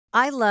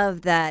I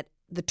love that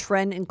the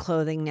trend in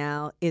clothing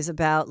now is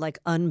about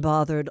like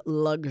unbothered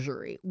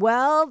luxury.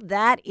 Well,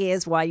 that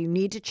is why you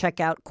need to check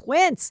out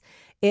Quince.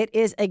 It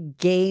is a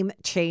game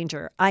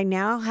changer. I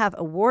now have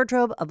a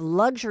wardrobe of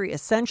luxury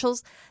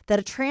essentials that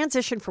a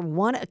transition from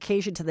one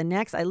occasion to the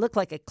next. I look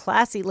like a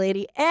classy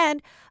lady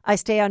and I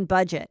stay on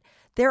budget.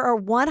 There are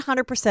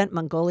 100%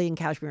 Mongolian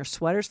cashmere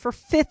sweaters for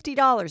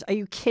 $50. Are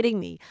you kidding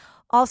me?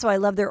 Also, I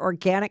love their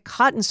organic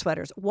cotton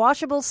sweaters,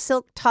 washable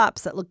silk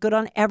tops that look good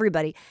on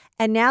everybody.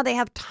 And now they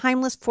have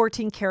timeless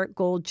 14-karat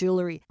gold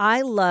jewelry.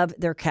 I love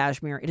their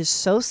cashmere. It is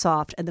so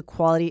soft and the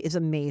quality is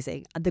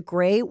amazing. The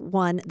gray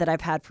one that I've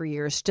had for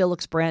years still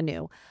looks brand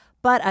new.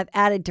 But I've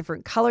added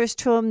different colors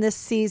to them this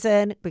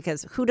season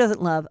because who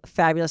doesn't love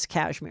fabulous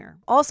cashmere?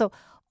 Also,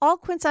 all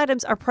Quince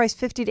items are priced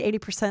 50 to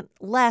 80%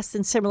 less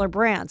than similar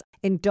brands.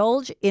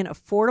 Indulge in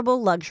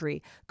affordable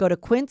luxury. Go to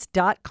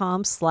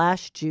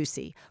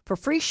quince.com/juicy for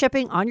free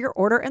shipping on your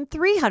order and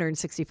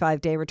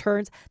 365-day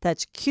returns.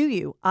 That's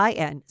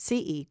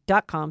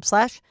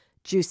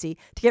QUINCE.com/juicy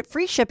to get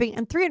free shipping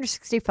and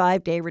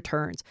 365-day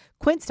returns.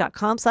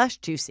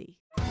 Quince.com/juicy.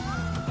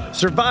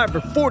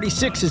 Survivor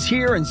 46 is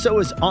here, and so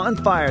is On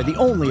Fire, the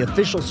only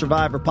official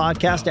Survivor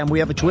podcast, and we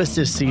have a twist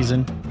this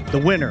season. The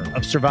winner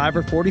of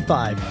Survivor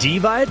 45, Dee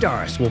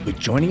Valladares, will be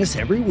joining us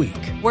every week.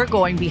 We're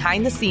going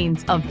behind the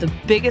scenes of the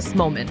biggest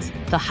moments,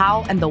 the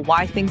how and the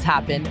why things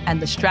happen,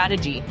 and the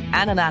strategy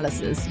and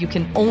analysis you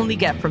can only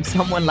get from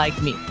someone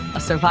like me, a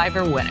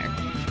Survivor winner.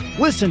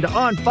 Listen to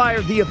On Fire,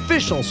 the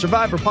official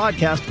Survivor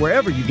podcast,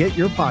 wherever you get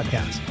your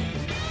podcasts.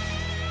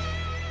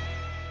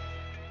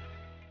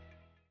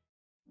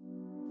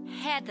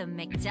 Heather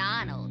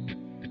McDonald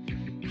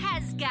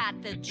has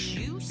got the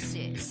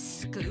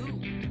juiciest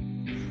scoop.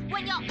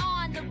 When you're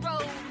on the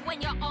road,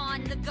 when you're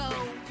on the go,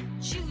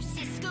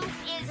 Juicy Scoop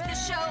is the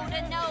show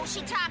to know. She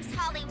talks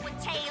Hollywood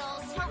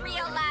tales for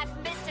real life,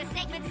 Mr.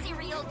 Segment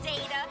serial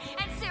data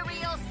and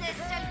serial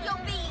sister. You'll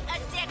be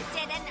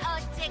addicted and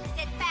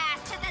addicted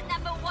fast to the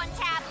 #1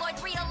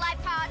 tabloid real life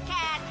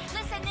podcast.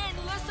 Listen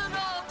in, listen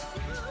up.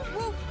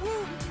 Woo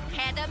woo.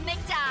 Heather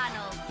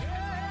McDonald,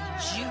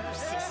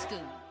 Juicy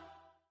Scoop.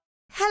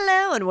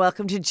 Hello and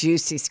welcome to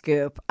Juicy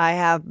Scoop. I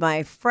have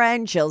my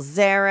friend Jill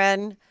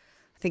Zarin.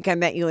 I think I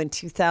met you in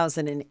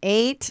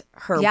 2008.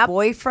 Her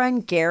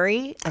boyfriend,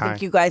 Gary. I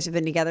think you guys have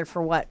been together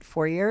for what,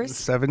 4 years?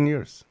 7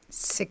 years.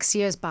 6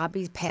 years.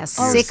 Bobby passed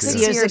 6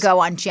 years ago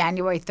on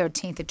January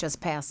 13th. It just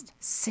passed.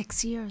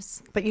 6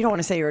 years. But you don't want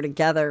to say you were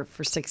together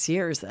for 6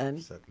 years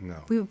then.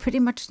 No. We were pretty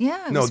much,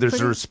 No,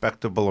 there's a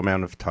respectable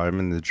amount of time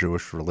in the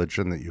Jewish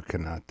religion that you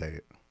cannot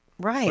date.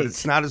 Right. But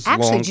it's not as long.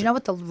 Actually, do you know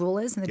what the rule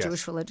is in the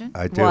Jewish religion?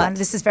 I do. Well, and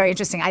this is very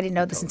interesting. I didn't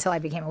know this until I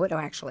became a widow,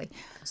 actually.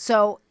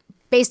 So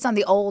based on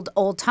the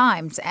old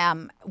times,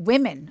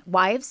 women,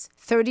 wives,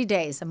 30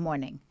 days of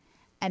mourning.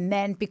 And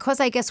then because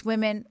I guess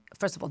women,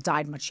 first of all,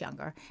 died much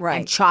younger. Right.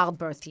 And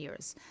childbirth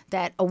years,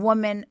 that a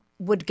woman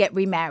would get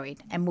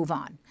remarried and move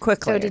on.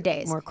 Quickly. 30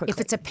 days. More quickly. If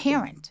it's a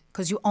parent,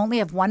 because you only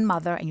have one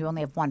mother and you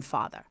only have one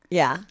father.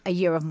 Yeah. A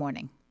year of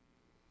mourning.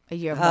 A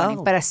year of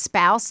mourning. But a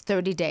spouse,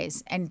 30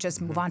 days, and just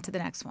move on to the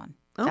next one.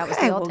 That was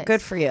the old days.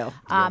 Good for you.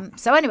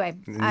 So anyway,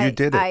 You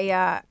did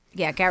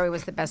it. Gary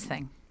was the best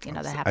thing,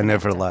 that happened. I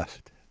never after.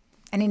 left.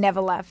 And he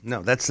never left.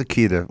 No, that's the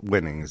key to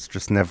winning is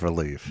just never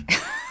leave.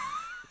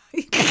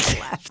 He never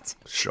left.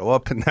 Show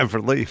up and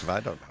never leave. I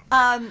don't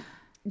know.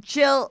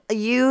 Jill,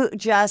 you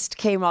just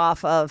came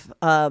off of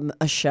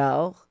a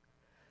show.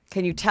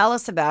 Can you tell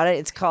us about it?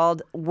 It's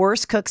called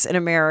Worst Cooks in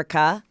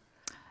America.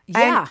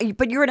 Yeah.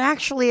 But you're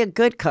actually a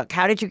good cook.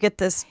 How did you get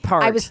this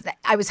part? I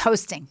was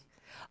hosting.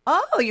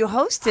 Oh, you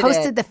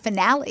hosted the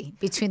finale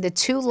between the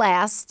two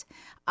last.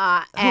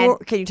 Can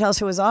you tell us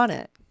who was on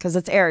it? Because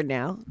it's aired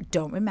now.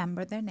 Don't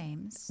remember their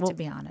names, to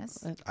be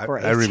honest. I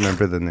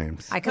remember the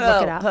names. I could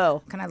look it up.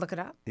 Who? Can I look it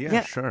up?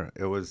 Yeah, sure.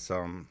 It was,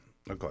 oh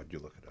God, you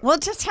look it up. Well,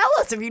 just tell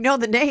us if you know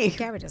the name.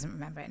 Gary doesn't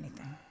remember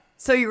anything.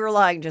 So you were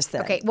lying just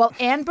then. Okay, well,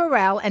 Ann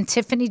Burrell and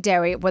Tiffany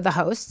Derry were the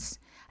hosts,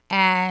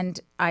 and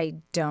I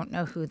don't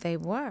know who they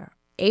were.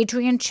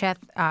 Adrian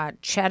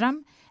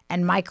Chetham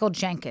and Michael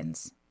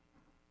Jenkins.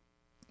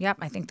 Yep,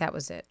 I think that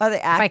was it. Are they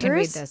actors? If I can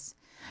read this.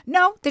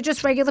 No, they're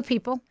just regular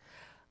people.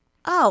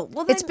 Oh,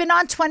 well, then, it's been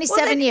on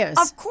 27 years.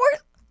 Of course.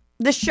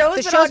 The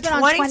show's been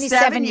on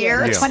 27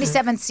 years. Yeah.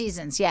 27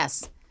 seasons,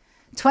 yes.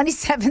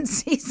 27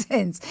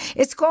 seasons.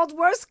 It's called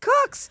Worst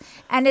Cooks,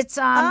 and it's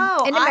in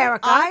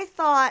America. I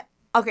thought,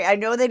 okay, I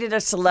know they did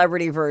a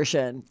celebrity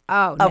version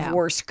of no.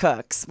 Worst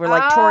Cooks, where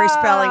like Tori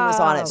Spelling was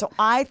on it. So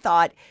I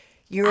thought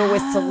you were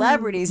with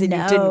celebrities and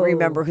you didn't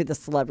remember who the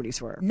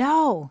celebrities were.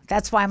 No,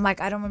 that's why I'm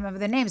like, I don't remember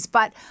their names.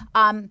 But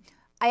I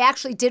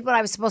actually did what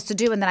I was supposed to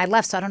do, and then I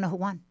left, so I don't know who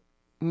won.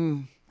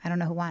 I don't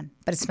know who won,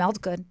 but it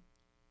smelled good.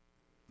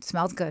 It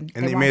smelled good.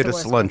 And they made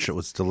us lunch. It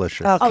was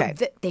delicious. Okay.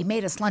 They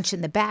made us lunch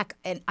in the back,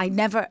 and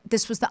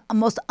this was the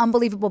most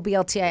unbelievable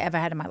BLT I ever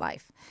had in my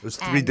life. It was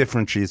 3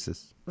 different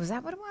cheeses. Was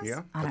that what it was?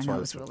 Yeah. I don't know. It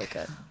was really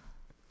good.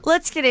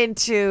 Let's get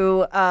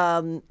into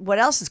what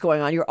else is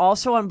going on. You're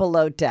also on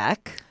Below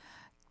Deck.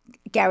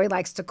 Gary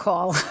likes to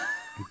call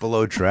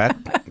Below track.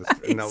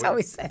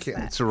 always says that.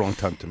 It's the wrong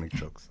time to make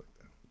jokes like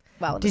that.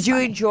 Well, Did you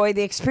enjoy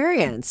the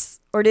experience?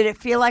 Or did it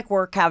feel like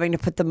work having to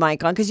put the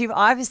mic on? Because you've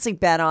obviously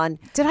been on.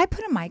 Did I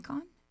put a mic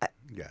on?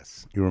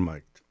 Yes, you were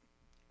mic'd.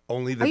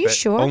 Only the Are you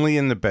sure? Only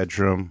in the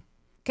bedroom.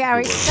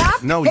 Gary,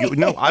 stop. No,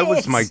 I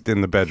was mic'd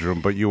in the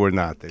bedroom, but you were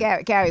not.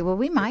 Gary, were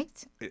we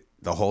mic'd?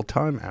 The whole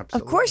time? Absolutely.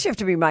 Of course you have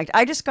to be mic'd.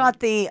 I just got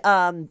the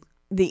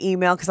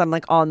email because I'm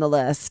like on the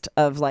list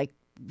of like,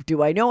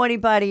 do I know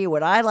anybody?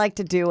 Would I like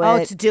to do it?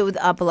 Oh, to do with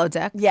Below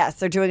Deck? Yes,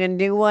 they're doing a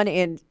new one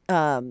in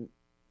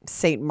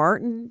St.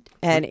 Martin,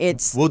 and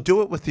it's. We'll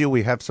do it with you.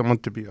 We have someone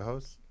to be a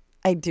host.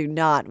 I do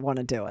not want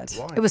to do it.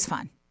 Why? It was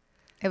fun.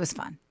 It was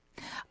fun.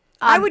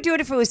 I would do it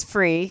if it was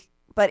free,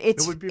 but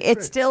it's would be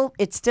it's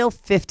free. still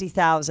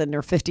 50,000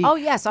 or 50. Oh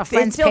yes, our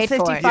friends it's still paid for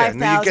it. 55,000,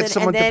 Yeah, and you get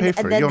someone to and pay then, for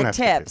it. and then You don't the have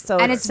to pay tip. for it. So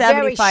And it's it's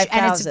very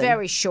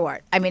 75,000.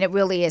 short. I mean, it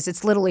really is.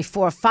 It's literally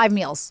 5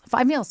 meals.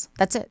 5 meals.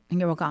 That's it, and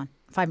you're all gone.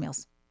 5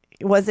 meals.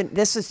 It wasn't.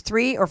 This was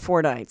 3 or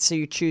 4 nights. So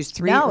you choose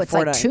 3 No, or it's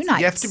 4 like nights. 2 nights.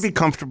 You have to be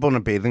comfortable in a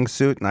bathing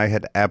suit, and I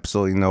had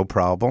absolutely no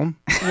problem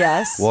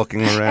Yes.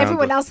 walking around.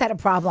 Everyone else had a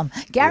problem.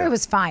 Gary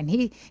was fine.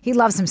 He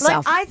loves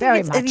himself Like, I think very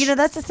it's, much.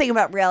 that's the thing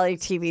about reality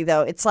TV,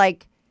 though. It's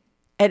like,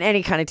 and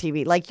any kind of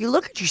TV, like you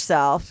look at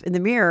yourself in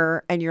the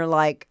mirror and you're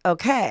like,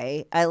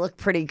 okay, I look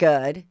pretty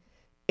good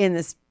in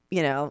this,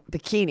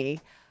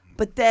 bikini.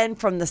 But then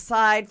from the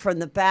side, from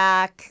the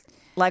back,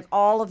 like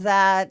all of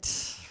that.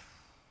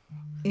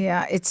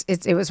 Yeah,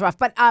 it was rough.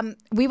 But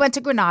we went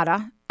to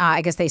Grenada.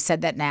 I guess they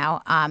said that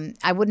now.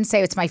 I wouldn't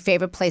say it's my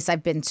favorite place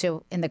I've been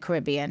to in the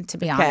Caribbean, to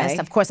be honest.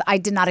 Of course, I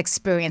did not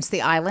experience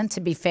the island,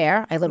 to be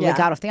fair. I literally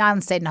got off the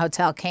island, stayed in a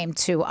hotel,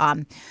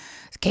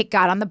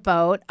 got on the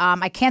boat.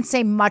 I can't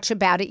say much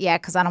about it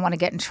yet because I don't want to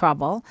get in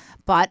trouble.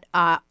 But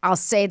I'll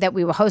say that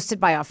we were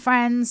hosted by our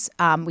friends.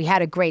 We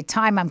had a great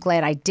time. I'm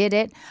glad I did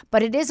it.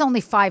 But it is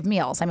only 5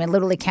 meals. I mean,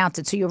 literally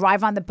counted. So you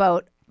arrive on the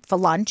boat for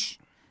lunch.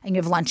 And you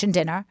have lunch and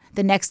dinner.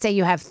 The next day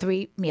you have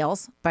 3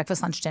 meals,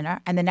 breakfast, lunch, dinner,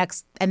 and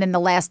then the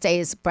last day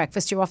is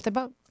breakfast. You're off the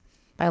boat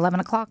by 11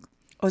 o'clock.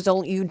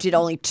 You did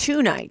only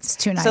 2 nights.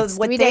 It's 2 nights. So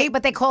what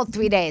but they called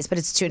 3 days, but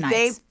it's 2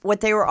 nights.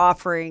 What they were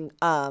offering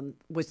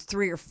was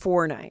 3 or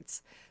 4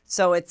 nights.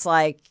 So it's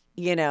like,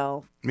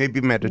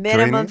 Maybe Mediterranean.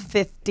 minimum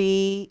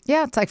 50.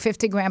 Yeah, it's like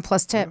 50 grand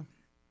plus tip.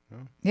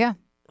 Yeah,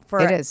 For,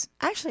 it is.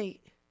 Actually,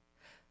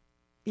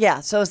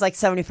 yeah, so it's like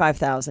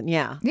 75,000.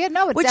 Yeah. Yeah,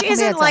 no, it which definitely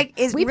isn't adds up. like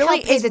is We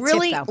really paid is the tip,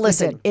 really though. We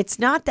listen. did. It's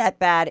not that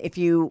bad if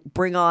you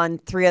bring on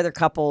 3 other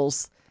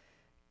couples,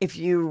 if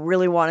you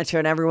really wanted to,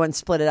 and everyone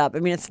split it up. I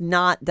mean, it's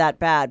not that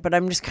bad. But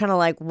I'm just kind of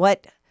like,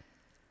 what?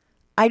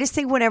 I just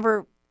think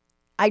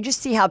I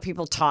just see how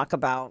people talk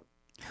about.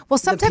 Well,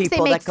 sometimes they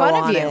people make that go fun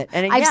of on you. it.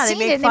 And I've yeah, seen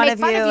they it. make And they fun make of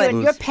fun you, of you, and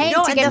and- you're paying to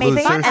and get the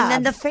made fun of. and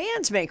then the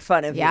fans make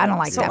fun of you. Yeah, I don't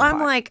like so that I'm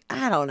part. like,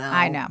 I don't know.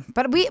 I know,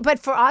 but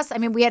for us, I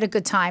mean, we had a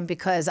good time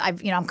because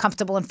I'm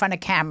comfortable in front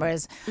of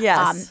cameras.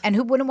 Yes. And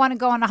who wouldn't want to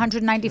go on a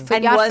 190-foot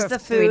And yacht was for the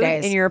 3 food,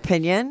 days? in your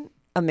opinion,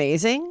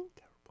 amazing?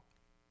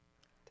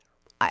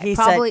 He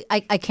Probably,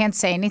 I can't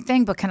say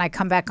anything, but can I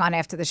come back on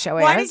after the show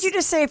airs? Why did you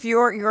just say if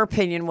your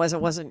opinion was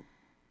it wasn't?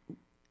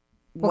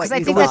 Well, because what I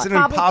you think It that's was an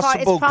probably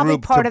impossible part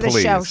group of to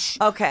the show. please.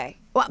 Okay.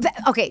 Well,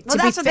 okay. Well,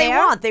 to that's be what fair, they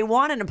want. They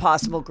want an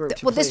impossible group.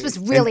 To Well, this please.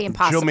 was really And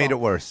impossible. Jill made it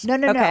worse. No.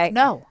 Okay.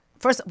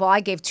 First,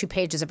 I gave 2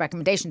 pages of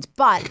recommendations,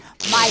 but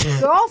my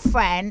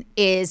girlfriend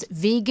is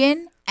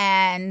vegan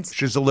and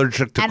She's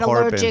allergic to carbon.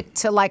 allergic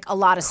to like a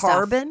lot of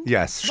Carbon? stuff.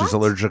 Yes, she's What?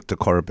 allergic to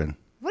carbon.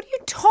 What are you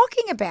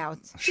talking about?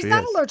 She's She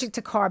not is. allergic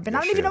to carbon. I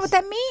Yes, don't even she know is. what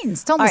that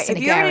means. Don't All right. listen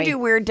If to you're Gary. going to do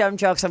weird, dumb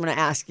jokes, I'm going to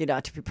ask you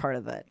not to be part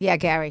of it Yeah,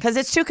 Gary. because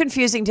it's too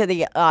confusing to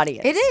the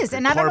audience. It is,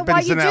 and I don't know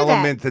why Carbon's you an do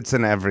element that. that's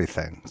in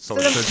everything. So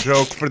it's a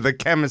joke for the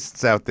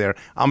chemists out there.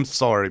 I'm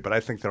sorry, but I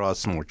think there are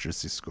some more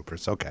juicy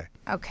scoopers. Okay.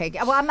 Okay.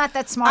 Well, I'm not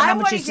that smart. I I'm a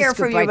want to juicy hear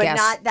from scooper, you, I but guess.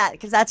 not that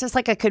because that's just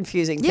like a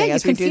confusing Yeah, thing. you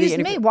as we do the confused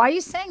me. interview. Why are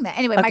you saying that?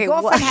 Anyway, my Okay,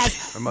 girlfriend what-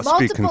 has I must be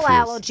multiple confused.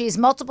 allergies,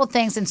 multiple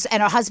things,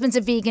 and her husband's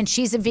a vegan.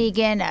 She's a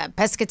vegan,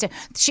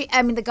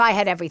 pescatarian. The guy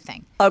had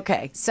everything.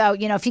 Okay. So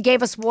if he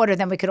gave us water,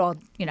 then we could all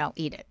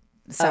eat it.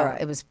 So All right.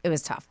 it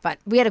was tough, but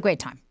we had a great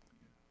time.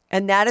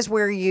 And that is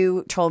where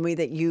you told me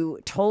that you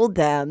told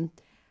them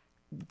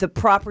the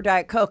proper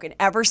Diet Coke. And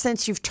ever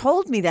since you've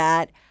told me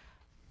that,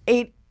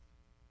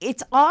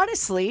 it's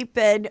honestly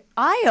been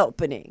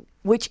eye-opening,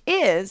 which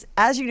is,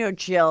 as you know,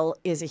 Jill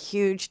is a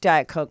huge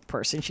Diet Coke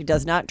person. She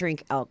does not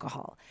drink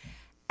alcohol.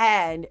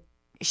 And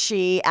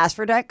she asked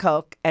for Diet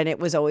Coke, and it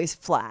was always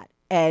flat.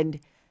 And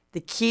the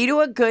key to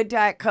a good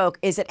Diet Coke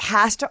is it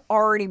has to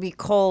already be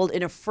cold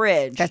in a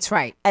fridge. That's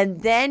right.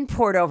 And then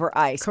poured over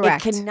ice.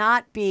 Correct. It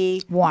cannot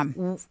be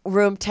Warm.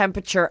 room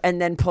temperature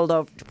and then poured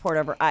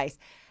over ice.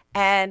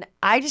 And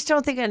I just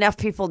don't think enough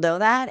people know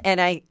that. And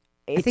I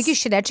think you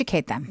should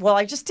educate them. Well,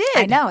 I just did.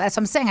 I know. That's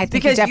what I'm saying. I think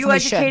Because you you definitely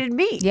should. educated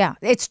me. Yeah,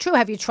 it's true.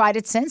 Have you tried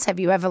it since? Have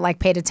you ever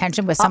paid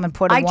attention where someone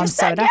poured a I warm just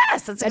said soda?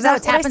 yes. That's Is that exactly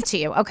what's what I happened said.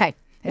 to you? Okay.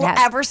 It Well, has.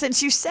 ever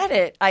since you said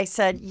it, I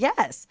said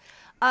yes.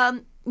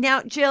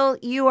 Now, Jill,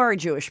 you are a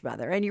Jewish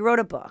mother and you wrote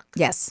a book.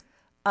 Yes.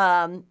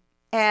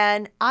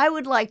 And I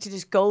would like to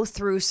just go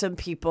through some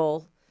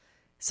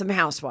some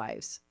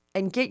housewives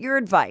and get your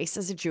advice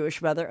as a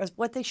Jewish mother as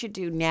what they should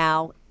do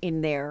now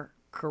in their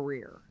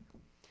career.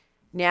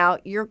 Now,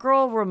 your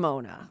girl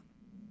Ramona,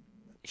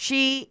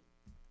 she,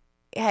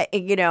 got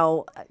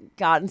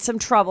in some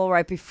trouble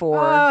right before.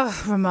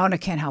 Oh, Ramona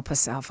can't help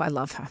herself. I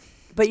love her.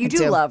 But you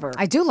do love her.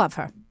 I do love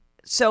her.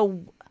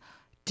 So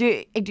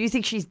do you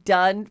think she's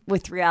done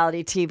with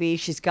reality TV?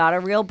 She's got a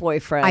real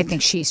boyfriend. I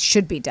think she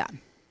should be done.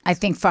 I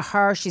think for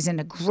her, she's in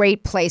a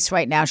great place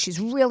right now. She's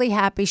really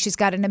happy. She's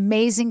got an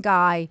amazing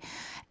guy.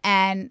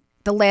 And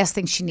the last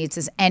thing she needs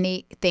is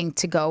anything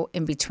to go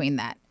in between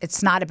that.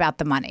 It's not about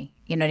the money.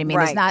 You know what I mean?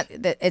 Right.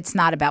 It's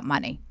not about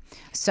money.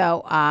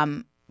 So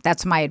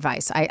that's my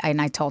advice.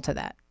 I told her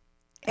that.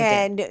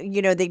 And,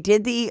 they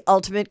did the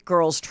ultimate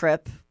girls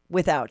trip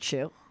without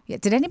you. Yeah.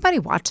 Did anybody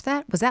watch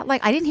that? Was that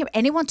I didn't hear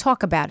anyone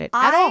talk about it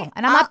at all.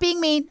 And I'm not being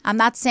mean. I'm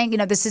not saying,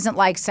 this isn't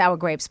like sour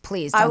grapes.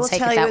 Please don't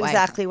take it that way. I will tell you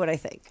exactly what I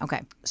think.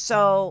 Okay.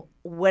 So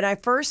when I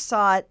first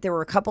saw it, there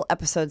were a couple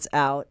episodes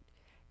out.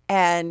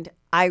 And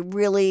I'm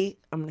going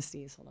to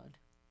sneeze. Hold on.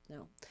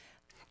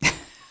 No.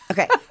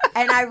 Okay.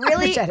 And I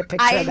really,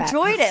 I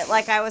enjoyed it.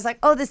 I was like,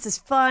 oh, this is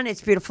fun.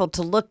 It's beautiful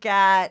to look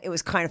at. It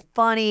was kind of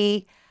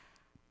funny.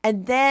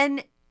 And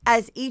then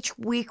as each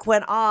week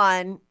went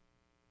on,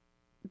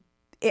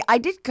 I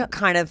did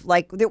kind of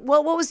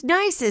what was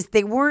nice is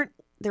there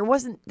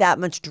wasn't that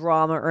much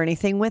drama or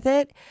anything with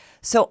it.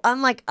 So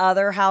unlike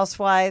other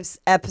Housewives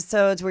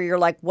episodes where you're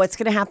like, what's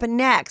going to happen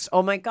next?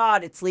 Oh my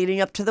God, it's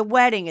leading up to the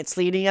wedding. It's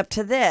leading up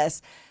to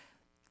this.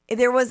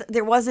 There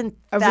wasn't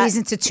a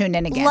reason to tune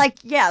in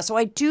again. So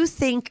I do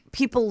think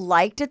people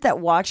liked it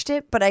that watched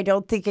it, but I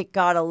don't think it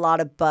got a lot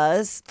of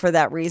buzz for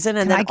that reason.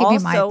 And Can I give you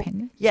my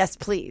opinion? Yes,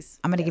 please.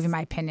 I'm going to give you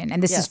my opinion.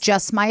 And this is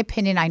just my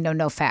opinion. I know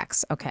no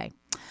facts. Okay.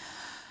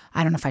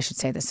 I don't know if I should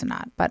say this or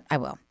not, but I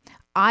will.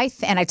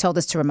 And I told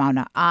this to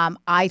Ramona.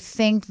 I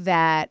think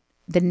that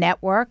the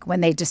network,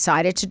 when they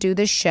decided to do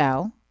this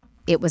show,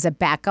 it was a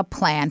backup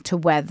plan to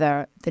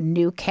whether the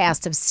new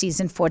cast of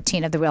season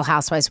 14 of The Real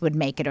Housewives would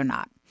make it or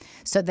not.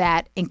 So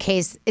that in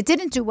case it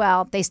didn't do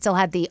well, they still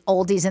had the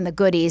oldies and the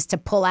goodies to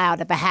pull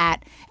out of the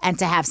hat and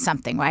to have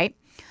something, right?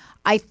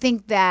 I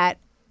think that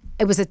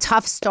it was a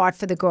tough start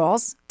for the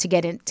girls to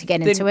get into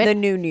it. The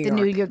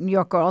New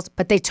York girls,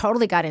 but they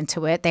totally got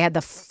into it. They had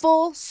the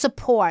full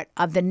support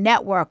of the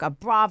network, of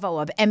Bravo,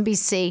 of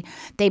NBC.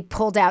 They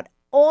pulled out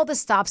all the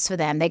stops for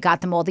them. They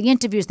got them all the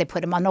interviews. They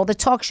put them on all the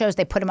talk shows.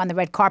 They put them on the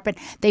red carpet.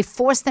 They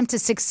forced them to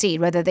succeed,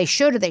 whether they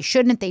should or they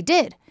shouldn't. They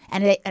did,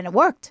 and it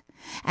worked.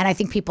 And I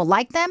think people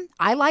like them.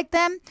 I like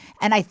them,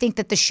 and I think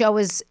that the show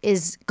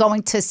is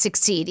going to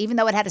succeed, even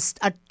though it had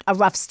a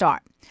rough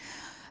start.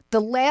 The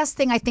last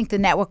thing I think the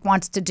network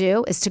wants to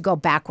do is to go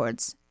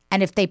backwards.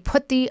 And if they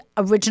put the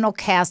original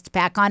cast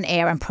back on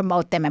air and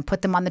promote them and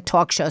put them on the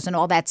talk shows and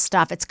all that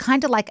stuff, it's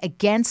kind of like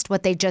against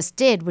what they just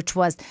did, which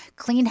was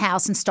clean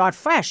house and start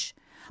fresh.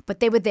 But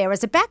they were there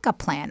as a backup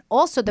plan.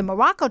 Also, the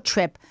Morocco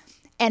trip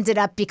ended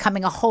up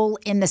becoming a hole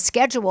in the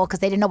schedule because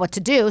they didn't know what to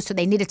do, so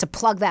they needed to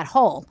plug that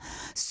hole.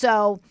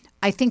 So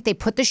I think they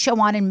put the show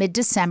on in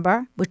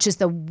mid-December, which is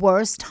the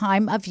worst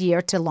time of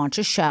year to launch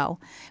a show.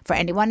 For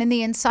anyone in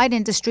the inside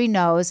industry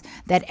knows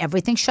that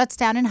everything shuts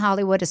down in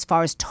Hollywood as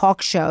far as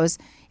talk shows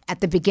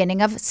at the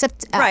beginning of December.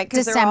 Right,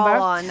 because they're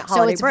all on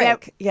holiday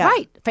break.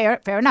 Right,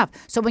 fair enough.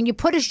 So when you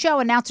put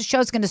announce a show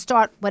is going to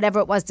start, whatever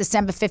it was,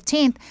 December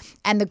 15th,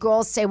 and the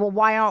girls say, well,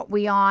 why aren't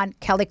we on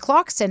Kelly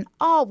Clarkson?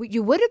 Oh,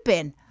 you would have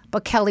been.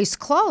 But Kelly's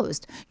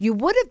closed. You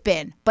would have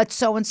been, but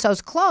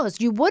so-and-so's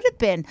closed. You would have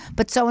been,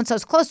 but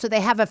so-and-so's closed. So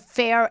they have a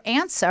fair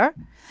answer,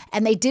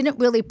 and they didn't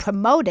really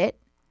promote it.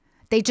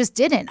 They just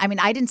didn't. I mean,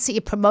 I didn't see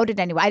it promoted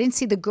anyway. I didn't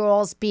see the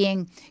girls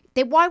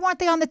why weren't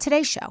they on the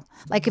Today Show?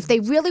 If they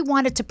really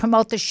wanted to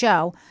promote the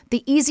show,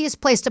 the easiest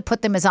place to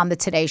put them is on the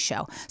Today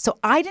Show. So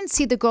I didn't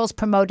see the girls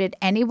promoted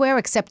anywhere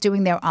except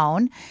doing their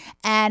own.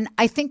 And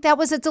I think that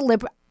was a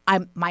deliberate,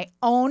 my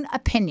own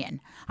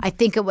opinion. I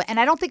think it was, and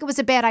I don't think it was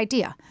a bad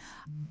idea.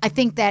 I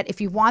think that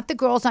if you want the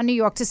girls on New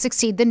York to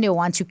succeed, the new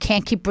ones, you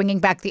can't keep bringing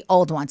back the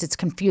old ones. It's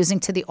confusing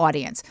to the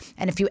audience.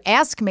 And if you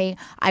ask me,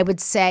 I would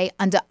say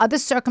under other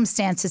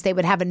circumstances, they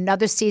would have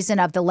another season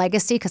of The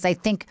Legacy because I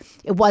think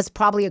it was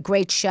probably a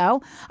great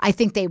show. I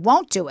think they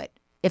won't do it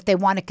if they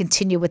want to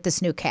continue with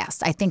this new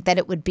cast. I think that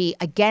it would be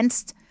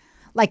against...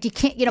 you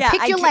can't,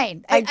 pick your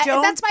lane.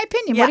 That's my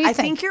opinion. Yeah, what do you think?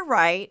 I think you're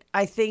right.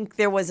 I think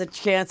there was a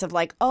chance of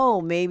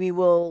maybe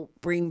we'll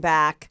bring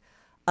back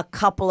a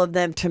couple of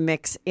them to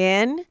mix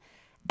in.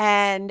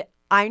 And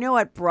I know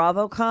at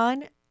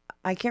BravoCon,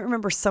 I can't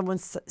remember someone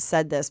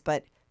said this,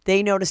 but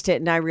they noticed it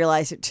and I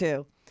realized it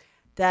too,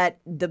 that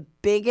the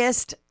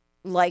biggest,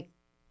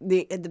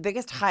 the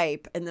biggest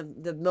hype and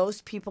the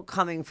most people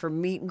coming for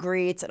meet and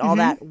greets and all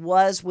that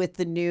was with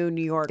the new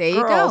New York girls.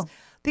 You go.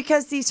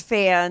 Because these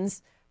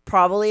fans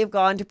probably have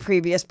gone to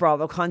previous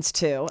BravoCons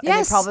too. Yes.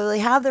 And they probably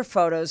have their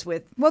photos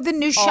with the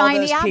new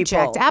shiny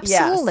object. People.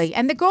 Absolutely. Yes.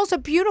 And the girls are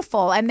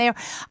beautiful. And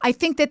I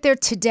think that they're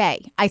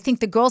today. I think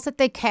the girls that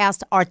they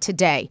cast are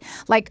today.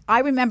 I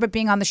remember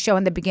being on the show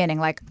in the beginning,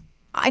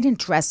 I didn't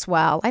dress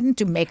well. I didn't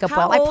do makeup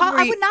How well. old were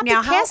I you- would not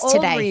now, be cast how old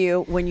today. were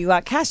you when you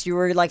got cast? You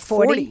were like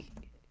 40.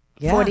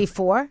 Yeah.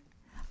 44.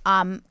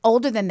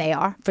 Older than they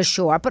are, for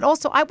sure. But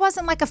also, I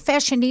wasn't like a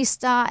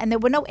fashionista, and there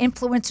were no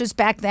influencers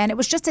back then. It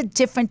was just a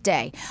different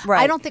day.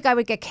 Right. I don't think I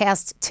would get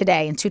cast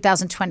today in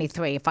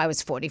 2023 if I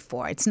was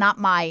 44. It's not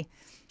my,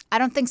 I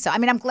don't think so. I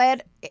mean, I'm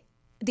glad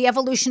the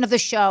evolution of the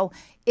show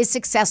is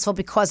successful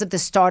because of the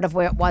start of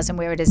where it was and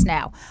where it is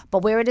now. But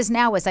where it is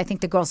now is I think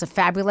the girls are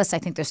fabulous. I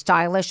think they're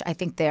stylish. I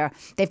think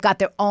they've got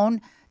their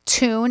own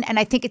tune. And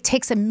I think it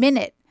takes a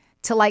minute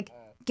to like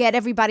get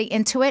everybody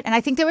into it. And I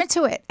think they're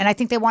into it. And I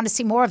think they want to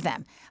see more of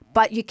them.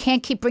 But you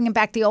can't keep bringing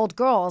back the old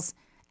girls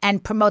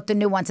and promote the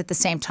new ones at the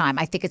same time.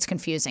 I think it's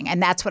confusing.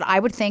 And that's what I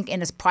would think in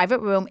this private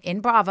room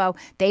in Bravo.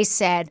 They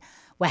said,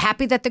 we're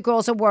happy that the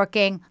girls are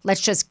working. Let's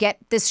just get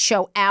this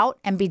show out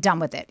and be done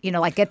with it. You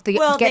know, like get the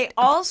Well, get, they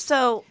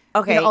also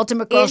okay.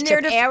 Ultimate Girls in their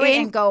Trip, air it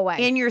and go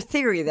away. In your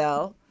theory,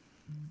 though,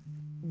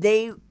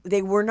 they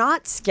were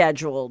not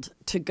scheduled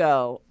to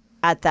go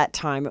at that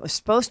time. It was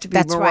supposed to be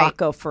That's right.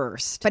 Morocco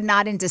first. but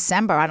not in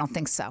December. I don't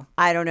think so.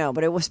 I don't know,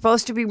 but it was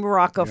supposed to be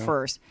Morocco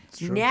first.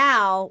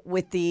 Now,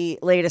 with the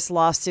latest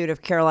lawsuit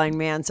of Caroline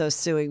Manzo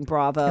suing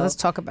Bravo, Let's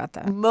talk about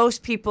that.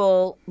 most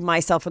people,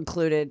 myself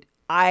included,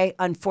 I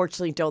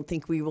unfortunately don't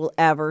think we will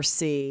ever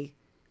see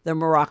the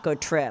Morocco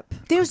trip.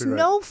 There's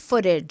no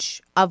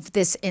footage of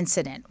this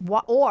incident.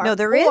 No,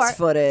 there is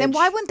footage. Then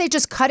why wouldn't they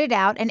just cut it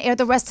out and air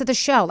the rest of the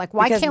show? Like,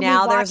 why Because can't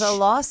now we watch? there's a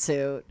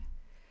lawsuit.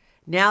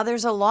 Now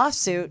there's a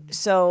lawsuit,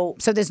 so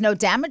So there's no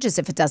damages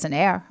if it doesn't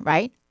air,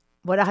 right?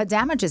 What are her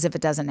damages if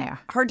it doesn't air?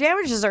 her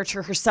damages are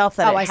to herself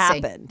that Oh, I it see.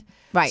 happened.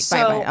 Right, So,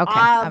 right. Okay,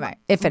 all right.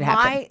 If it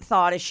happened. My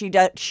thought is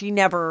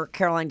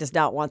Caroline does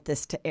not want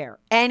this to air.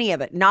 Any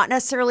of it. Not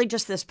necessarily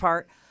just this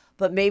part,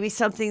 but maybe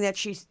something that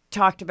she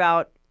talked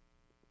about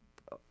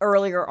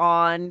earlier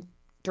on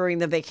during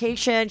the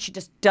vacation. She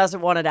just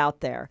doesn't want it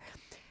out there.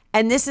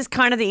 And this is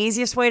kind of the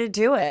easiest way to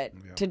do it,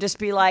 to just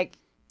be like,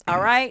 all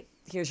right,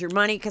 here's your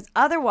money. Because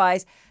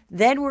otherwise,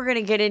 then we're going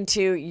to get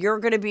into, you're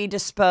going to be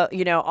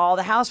all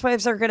the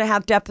housewives are going to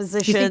have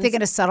depositions. You think they're going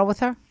to settle with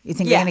her? You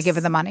think they're going to Yes. give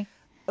her the money?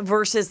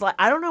 Versus, like,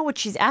 I don't know what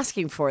she's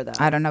asking for, though.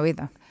 I don't know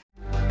either.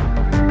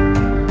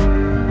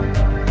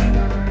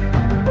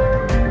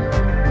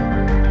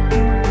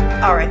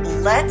 All right,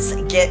 let's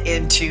get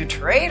into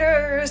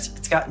Traitors.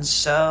 It's gotten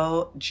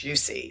so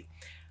juicy.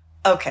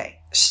 Okay,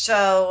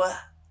 so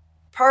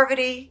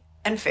Parvati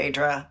and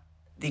Phaedra,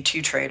 the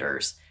two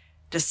traitors,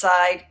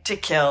 decide to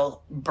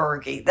kill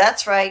Bergie.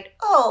 That's right.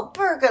 Oh,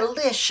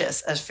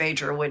 Bergalicious, as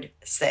Phaedra would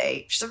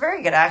say. She's a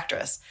very good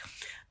actress.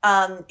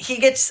 He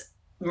gets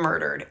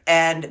murdered,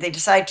 and they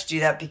decide to do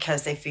that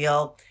because they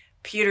feel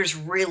Peter's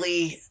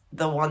really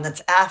the one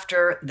that's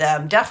after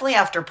them, definitely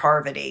after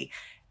Parvati.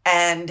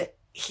 And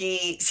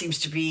he seems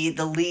to be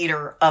the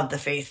leader of the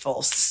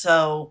faithful.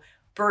 So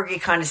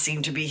Bergie kind of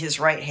seemed to be his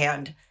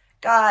right-hand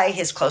guy,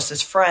 his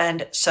closest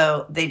friend.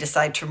 So they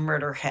decide to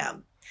murder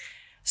him.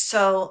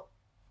 So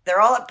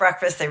they're all at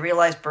breakfast. They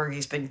realize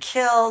Bergie's been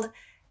killed.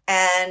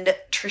 And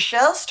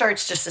Trishelle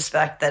starts to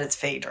suspect that it's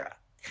Phaedra.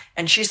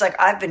 And she's like,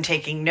 I've been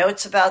taking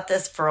notes about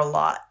this for a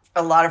lot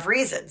of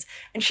reasons.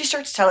 And she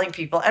starts telling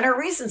people, and her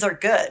reasons are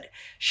good.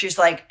 She's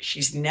like,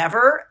 she's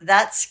never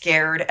that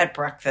scared at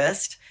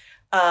breakfast.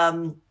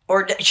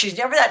 Or she's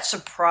never that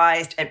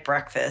surprised at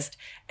breakfast,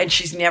 and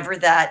she's never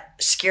that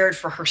scared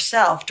for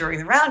herself during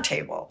the round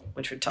table,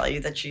 which would tell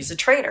you that she's a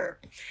traitor.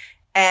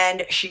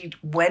 And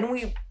when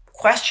we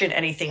question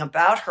anything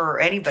about her or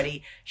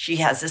anybody, she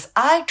has this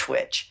eye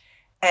twitch.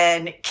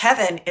 And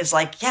Kevin is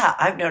like, yeah,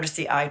 I've noticed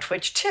the eye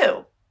twitch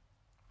too.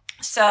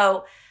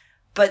 So,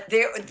 but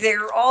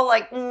they're all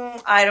like,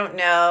 I don't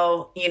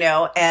know,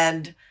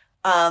 and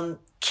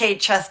Kate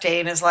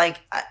Chastain is like,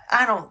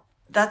 I don't,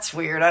 that's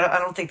weird. I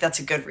don't think that's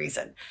a good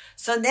reason.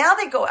 So now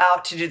they go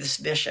out to do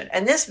this mission.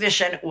 And this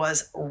mission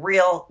was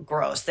real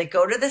gross. They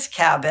go to this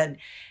cabin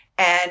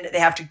and they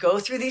have to go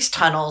through these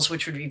tunnels,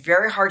 which would be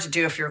very hard to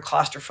do if you're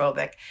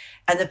claustrophobic.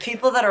 And the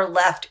people that are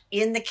left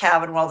in the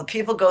cabin while the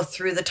people go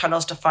through the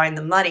tunnels to find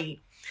the money,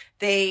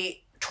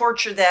 they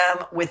torture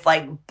them with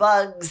like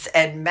bugs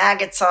and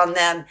maggots on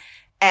them.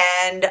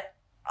 And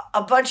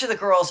a bunch of the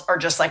girls are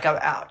just like, I'm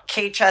out.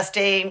 Kate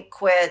Chastain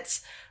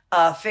quits.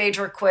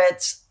 Phaedra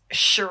quits.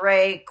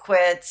 Sheree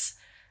quits,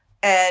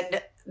 and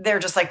they're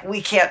just like,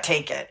 we can't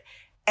take it.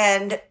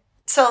 And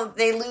so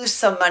they lose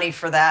some money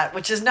for that,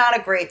 which is not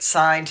a great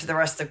sign to the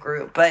rest of the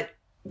group, but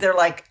they're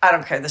like, I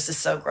don't care. This is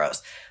so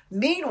gross.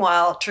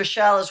 Meanwhile,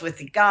 Trishelle is with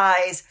the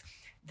guys.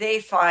 They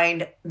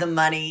find the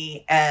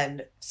money,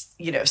 and,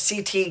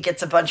 CT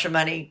gets a bunch of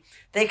money.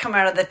 They come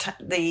out of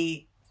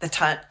the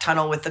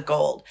tunnel with the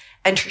gold,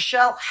 and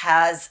Trishelle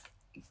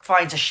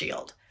finds a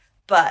shield.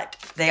 But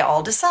they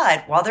all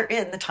decide while they're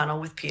in the tunnel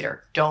with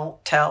Peter,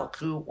 don't tell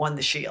who won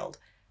the shield.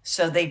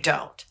 So they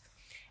don't.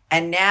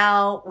 And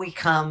now we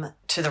come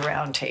to the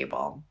round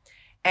table.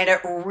 And it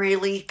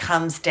really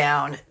comes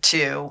down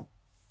to,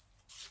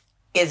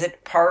 is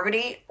it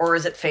Parvati or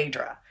is it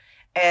Phaedra?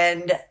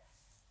 And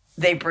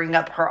they bring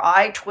up her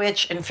eye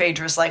twitch, and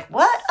Phaedra's like,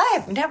 what? I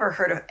have never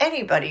heard of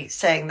anybody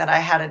saying that I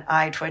had an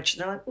eye twitch.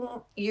 And they're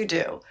like, you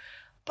do.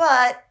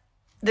 But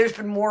there's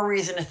been more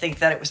reason to think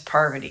that it was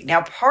Parvati.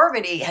 Now,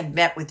 Parvati had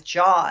met with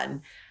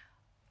John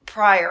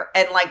prior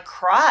and like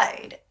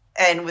cried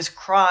and was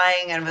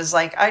crying and was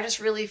like, I just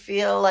really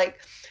feel like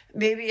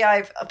maybe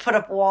I've put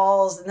up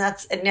walls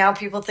and now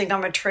people think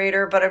I'm a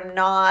traitor, but I'm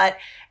not.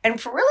 And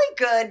for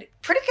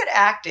pretty good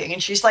acting.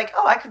 And she's like,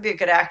 oh, I could be a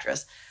good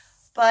actress.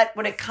 But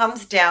when it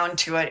comes down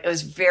to it, it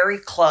was very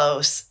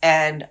close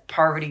and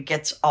Parvati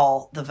gets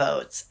all the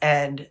votes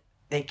and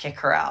they kick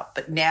her out.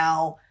 But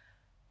now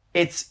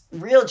it's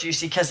real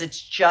juicy because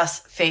it's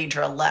just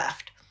Phaedra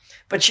left.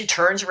 But she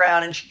turns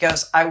around and she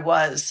goes, I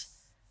was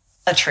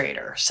a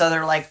traitor. So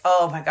they're like,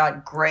 oh my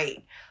God,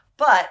 great.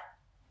 But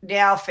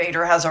now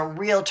Phaedra has a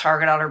real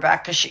target on her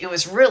back because it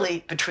was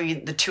really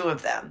between the two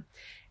of them.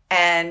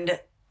 And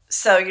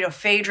so,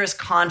 Phaedra's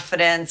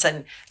confidence,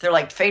 and they're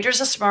like, Phaedra's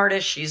the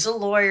smartest. She's a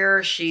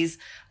lawyer. She's,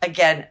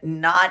 again,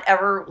 not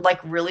ever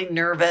like really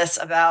nervous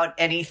about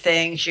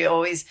anything. She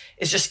always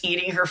is just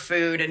eating her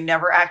food and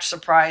never acts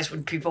surprised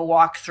when people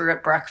walk through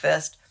at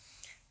breakfast.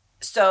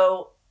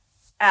 So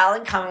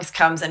Alan Cummings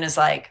comes and is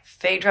like,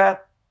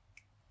 Phaedra,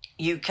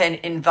 you can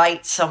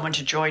invite someone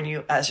to join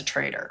you as a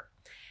traitor.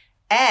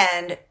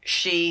 And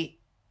she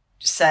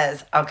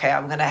says, okay,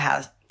 I'm going to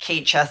have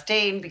Kate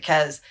Chastain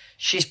because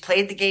she's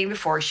played the game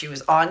before. She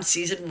was on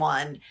season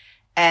 1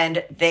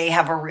 and they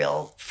have a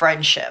real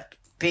friendship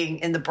being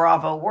in the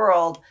Bravo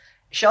world.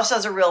 She also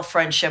has a real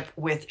friendship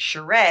with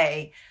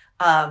Sheree.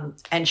 And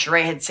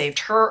Sheree had saved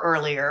her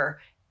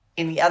earlier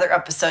in the other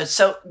episode.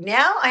 So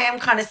now I am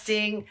kind of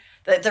seeing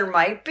that there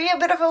might be a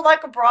bit of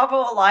a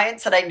Bravo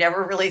alliance that I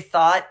never really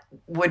thought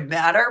would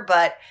matter,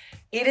 but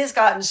it has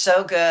gotten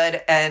so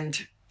good,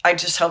 and I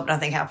just hope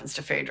nothing happens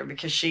to Phaedra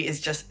because she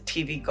is just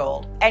TV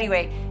gold.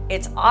 Anyway,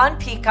 it's on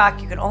Peacock.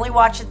 You can only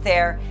watch it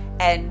there,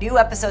 and new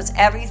episodes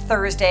every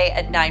Thursday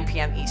at 9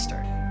 p.m.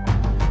 Eastern.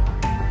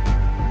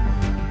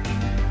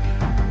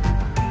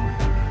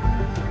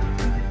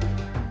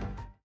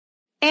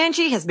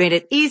 Angie has made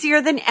it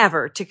easier than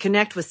ever to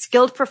connect with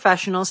skilled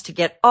professionals to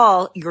get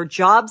all your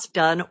jobs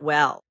done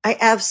well. I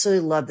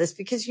absolutely love this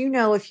because,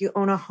 if you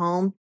own a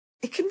home,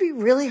 it can be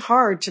really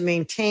hard to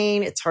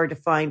maintain. It's hard to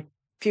find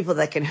people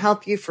that can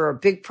help you for a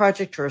big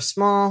project or a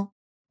small.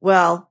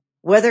 Well,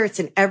 whether it's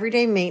in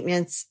everyday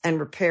maintenance and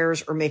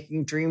repairs or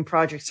making dream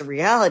projects a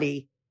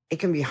reality, it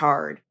can be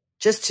hard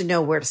just to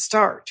know where to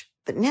start.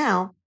 But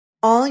now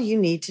all you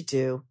need to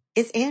do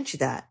is Angie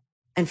that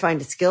and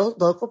find a skilled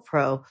local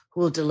pro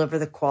who will deliver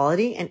the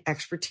quality and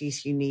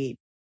expertise you need.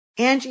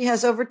 Angie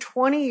has over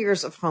 20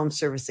 years of home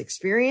service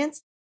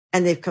experience,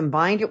 and they've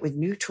combined it with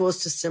new tools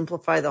to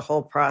simplify the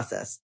whole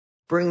process.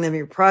 Bring them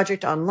your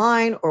project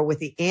online or with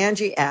the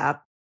Angie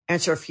app,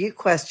 answer a few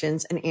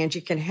questions, and Angie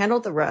can handle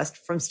the rest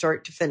from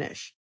start to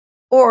finish.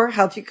 Or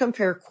help you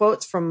compare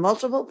quotes from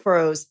multiple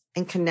pros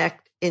and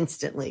connect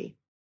instantly,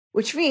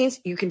 which means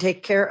you can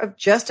take care of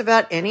just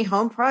about any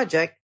home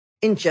project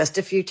in just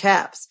a few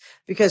taps.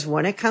 Because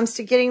when it comes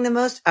to getting the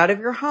most out of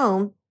your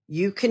home,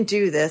 you can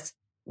do this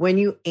when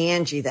you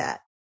Angie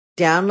that.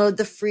 Download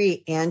the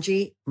free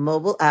Angie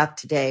mobile app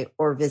today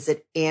or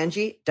visit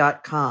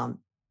Angie.com.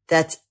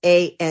 That's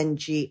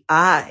ANGI.com.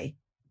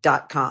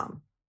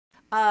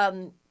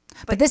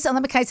 But this,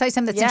 let me tell you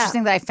something that's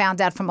interesting that I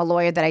found out from a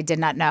lawyer that I did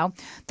not know.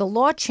 The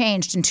law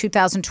changed in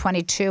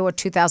 2022 or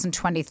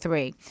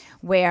 2023,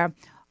 where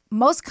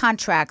most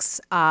contracts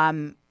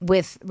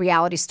with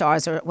reality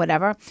stars or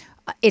whatever,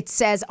 it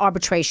says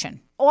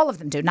arbitration. All of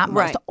them do, not most.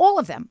 Right. All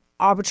of them,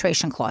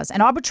 arbitration clause.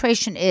 And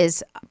arbitration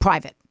is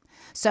private.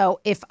 So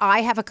if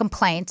I have a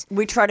complaint,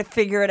 We try to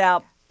figure it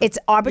out. it's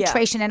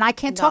arbitration, and I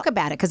can't talk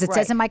about it because it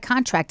says in my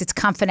contract it's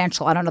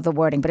confidential. I don't know the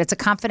wording, but it's a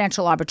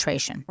confidential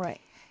arbitration. Right.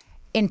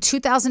 In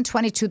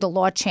 2022, the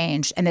law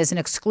changed, and there's an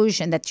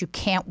exclusion that you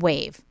can't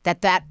waive,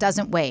 that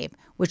doesn't waive,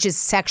 which is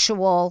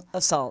sexual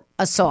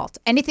assault,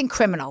 anything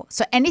criminal.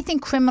 So anything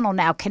criminal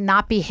now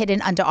cannot be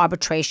hidden under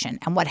arbitration.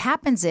 And what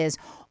happens is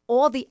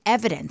all the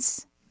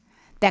evidence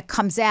that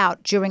comes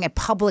out during a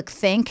public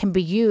thing can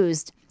be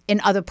used in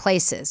other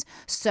places.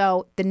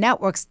 So the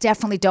networks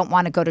definitely don't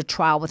want to go to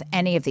trial with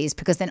any of these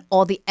because then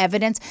all the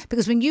evidence,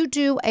 because when you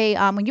do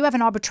when you have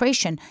an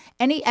arbitration,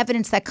 any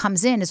evidence that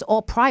comes in is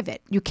all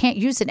private. You can't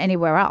use it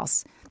anywhere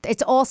else.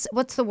 It's all,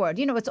 what's the word?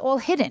 It's all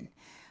hidden.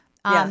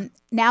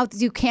 Now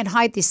you can't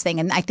hide these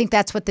things. And I think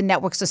that's what the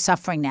networks are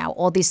suffering now.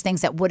 All these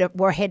things that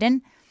were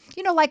hidden.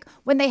 Like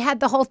when they had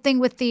the whole thing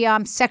with the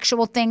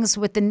sexual things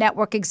with the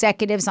network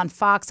executives on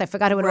Fox. I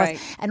forgot who it was.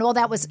 And all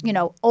that was,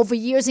 over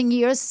years and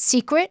years,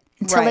 secret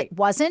until it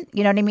wasn't.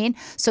 You know what I mean?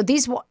 So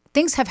these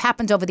things have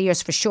happened over the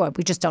years for sure.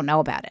 We just don't know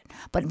about it.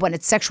 But when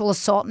it's sexual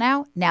assault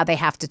now they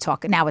have to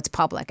talk. Now it's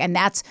public. And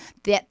that's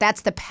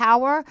the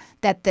power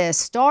that the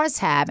stars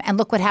have. And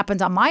look what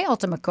happened on my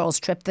Ultimate Girls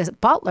trip. The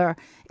butler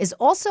is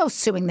also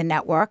suing the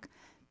network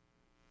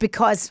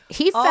because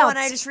he felt. Oh, and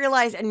I just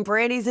realized, and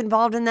Brandy's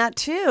involved in that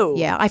too.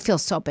 Yeah, I feel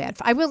so bad.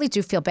 I really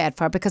do feel bad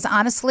for her because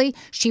honestly,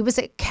 she was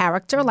a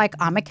character, like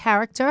I'm a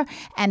character,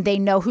 and they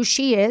know who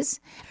she is.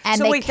 And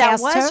So they wait, that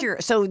cast was her your.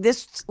 So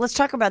this. Let's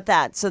talk about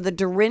that. So the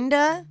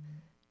Dorinda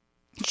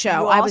show.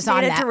 You I all was stayed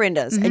on at that. Mm-hmm.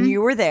 Dorinda's, and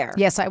you were there.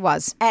 Yes, I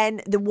was.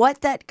 And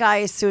what that guy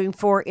is suing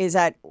for is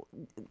that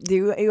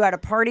you had a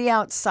party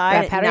outside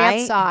Got a at party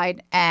night.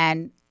 outside,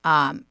 and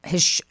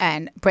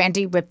and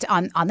Brandy ripped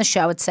on the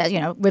show. It says,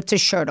 ripped his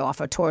shirt off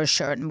or tore his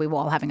shirt, and we were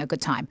all having a good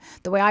time.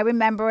 The way I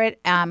remember it,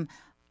 I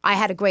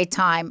had a great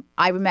time.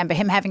 I remember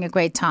him having a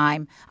great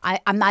time.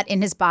 I'm not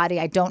in his body.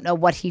 I don't know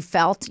what he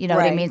felt. You know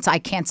what I Right. mean? So I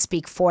can't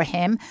speak for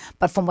him.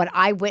 But from what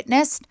I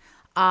witnessed,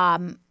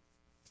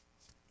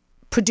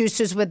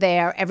 producers were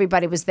there.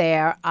 Everybody was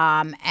there.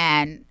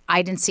 And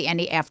I didn't see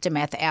any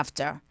aftermath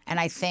after. And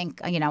I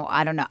think,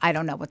 I don't know. I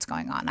don't know what's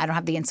going on. I don't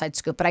have the inside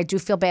scoop. But I do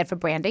feel bad for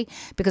Brandy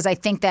because I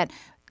think that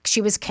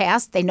she was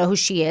cast. They know who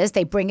she is.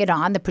 They bring it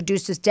on. The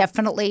producers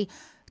definitely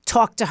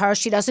talk to her.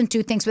 She doesn't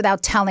do things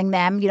without telling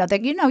them.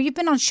 You've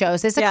been on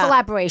shows. There's a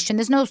collaboration.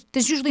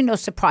 There's usually no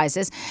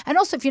surprises. And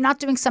also, if you're not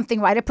doing something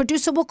right, a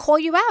producer will call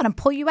you out and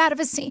pull you out of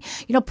a scene.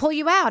 Pull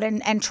you out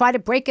and try to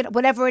break it,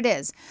 whatever it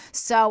is.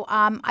 So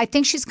I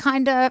think she's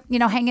kind of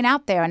hanging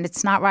out there, and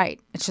it's not right.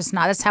 It's just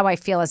not. That's how I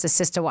feel as a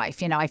sister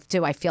wife. I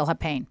do. I feel her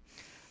pain.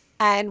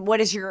 And what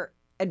is your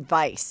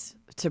advice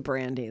to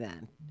Brandy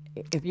then?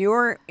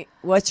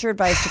 What's your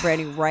advice to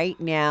Brandy right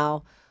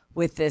now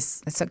with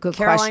this? That's a good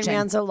Caroline question.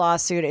 Manzo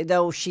lawsuit,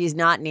 though she's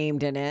not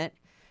named in it.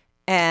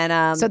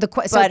 And So but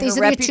these her are the two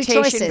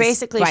reputation, choices.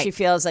 basically, Right. she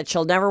feels that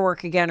she'll never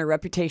work again. Her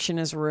reputation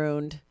is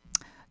ruined.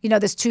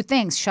 There's two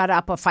things: shut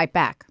up or fight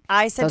back.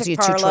 I said Those are to your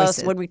two Carlos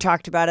choices. when we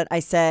talked about it, I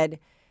said,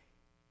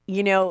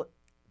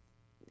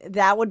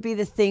 that would be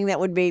the thing that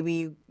would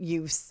maybe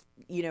you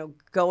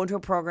go into a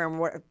program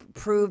where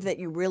prove that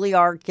you really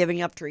are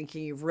giving up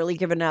drinking. You've really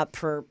given up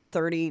for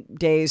 30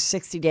 days,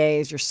 60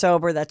 days. You're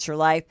sober. That's your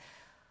life.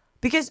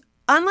 Because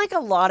unlike a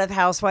lot of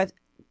housewives,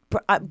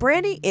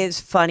 Brandy is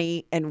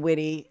funny and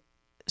witty,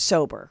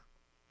 sober.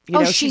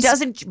 She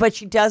doesn't, but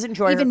she does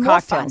enjoy even her more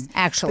cocktails. fun,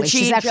 actually. But she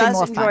She's actually does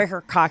more enjoy fun.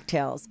 her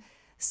cocktails.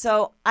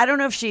 So I don't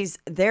know if she's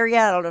there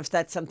yet. I don't know if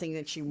that's something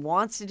that she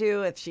wants to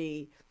do, if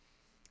she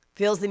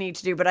feels the need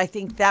to do. But I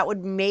think that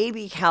would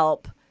maybe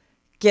help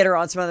get her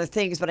on some other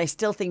things. But I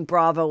still think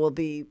Bravo would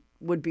be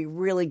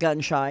really gun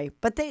shy.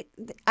 But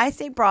I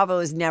think Bravo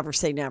is never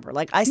say never.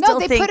 Like I still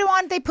they think put her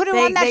on. They put her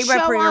on that they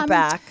show. bring her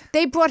back.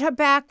 They brought her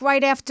back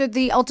right after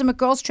the Ultimate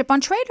Girls Trip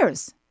on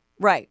Traders.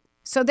 Right.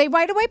 So they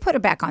right away put her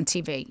back on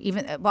TV.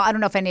 I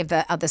don't know if any of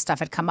the other stuff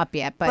had come up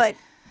yet, but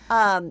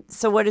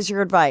so what is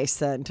your advice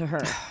then to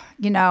her?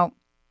 you got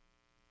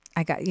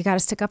to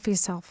stick up for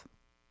yourself.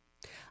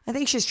 I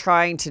think she's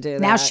trying to do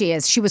that. Now she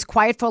is. She was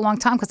quiet for a long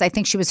time because I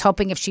think she was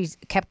hoping if she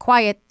kept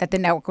quiet that the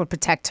network would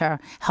protect her,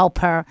 help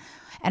her.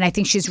 And I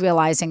think she's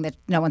realizing that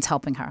no one's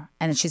helping her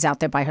and that she's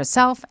out there by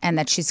herself and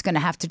that she's going to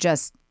have to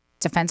just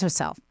defend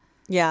herself.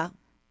 Yeah.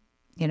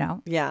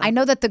 Yeah. I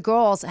know that the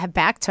girls have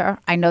backed her.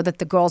 I know that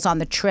the girls on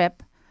the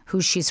trip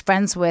who she's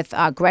friends with,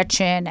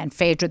 Gretchen and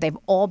Phaedra, they've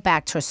all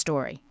backed her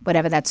story,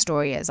 whatever that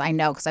story is. I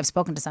know because I've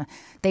spoken to some.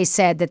 They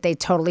said that they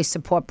totally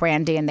support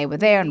Brandy and they were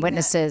there and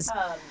witnesses.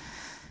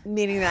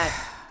 Meaning that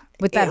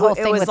with that whole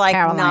thing it was with like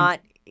Caroline. not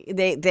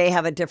they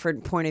have a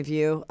different point of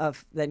view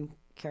than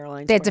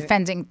Caroline's. They're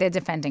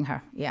defending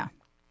her. Yeah.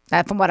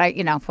 From what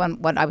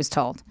from what I was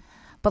told.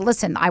 But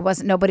listen, I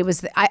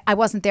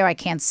wasn't there. I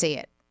can't see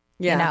it.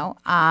 Yeah.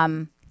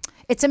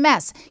 It's a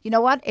mess. You know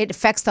what? It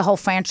affects the whole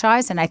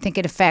franchise, and I think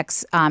it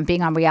affects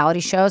being on reality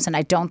shows. And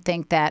I don't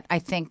think that I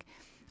think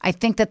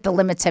that the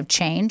limits have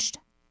changed,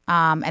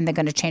 and they're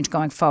going to change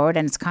going forward.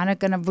 And it's kind of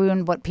going to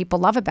ruin what people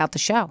love about the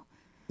show.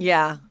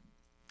 Yeah.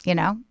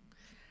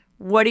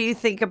 What do you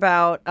think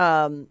about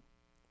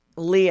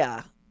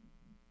Leah?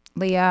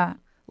 Leah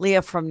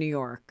from New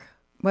York.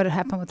 What had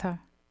happened with her?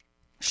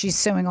 She's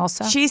suing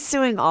also? She's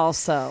suing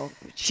also.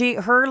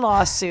 Her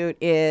lawsuit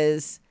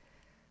is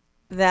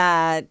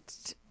under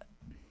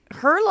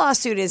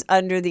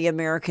the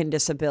American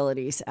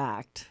Disabilities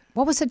Act.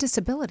 What was her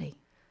disability?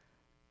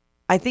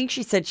 I think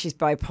she said she's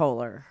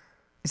bipolar.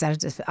 Is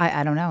that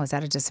I don't know. Is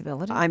that a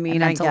disability? I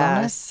mean, A I mental guess.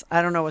 illness?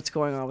 I don't know what's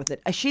going on with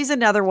it. She's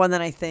another one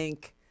that I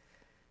think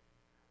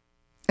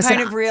Listen,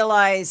 kind of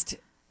realized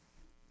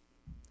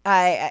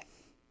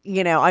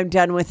I'm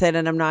done with it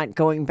and I'm not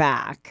going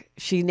back.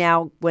 She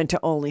now went to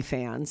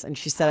OnlyFans and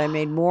she said, I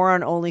made more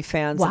on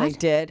OnlyFans than I What?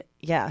 did.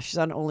 Yeah, she's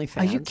on OnlyFans.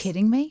 Are you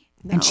kidding me?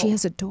 No. And she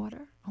has a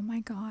daughter? Oh,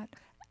 my God.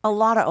 A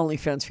lot of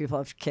OnlyFans people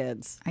have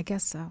kids. I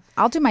guess so.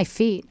 I'll do my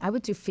feet. I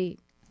would do feet.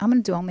 I'm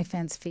going to do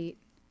OnlyFans feet.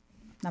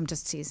 I'm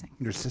just teasing.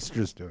 Your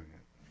sister's doing it.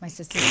 My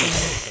sister's doing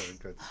it. Very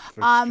good. First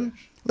judge.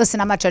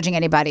 Listen, I'm not judging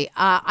anybody.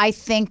 I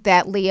think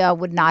that Leah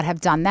would not have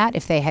done that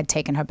if they had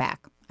taken her back.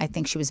 I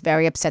think she was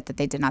very upset that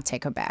they did not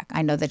take her back.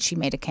 I know that she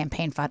made a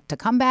campaign to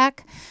come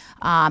back,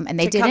 and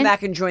they didn't. Come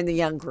back and join the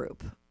young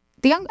group.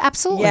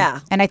 Absolutely. Yeah.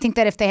 And I think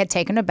that if they had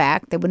taken her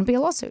back, there wouldn't be a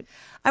lawsuit.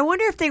 I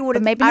wonder if they would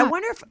have. maybe I not.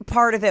 wonder if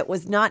part of it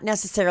was not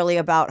necessarily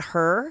about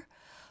her,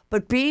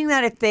 But being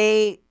that if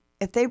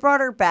they brought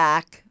her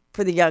back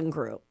for the young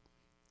group,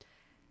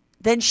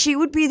 then she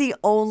would be the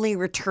only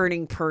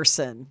returning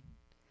person.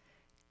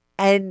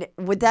 And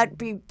would that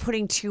be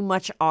putting too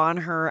much on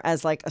her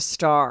as like a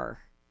star?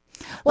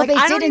 Well, Like, they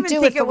I don't didn't even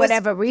do think it for was-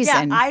 whatever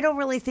reason. Yeah, I don't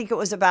really think it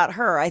was about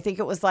her. I think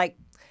it was like,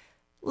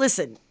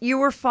 listen, you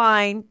were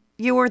fine.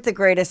 You weren't the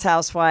greatest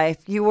housewife.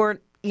 You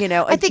weren't,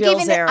 I think Jill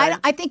even Zarin.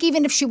 I think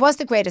even if she was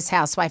the greatest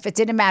housewife, it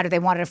didn't matter. They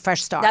wanted a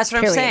fresh start. That's what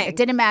I'm period. saying. It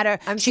didn't matter.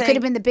 She could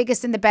have been the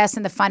biggest and the best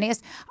and the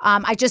funniest.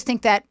 I just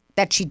think that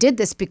she did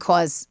this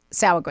because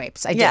sour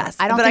grapes. I do. Yes,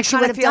 I don't but think she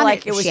kinda would have feel done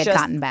like it if was she had just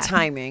gotten back.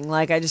 timing.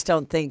 Like I just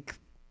don't think.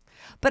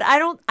 But I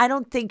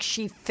don't think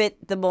she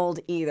fit the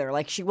mold either.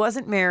 Like she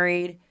wasn't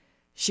married,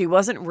 she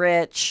wasn't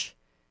rich.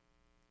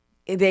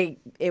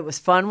 It was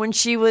fun when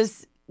she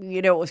was,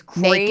 it was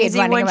Naked, crazy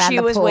running when around she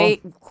the was pool.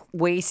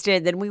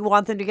 wasted. Then we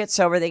want them to get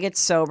sober. They get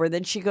sober.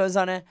 Then she goes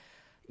on a,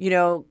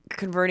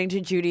 converting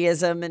to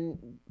Judaism, and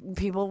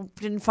people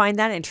didn't find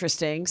that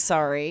interesting.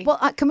 Sorry. Well,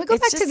 can we go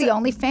It's back to just the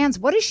OnlyFans?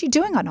 What is she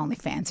doing on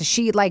OnlyFans? Is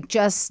she like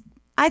just?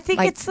 I think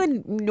it's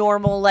the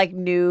normal like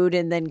nude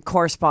and then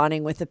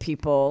corresponding with the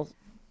people.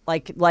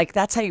 Like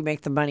that's how you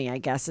make the money, I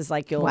guess, is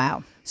like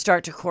you'll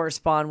start to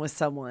correspond with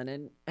someone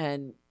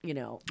and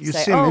You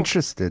say, seem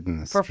interested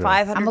in this. for Joe.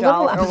 $500 I'm a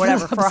little or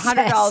whatever. For $100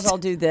 obsessed. I'll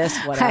do this,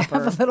 I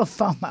whatever. have a little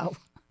FOMO.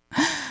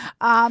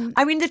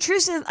 I mean, the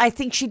truth is I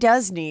think she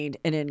does need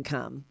an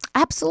income.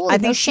 Absolutely, I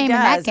no think she shame in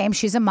that does. game.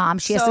 She's a mom.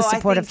 She has to So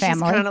support I a think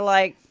family. She's kind of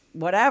like,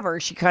 whatever.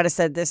 She kind of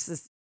said,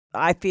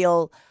 I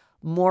feel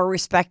more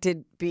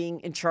respected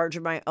being in charge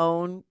of my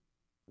own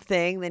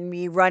thing than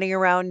me running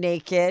around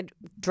naked,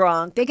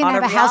 drunk. They're gonna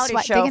on have a reality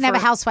housewife. show They're gonna have a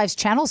for- Housewives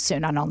channel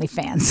soon on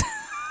OnlyFans,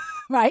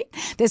 right?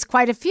 There's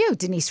quite a few.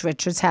 Denise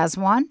Richards has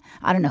one.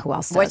 I don't know who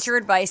else does. What's your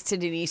advice to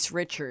Denise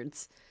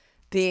Richards,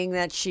 being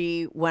that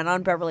she went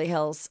on Beverly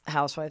Hills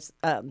Housewives,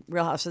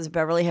 Real Housewives of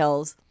Beverly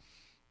Hills,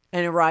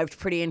 and arrived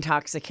pretty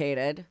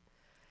intoxicated?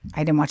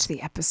 I didn't watch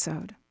the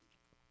episode.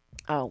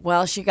 Oh,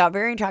 well, she got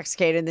very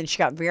intoxicated, and then she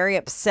got very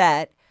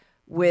upset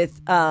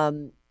with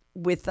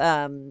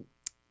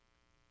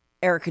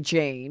Erica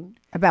Jane.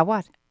 About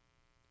what?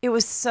 It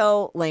was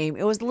so lame.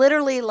 It was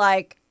literally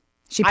like,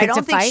 She picked I don't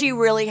a think fight. she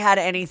really had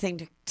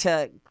anything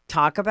to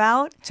talk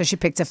about. So she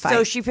picked a fight.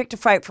 So she picked a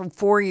fight from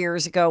 4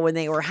 years ago when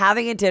they were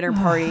having a dinner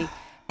party,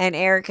 and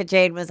Erica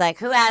Jane was like,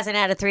 "Who hasn't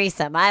had a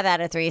threesome? I've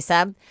had a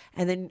threesome."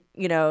 And then,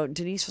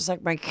 Denise was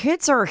like, "My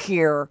kids are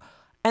here."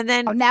 And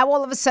then now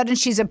all of a sudden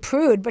she's a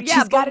prude, but Yeah,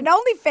 she's got but- an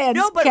OnlyFans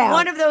no, but account.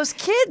 one of those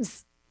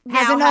kids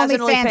Has now an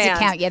OnlyFans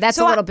account. Yeah, that's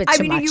a little bit too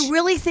I mean, much. you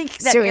really think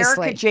that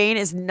Seriously. Erica Jane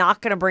is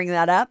not going to bring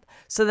that up?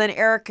 So then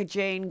Erica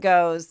Jane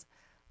goes,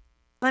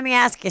 "Let me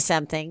ask you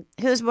something.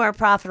 Who's more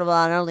profitable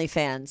on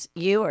OnlyFans,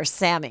 you or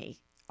Sammy?"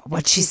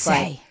 What'd she She's say?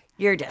 like,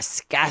 "You're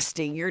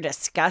disgusting. You're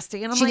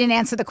disgusting." And I'm She like, didn't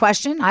answer the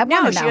question. I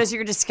no, want she to know. goes,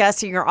 "You're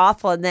disgusting. You're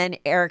awful." And then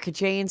Erica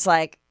Jane's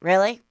like,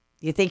 "Really?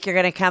 You think you're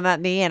going to come at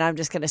me and I'm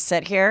just going to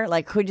sit here?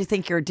 Like, who do you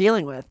think you're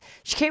dealing with?"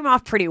 She came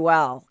off pretty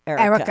well,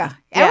 Erica.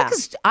 Yeah.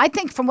 Erica's. I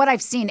think from what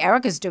I've seen,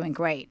 Erica's doing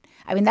great.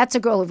 I mean, that's a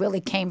girl who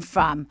really came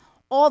from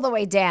all the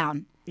way down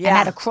and Yeah.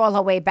 had to crawl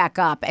her way back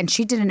up, and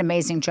she did an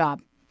amazing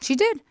job. She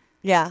did.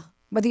 Yeah.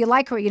 Whether you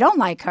like her or you don't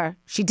like her,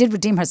 she did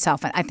redeem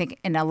herself, I think,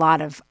 in a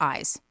lot of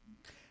eyes.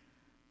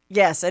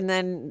 Yes, and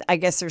then I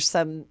guess there's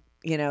some,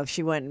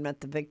 she went and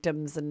met the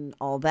victims and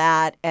all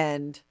that.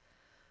 And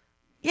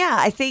yeah,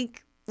 I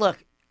think,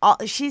 look,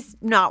 she's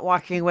not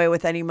walking away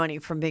with any money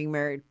from being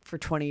married for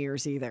 20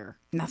 years either.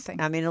 Nothing.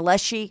 I mean,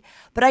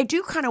 but I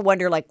do kind of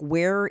wonder, like,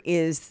 where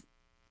is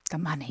The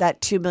money.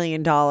 that $2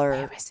 million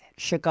is it?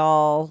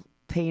 Chagall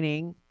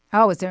painting?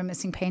 Oh, is there a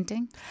missing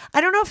painting?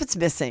 I don't know if it's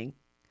missing.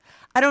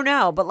 I don't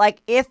know. But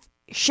like, if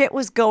shit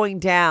was going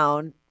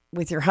down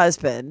with your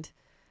husband,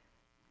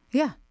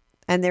 Yeah.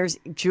 and there's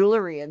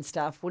jewelry and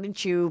stuff,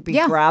 wouldn't you be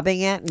Yeah. grabbing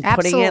it and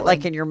putting it like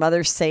Absolutely. in your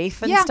mother's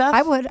safe and Yeah, stuff?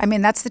 I would. I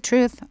mean, that's the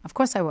truth. Of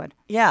course I would.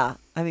 Yeah.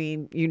 I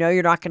mean,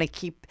 you're not going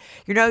to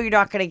you're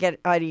not going to get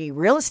any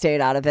real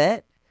estate out of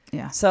it.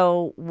 Yeah.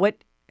 So what,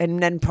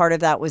 and then part of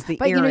that was the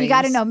But earrings. you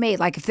got to know me.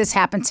 Like if this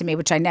happened to me,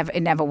 which it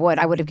never would,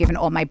 I would have given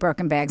all my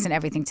Birkin bags and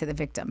everything to the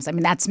victims. I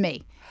mean, that's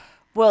me.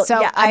 Well,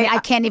 So yeah, I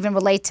can't even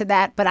relate to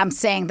that, but I'm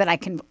saying that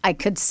I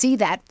could see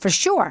that for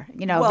sure. That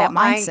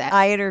mindset.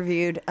 I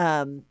interviewed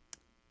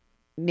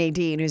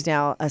Nadine, who's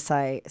now a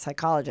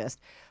psychologist,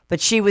 but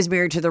she was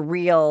married to the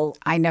real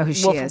I know who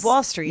she Wolf is. of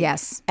Wall Street.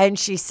 Yes. And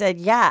she said,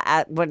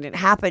 when it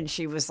happened,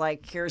 she was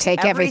like, "Here's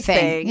Take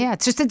everything. Yeah,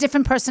 it's just a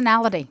different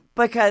personality.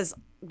 Because,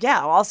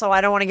 also,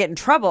 I don't want to get in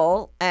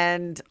trouble,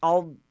 and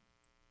I'll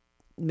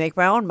make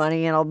my own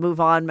money and I'll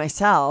move on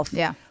myself.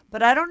 Yeah.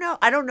 But I don't know.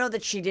 I don't know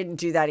that she didn't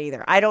do that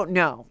either. I don't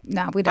know.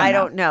 No, we don't. I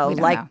don't know. We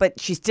don't Like, know. but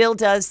she still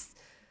does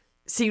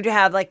seem to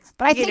have like.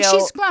 But I think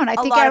she's grown. I a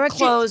think lot Eric of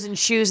clothes and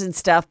shoes and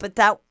stuff. But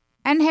that.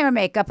 and hair and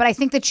makeup, but I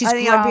think that she's I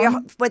think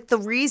grown. but the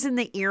reason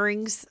the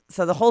earrings,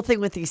 so the whole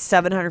thing with these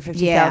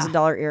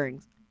 $750,000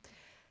 earrings,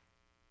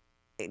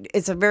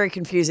 it's a very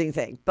confusing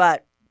thing.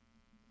 But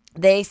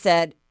they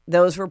said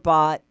those were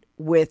bought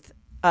with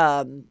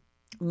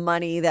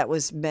money that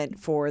was meant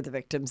for the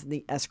victims in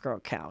the escrow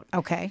account.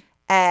 Okay.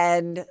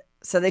 And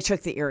so they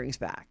took the earrings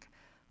back.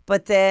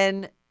 But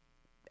then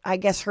I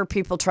guess her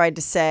people tried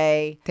to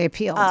say They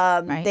appealed,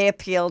 right? They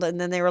appealed, and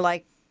then they were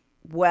like,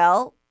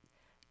 well,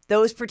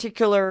 those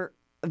particular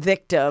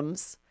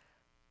victims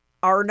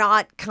are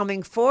not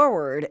coming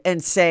forward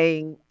and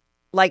saying,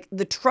 like,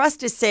 the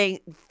trust is saying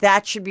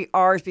that should be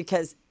ours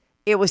because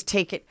it was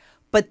taken.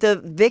 But the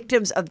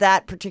victims of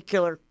that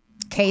particular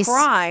Case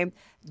crime,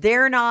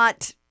 they're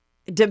not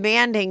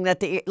demanding that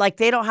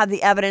they don't have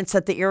the evidence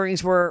that the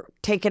earrings were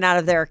taken out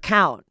of their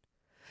account.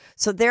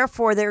 So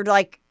therefore, they're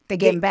like, they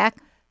gave them back.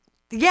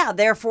 Yeah,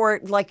 therefore,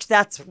 like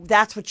that's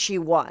what she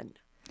won.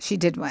 She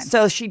did win.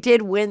 So she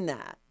did win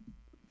that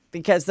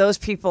because those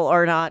people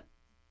are not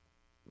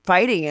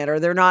fighting it or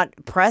they're not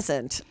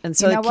present, and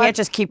so they can't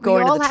just keep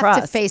going to the trust. We all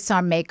have to face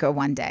our maker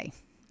one day.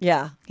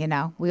 Yeah,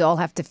 we all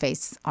have to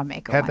face our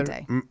maker Heather, one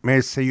day. May I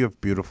say you have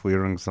beautiful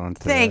earrings on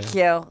today?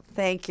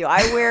 Thank you.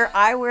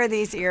 I wear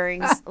these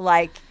earrings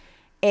like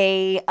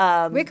a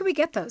Where can we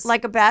get those?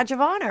 like a badge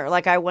of honor.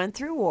 Like I went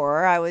through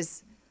war. I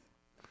was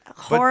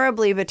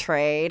horribly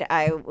betrayed.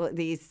 I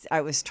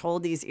was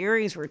told these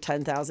earrings were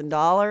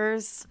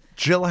 $10,000.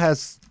 Jill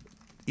has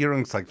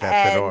earrings like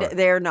that And are.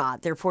 they're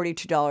not. They're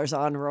 $42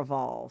 on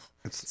Revolve.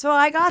 So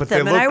I got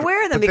them and look I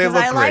wear them but they because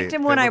look I liked great.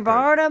 them They when I look great.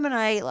 borrowed them, and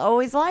I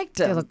always liked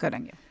them. They look good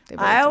on you. They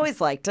really I do.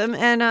 always liked them,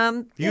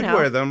 and You'd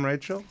wear them, right,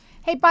 Jill?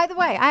 Hey, by the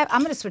way, I'm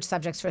going to switch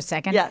subjects for a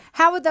second. Yeah.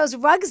 How are those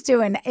rugs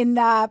doing in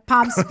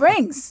Palm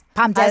Springs?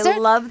 Palm Desert? I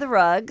love the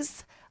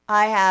rugs.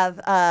 I have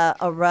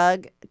a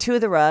rug, two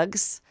of the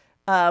rugs,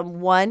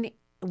 one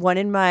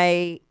in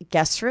my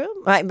guest room,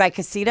 my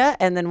casita,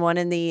 and then one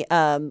in the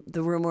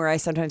room where I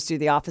sometimes do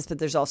the office. But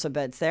there's also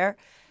beds there,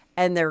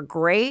 and they're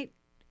great.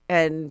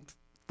 And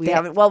we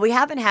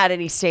haven't had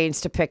any stains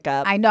to pick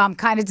up. I know. I'm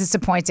kind of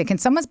disappointed. Can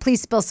someone please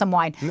spill some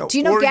wine? No, Do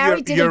you know or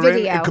Gary did urine. a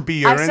video? It could be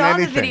urine. I saw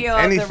anything. the video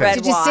anything. of the red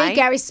Did you see wine.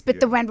 Gary spit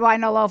the red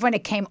wine all over and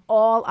it came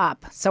all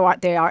up? So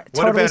they are What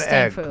totally about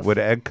egg? stain-proof. Would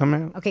egg come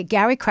out? Okay,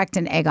 Gary cracked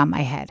an egg on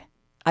my head.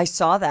 I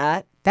saw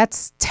that.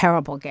 That's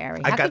terrible,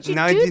 Gary. I How got could you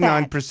do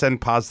that? 99%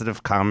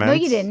 positive comments. No,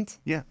 you didn't.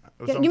 Yeah.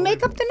 it was You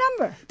make up unbelievable. the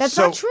number. That's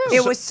So- not true.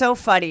 It was so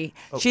funny.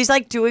 She's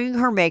like doing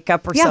her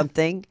makeup or Yeah.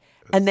 something.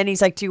 And then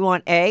he's like, "Do you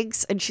want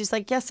eggs?" And she's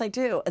like, "Yes, I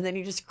do." And then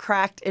he just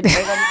cracked an egg.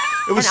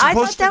 It was and I supposed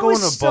thought to that go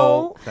was in a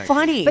bowl. so Thank you.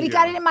 funny. But he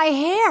got it in my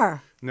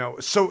hair. No,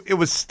 so it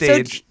was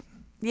staged.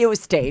 It was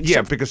staged.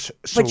 Yeah, because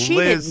But she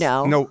Liz, didn't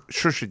know. No,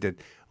 sure she did.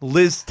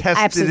 Liz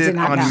tested absolutely it did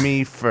not on know.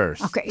 me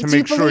first Okay. to Do you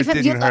make sure believe it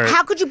him? didn't hurt.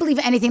 How could you believe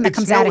anything that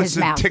comes out of his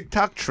mouth? It's a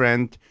TikTok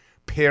trend.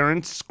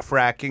 Parents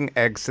cracking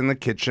eggs in the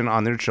kitchen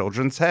on their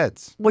children's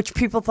heads. Which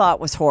people thought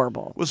was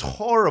horrible. It was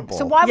horrible.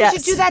 So why would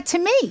Yes. you do that to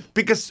me?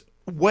 Because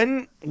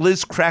when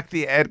Liz cracked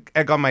the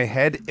egg on my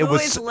head, it Who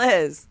was is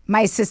Liz?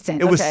 My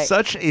assistant. It was Okay.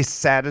 such a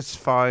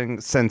satisfying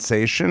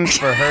sensation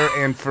for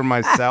her and for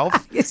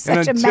myself. You're such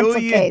and a until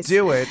mental you case.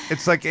 do it,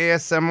 it's like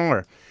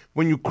ASMR.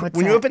 When you What's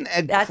you that? have an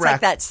egg That's crack,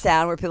 like that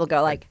sound where people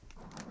go like,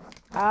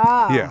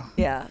 yeah,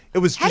 yeah. It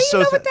was How do just you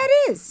so know what that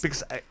is?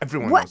 Because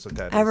everyone What? knows what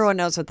that is. Everyone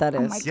knows what that is.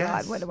 Oh my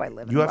Yes. God, where do I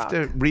live in You a have rock?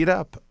 to read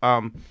up.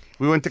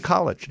 We went to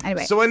college.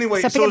 Anyway, so so forget it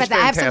was about that.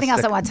 I have something else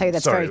I fantastic. want to tell you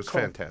that's Sorry, very it was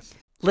cool. fantastic.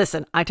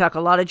 Listen, I talk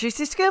a lot of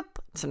juicy scoop.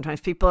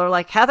 Sometimes people are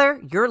like, Heather,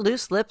 your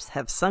loose lips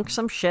have sunk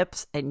some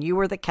ships and you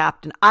were the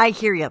captain. I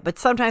hear you, but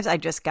sometimes I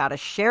just got to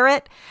share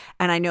it.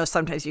 And I know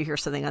sometimes you hear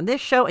something on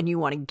this show and you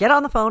want to get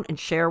on the phone and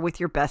share with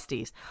your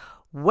besties.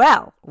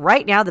 Well,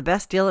 right now, the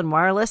best deal in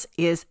wireless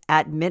is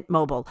at Mint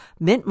Mobile.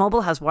 Mint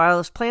Mobile has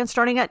wireless plans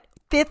starting at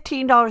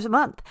 $15 a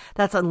month.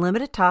 That's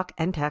unlimited talk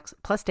and text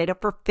plus data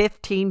for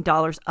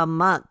 $15 a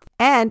month.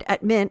 And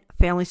at Mint,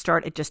 families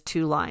start at just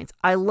 2 lines.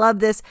 I love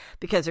this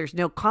because there's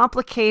no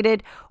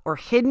complicated or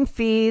hidden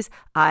fees.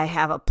 I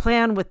have a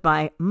plan with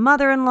my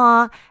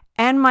mother-in-law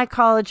and my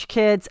college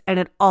kids, and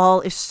it all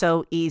is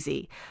so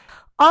easy.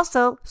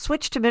 Also,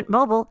 switch to Mint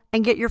Mobile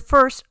and get your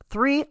first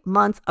 3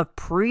 months of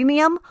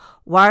premium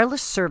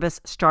wireless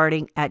service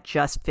starting at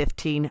just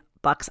 $15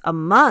 a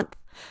month.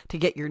 To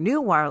get your new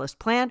wireless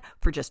plan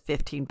for just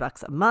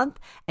 $15 a month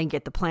and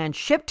get the plan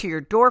shipped to your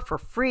door for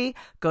free,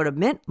 go to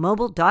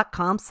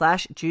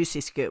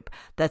mintmobile.com/juicyscoop.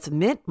 That's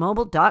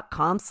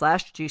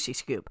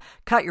mintmobile.com/juicyscoop.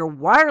 Cut your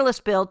wireless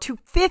bill to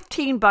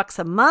 $15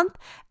 a month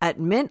at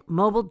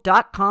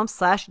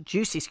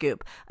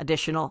mintmobile.com/juicyscoop.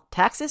 Additional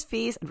taxes,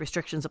 fees, and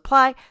restrictions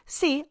apply.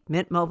 See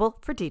Mint Mobile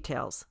for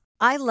details.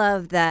 I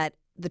love that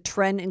the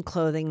trend in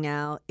clothing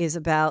now is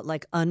about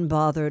like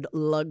unbothered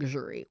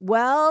luxury.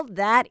 Well,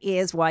 that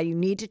is why you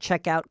need to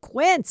check out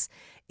Quince.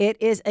 It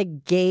is a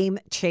game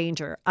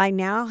changer. I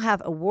now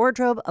have a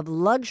wardrobe of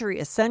luxury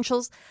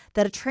essentials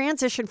that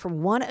transition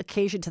from one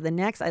occasion to the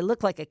next. I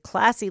look like a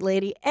classy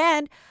lady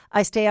and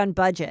I stay on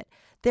budget.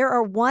 There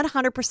are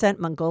 100%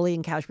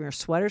 Mongolian cashmere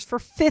sweaters for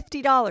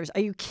 $50.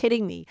 Are you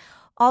kidding me?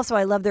 Also,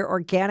 I love their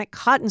organic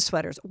cotton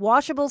sweaters,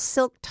 washable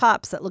silk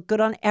tops that look good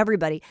on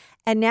everybody.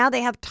 And now they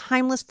have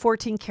timeless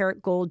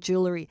 14-karat gold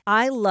jewelry.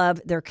 I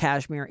love their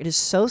cashmere. It is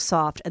so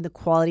soft and the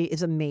quality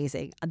is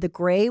amazing. The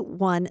gray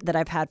one that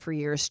I've had for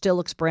years still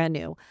looks brand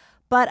new.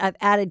 but I've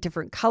added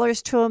different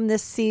colors to them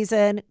this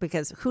season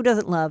because who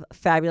doesn't love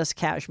fabulous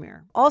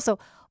cashmere? Also,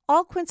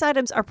 all Quince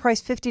items are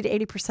priced 50 to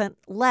 80%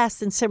 less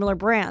than similar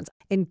brands.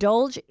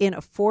 Indulge in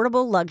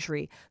affordable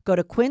luxury. Go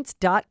to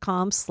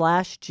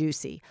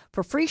quince.com/juicy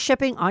for free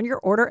shipping on your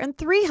order and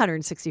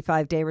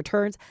 365-day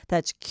returns.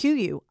 That's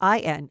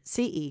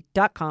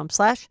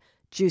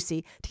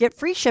QUINCE.com/juicy to get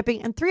free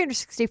shipping and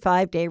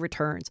 365-day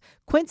returns.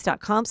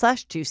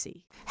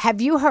 Quince.com/juicy.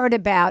 Have you heard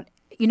about,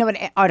 you know what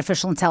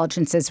artificial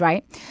intelligence is,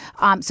 right?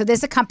 So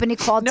there's a company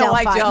called No,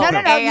 I Delphi. don't. No,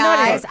 you know what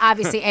AI. it is.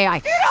 Obviously AI.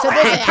 So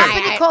there's a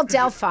company called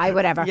Delphi,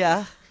 whatever.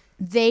 Yeah.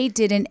 They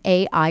did an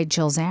AI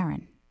Jill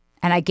Zarin.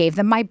 And I gave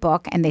them my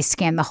book, and they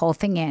scanned the whole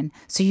thing in.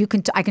 So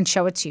I can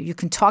show it to you. You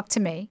can talk to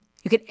me.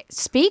 You can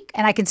speak,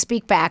 and I can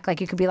speak back. Like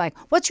you could be like,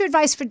 "What's your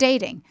advice for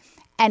dating?"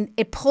 And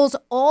it pulls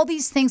all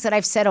these things that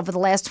I've said over the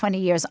last 20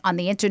 years on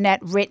the internet,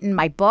 written,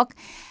 my book.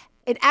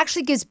 It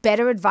actually gives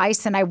better advice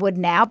than I would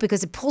now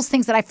because it pulls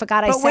things that I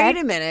forgot I But said. wait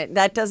a minute.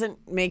 That doesn't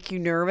make you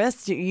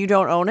nervous? You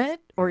don't own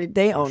it? Or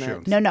they own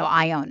it? No,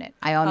 I own it.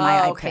 I own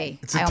my IP. okay.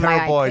 It's I a own my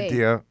terrible IP.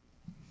 idea.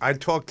 I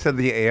talked to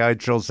the AI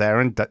Jill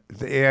Zarin. The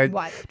AI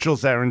What? Jill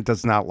Zarin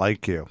does not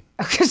like you.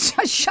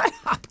 Shut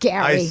up,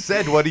 Gary. I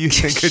said, what do you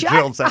think of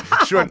Jill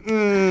Zarin? She went,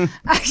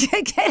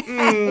 Get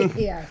out of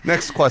here.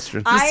 Next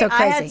question. He's so I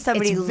crazy. had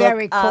somebody It's look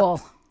very up,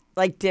 cool.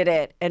 like did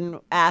it and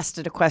asked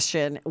it a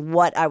question,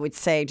 what I would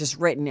say, just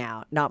written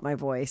out, not my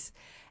voice.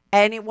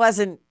 And it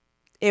wasn't,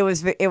 it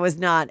was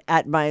not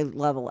at my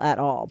level at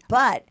all.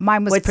 But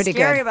Mine was what's pretty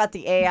scary good. about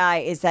the AI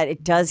is that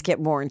it does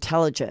get more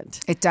intelligent.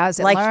 It does.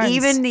 It like learns.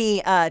 even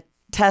the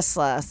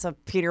Tesla. So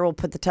Peter will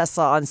put the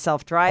Tesla on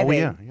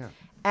self-driving. Oh, yeah.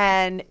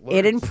 And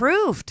it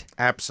improved.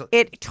 Absolutely.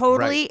 It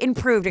totally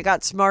improved. It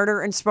got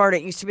smarter and smarter.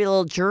 It used to be a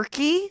little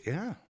jerky,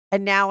 Yeah.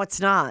 and now it's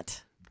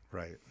not.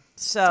 Right.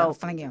 So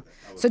Thank you.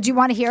 So do you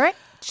want to hear it?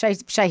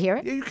 Should I hear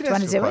it? Yeah, you can do you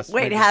want ask to a do it? question.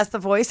 wait, it has the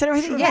voice and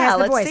everything? Yeah, it has the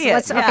let's voice. see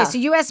it. Okay, Yeah. so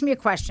you asked me a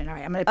question. All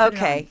right, I'm going to put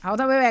Okay. it on. Hold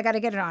on, wait, I got to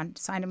get it on.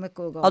 Sign in with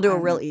Google. I'll do a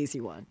real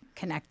easy one.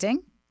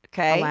 Connecting.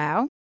 Okay.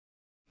 Allow.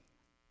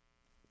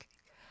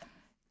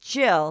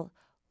 Jill,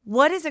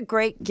 what is a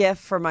great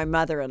gift for my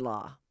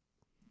mother-in-law?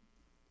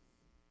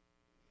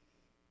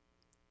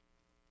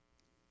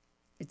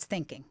 It's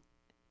thinking.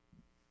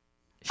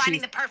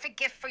 Finding the perfect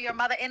gift for your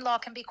mother-in-law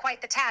can be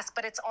quite the task,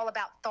 but it's all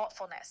about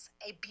thoughtfulness.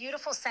 A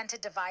beautiful scented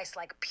device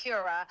like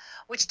Pura,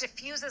 which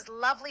diffuses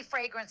lovely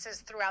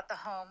fragrances throughout the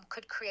home,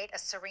 could create a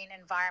serene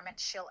environment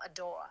she'll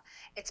adore.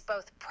 It's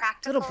both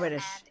practical Little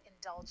British. and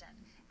indulgent.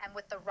 And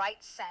with the right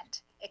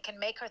scent, it can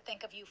make her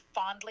think of you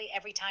fondly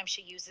every time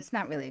she uses It's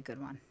not really a good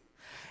one.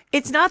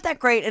 It's not that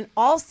great. And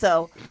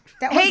also,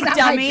 That hey, one's not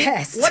my dummy,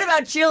 best. what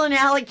about Jill and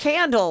Allie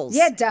candles?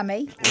 Yeah,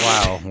 dummy.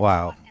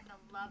 Wow. and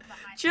the love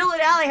behind Jill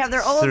and Allie have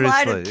their own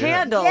line of Seriously, yeah.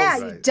 candles. Yeah,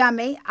 you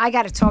dummy. I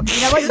got to talk.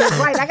 You know what? You're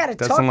right. I got to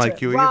talk Doesn't to like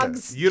her. you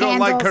Rugs, either. You don't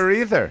like candles. her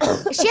either.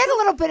 She has a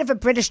little bit of a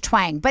British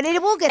twang, but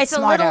it will get It's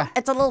smarter.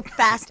 it's a little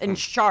fast and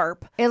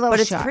sharp, A little but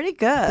it's sharp. pretty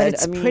good. But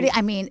it's I mean, pretty.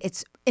 I mean,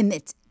 it's in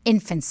its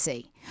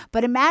infancy.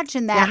 But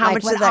imagine that. Now, how like,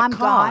 much when did that I'm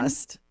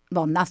cost? Gone,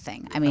 well,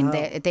 nothing. I mean,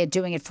 they're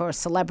doing it for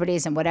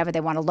celebrities and whatever.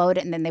 They want to load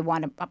it, and then they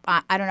want to.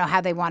 I don't know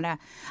how they want to.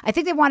 I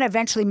think they want to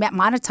eventually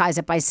monetize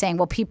it by saying,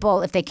 well,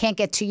 people, if they can't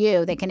get to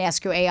you, they can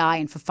ask your AI,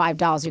 and for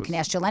 $5, you can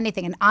ask Jill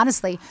anything. And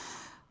honestly.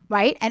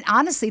 Right? And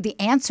honestly, the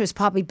answer is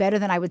probably better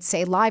than I would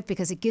say live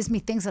because it gives me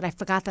things that I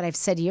forgot that I've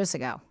said years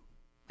ago,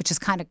 which is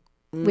kind of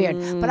weird.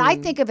 But I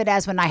think of it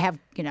as when I have,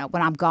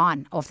 when I'm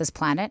gone off this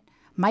planet,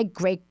 my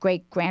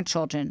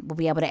great-great-grandchildren will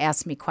be able to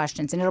ask me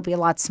questions, and it'll be a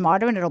lot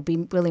smarter, and it'll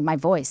be really my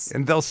voice.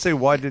 And they'll say,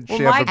 why did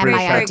she Well, have a my British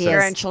my accent? ideas.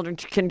 grandchildren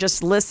can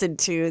just listen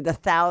to the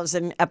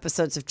 1,000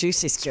 episodes of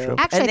Juicy Scoop,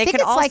 Actually, and I they think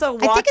can it's like- also I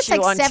think watch it's you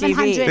like on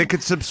 700 TV. They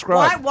could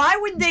subscribe. Why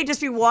wouldn't they just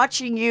be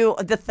watching you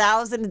the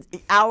 1,000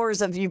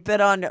 hours of you've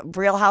been on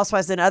Real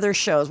Housewives and other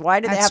shows? Why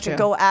do they That's have true. to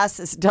go ask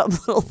this dumb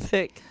little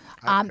thing?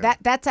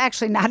 That's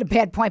actually not a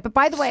bad point. But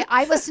by the way,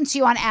 I listen to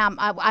you on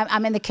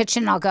I'm in the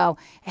kitchen and I'll go,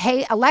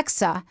 hey,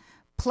 Alexa,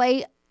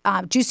 play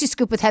Juicy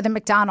Scoop with Heather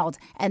McDonald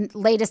and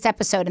latest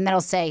episode. And then it'll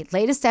say,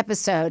 latest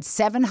episode,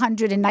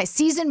 709,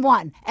 season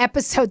 1,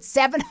 episode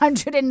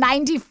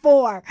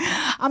 794.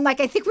 I'm like,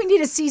 I think we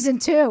need a season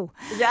 2.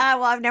 Yeah,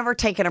 well, I've never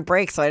taken a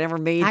break, so I never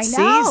made I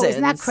know. seasons.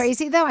 Isn't that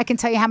crazy, though? I can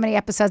tell you how many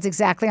episodes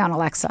exactly on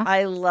Alexa.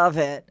 I love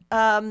it.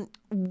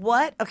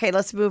 Okay,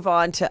 let's move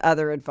on to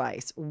other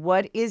advice.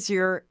 What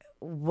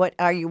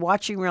are you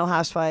watching Real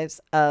Housewives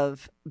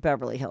of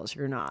Beverly Hills?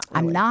 You're not.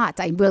 I'm really. not.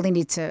 I really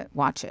need to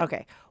watch it.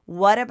 Okay.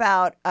 What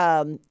about,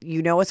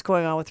 what's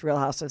going on with Real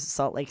Housewives of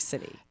Salt Lake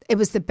City? It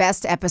was the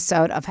best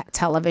episode of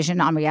television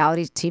on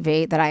reality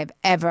TV that I've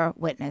ever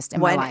witnessed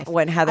in my life.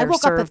 When Heather I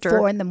woke up served at her?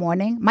 4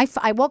 a.m.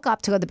 I woke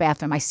up to go to the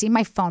bathroom. I see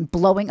my phone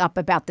blowing up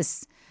about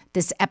this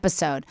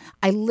episode.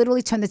 I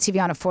literally turned the TV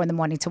on at 4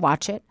 a.m. to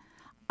watch it.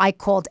 I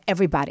called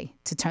everybody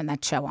to turn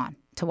that show on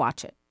to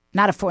watch it.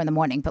 Not at 4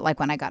 a.m, but like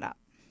when I got up.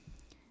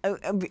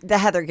 The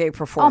Heather Gay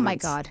performance. Oh my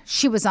God,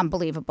 she was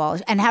unbelievable,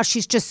 and how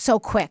she's just so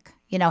quick.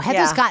 Heather's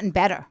Yeah. gotten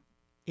better.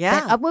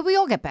 Yeah. Well, we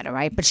all get better,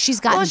 right? But she's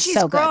gotten Well, she's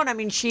so good. grown. I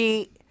mean,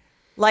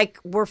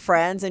 we're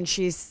friends, and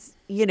she's,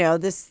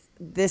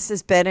 this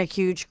has been a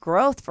huge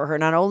growth for her.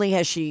 Not only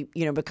has she,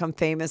 become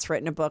famous,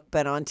 written a book,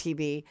 been on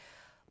TV,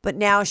 but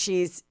now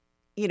she's,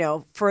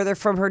 further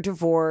from her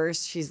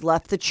divorce. She's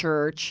left the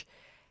church,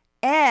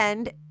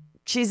 and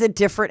she's a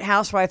different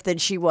housewife than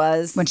she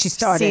was when she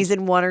started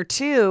season 1 or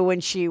 2, when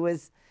she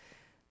was,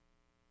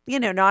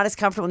 not as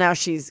comfortable. Now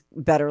she's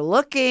better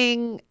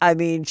looking. I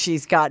mean,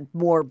 she's got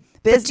more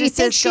businesses going. But do you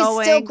think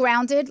she's still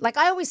grounded? Like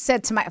I always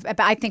said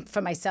I think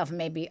for myself, and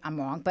maybe I'm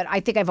wrong, but I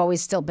think I've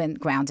always still been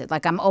grounded.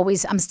 Like I'm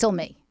still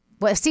me.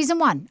 Well, season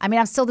 1, I mean,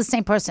 I'm still the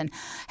same person.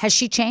 Has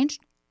she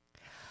changed?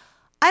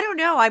 I don't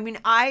know. I mean,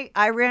 I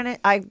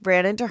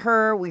ran into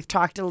her. We've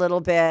talked a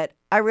little bit.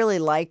 I really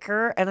like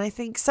her, and I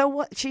think so.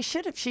 What she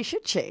should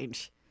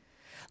change.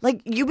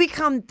 Like you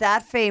become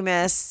that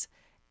famous,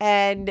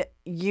 and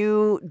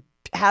you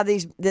have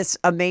this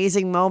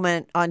amazing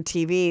moment on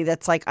TV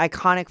that's like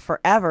iconic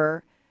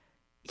forever.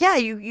 Yeah,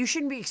 you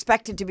shouldn't be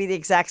expected to be the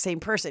exact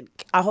same person.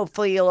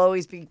 Hopefully, you'll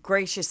always be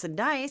gracious and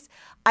nice.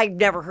 I've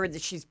never heard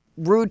that she's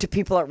rude to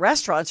people at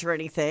restaurants or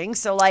anything.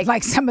 So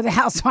like some of the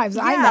housewives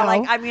I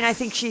know. I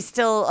think she's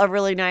still a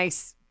really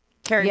nice,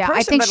 caring person.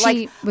 I think but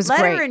she was let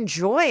great. her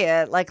enjoy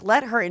it. Like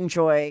let her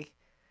enjoy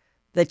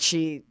that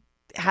she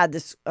had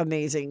this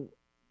amazing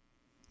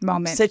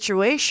moment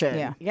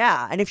situation.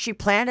 Yeah. And if she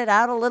planned it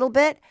out a little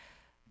bit,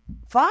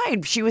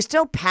 fine. She was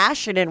still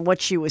passionate in what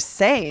she was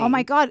saying. Oh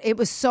my God, it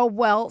was so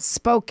well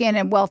spoken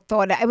and well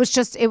thought out. It was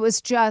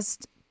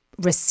just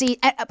receipt.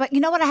 But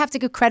you know what I have to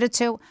give credit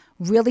to?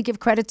 Really give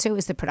credit to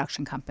is the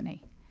production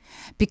company.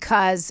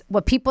 Because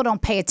what people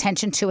don't pay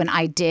attention to, and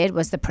I did,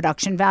 was the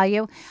production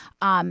value.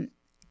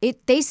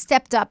 They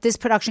stepped up. This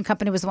production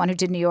company was the one who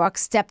did New York,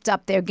 stepped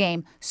up their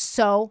game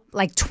so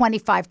like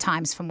 25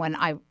 times from when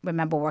I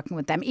remember working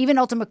with them. Even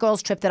Ultimate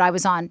Girls Trip that I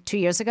was on 2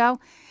 years ago,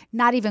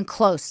 not even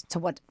close to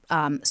what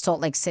Salt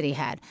Lake City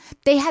had.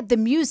 They had the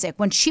music.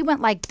 When she went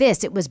like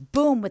this, it was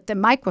boom with the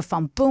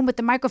microphone, boom with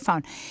the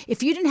microphone.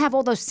 If you didn't have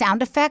all those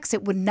sound effects,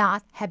 it would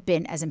not have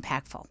been as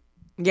impactful.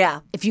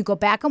 Yeah. If you go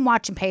back and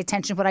watch and pay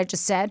attention to what I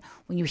just said,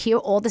 when you hear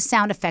all the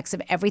sound effects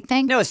of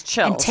everything. No, it's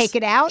chills. And take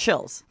it out.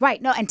 Chills.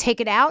 Right. No, and take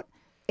it out.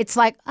 It's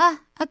like,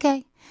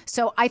 okay.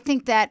 So I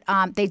think that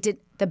they did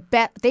the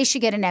best. They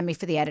should get an Emmy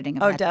for the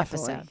editing of that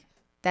episode.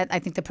 That I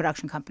think the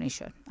production company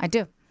should. I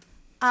do.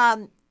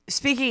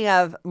 Speaking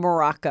of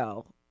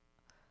Morocco,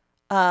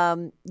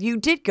 you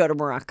did go to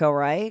Morocco,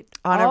 right?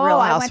 On a Real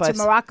Housewives. I went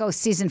to Morocco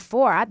season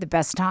 4. I had the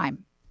best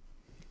time.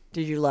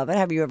 Did you love it?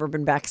 Have you ever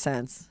been back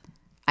since?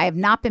 I have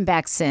not been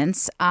back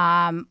since.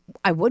 I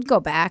would go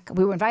back.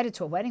 We were invited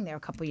to a wedding there a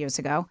couple years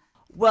ago.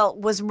 Well,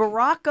 was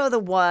Morocco the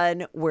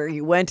one where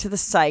you went to the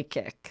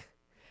psychic?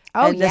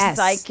 Oh, and yes.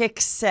 The psychic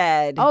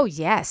said... Oh,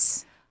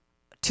 yes.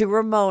 To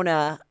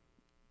Ramona,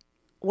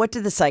 what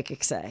did the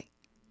psychic say?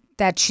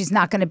 That she's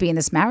not going to be in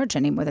this marriage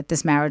anymore, that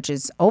this marriage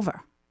is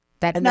over.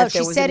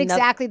 She said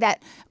exactly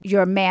that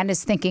your man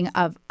is thinking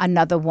of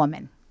another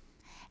woman.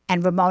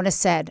 And Ramona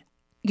said,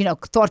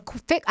 thought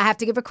quick. I have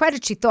to give her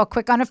credit. She thought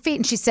quick on her feet.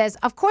 And she says,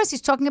 of course, he's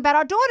talking about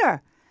our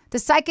daughter. The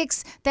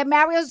psychics, that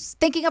Mario's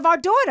thinking of our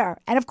daughter.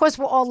 And of course,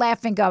 we're all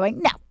laughing going,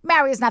 no,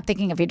 Mario's not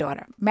thinking of your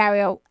daughter.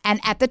 Mario, and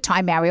at the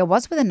time, Mario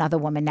was with another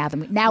woman.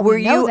 Now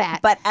we know that.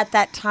 But at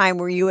that time,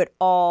 were you at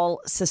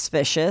all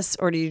suspicious?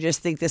 Or do you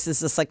just think this is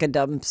just like a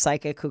dumb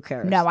psychic? Who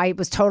cares? No, I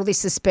was totally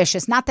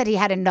suspicious. Not that he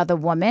had another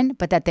woman,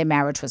 but that their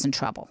marriage was in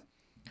trouble.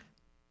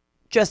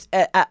 Just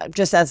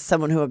as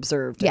someone who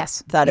observed it,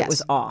 yes, it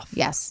was off.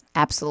 Yes,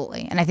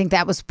 absolutely. And I think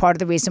that was part of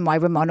the reason why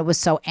Ramona was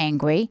so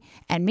angry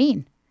and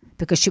mean.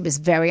 Because she was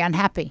very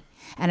unhappy.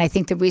 And I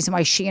think the reason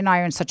why she and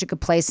I are in such a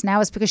good place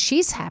now is because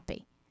she's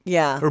happy.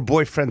 Yeah. Her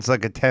boyfriend's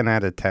like a 10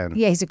 out of 10.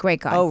 Yeah, he's a great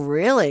guy. Oh,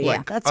 really?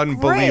 Yeah. That's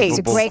unbelievable. great. He's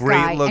a great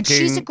guy. Looking, and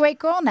she's a great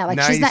girl now. Like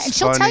nice, she's not, and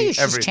she'll tell you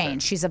she's everything.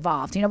 changed. She's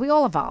evolved. We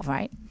all evolve,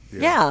 right?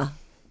 Yeah.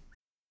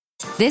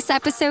 This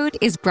episode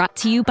is brought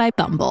to you by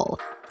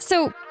Bumble.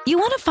 So, you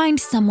want to find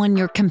someone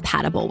you're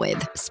compatible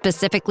with,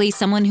 specifically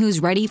someone who's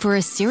ready for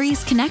a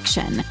serious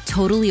connection,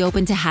 totally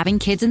open to having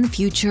kids in the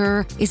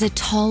future, is a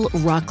tall,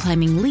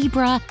 rock-climbing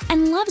Libra,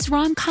 and loves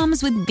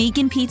rom-coms with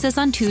vegan pizzas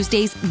on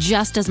Tuesdays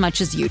just as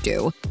much as you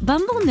do.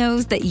 Bumble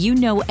knows that you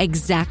know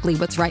exactly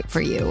what's right for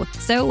you.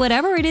 So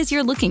whatever it is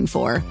you're looking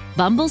for,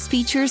 Bumble's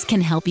features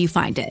can help you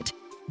find it.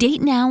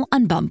 Date now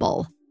on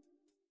Bumble.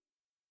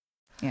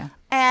 Yeah.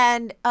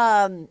 And,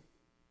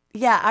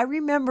 I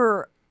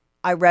remember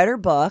I read her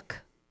book,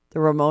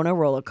 The Ramona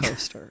Roller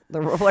Coaster,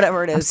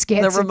 whatever it is. I'm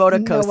scared the Ramona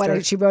know Coaster.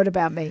 what she wrote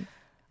about me.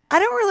 I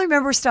don't really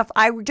remember stuff.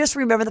 I just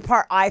remember the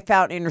part I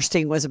found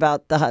interesting was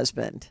about the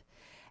husband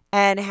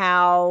and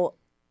how,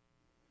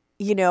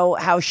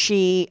 how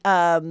she,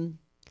 who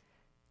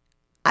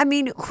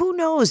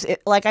knows?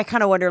 I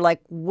kind of wonder,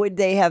 would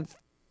they have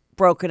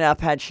broken up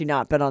had she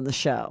not been on the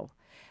show?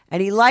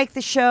 And he liked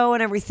the show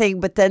and everything,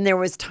 but then there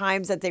was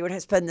times that they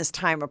would spend this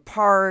time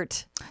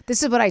apart.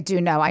 This is what I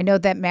do know. I know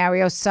that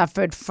Mario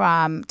suffered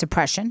from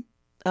depression.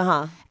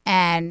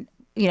 And,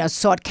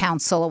 sought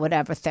counsel or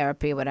whatever,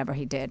 therapy, whatever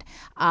he did.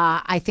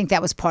 I think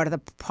that was part of the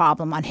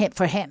problem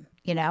for him.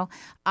 You know,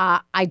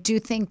 I do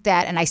think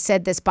that, and I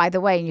said this, by the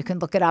way, and you can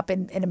look it up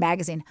in a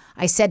magazine.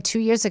 I said 2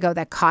 years ago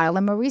that Kyle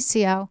and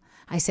Mauricio,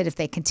 I said, if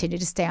they continue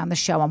to stay on the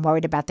show, I'm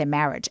worried about their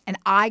marriage. And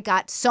I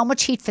got so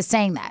much heat for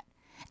saying that.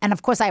 And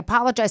of course, I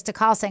apologized to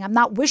Kyle saying, I'm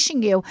not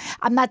wishing you.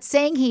 I'm not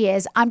saying he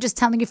is. I'm just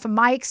telling you from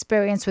my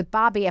experience with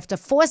Bobby, after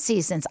 4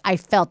 seasons, I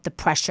felt the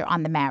pressure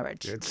on the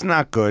marriage. It's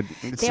not good.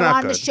 It's they not were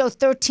on good. the show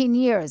 13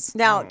 years.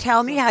 Now,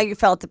 tell me how you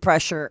felt the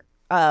pressure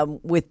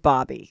with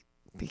Bobby.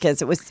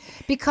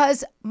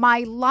 Because my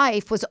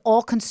life was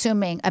all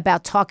consuming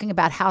about talking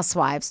about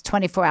Housewives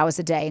 24 hours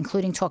a day,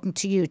 including talking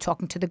to you,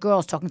 talking to the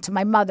girls, talking to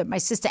my mother, my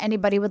sister,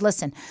 anybody would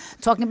listen,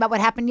 talking about what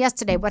happened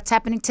yesterday, what's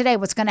happening today,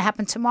 what's going to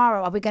happen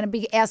tomorrow, are we going to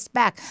be asked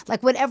back?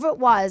 Like whatever it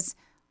was,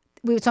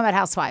 we were talking about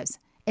Housewives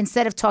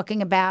instead of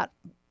talking about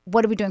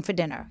what are we doing for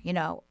dinner? You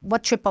know,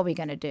 what trip are we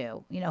going to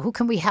do? You know, who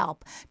can we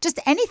help? Just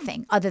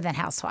anything other than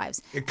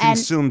Housewives. It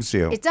consumes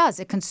you. It does.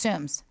 It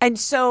consumes. And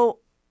so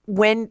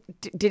when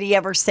did he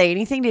ever say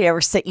anything? Did he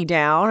ever sit you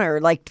down,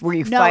 or like were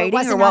you fighting,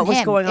 or what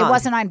was going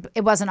on?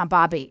 It wasn't on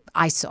Bobby.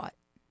 I saw it.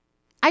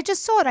 I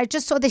just saw it. I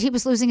just saw that he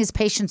was losing his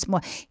patience more.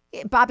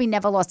 Bobby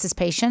never lost his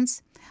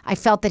patience. I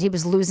felt that he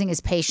was losing his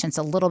patience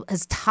a little,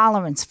 his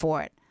tolerance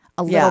for it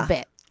a little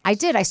bit. I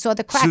did. I saw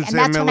the crack, Suzanne and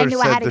that's Miller when I knew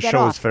I had to the get show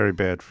off. was very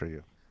bad for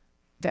you.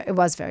 It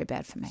was very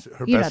bad for me.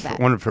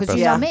 One of her because best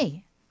you know friends.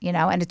 me. You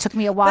know, and it took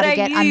me a while But to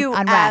get I knew you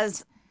unwrapped.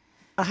 as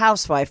a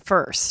housewife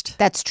first.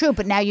 That's true,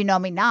 but now you know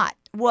me not.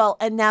 Well,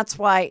 and that's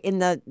why in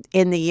the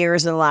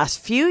last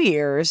few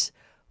years,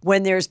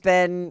 when there's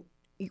been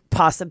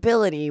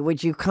possibility,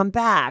 would you come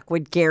back?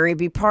 Would Gary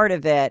be part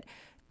of it?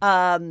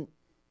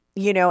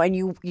 You know, and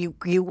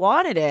you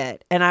wanted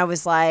it, and I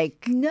was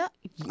like, no.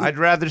 I'd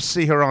rather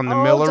see her on the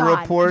Hold Miller on.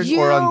 Report You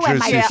or on and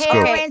Juicy my Scoop.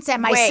 parents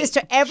and my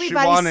sister,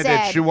 everybody said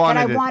that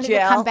I wanted to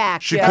come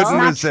back. She That's couldn't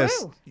not resist.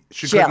 true.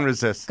 She Jill, couldn't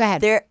resist. Go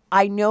ahead.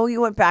 I know you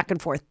went back and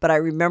forth, but I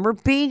remember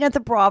being at the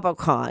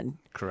BravoCon.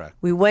 Correct.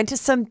 We went to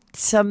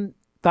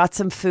got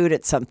some food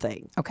at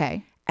something.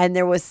 Okay. And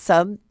there was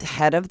some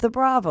head of the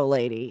Bravo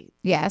lady.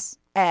 Yes.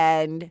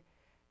 And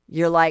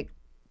you're like,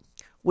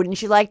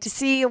 wouldn't you like to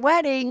see a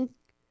wedding?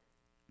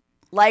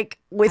 Like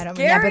with I don't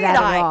Gary remember that and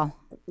at I. all.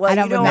 Well, I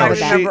don't you know, remember I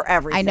that. remember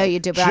everything. I know you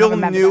do, but I Jill don't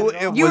remember knew that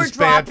at all. it You were was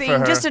bad for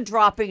dropping, her. just a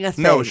dropping a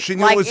thing. No, she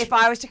knew like it was. if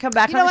I was to come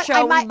back You know on the what?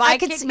 show, we might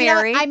could get see- you know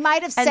what? married. I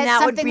might have and said that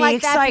would something be like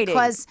exciting.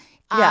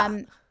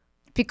 that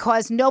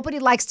because nobody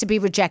likes to be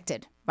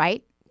rejected,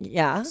 right?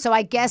 Yeah. So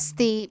I guess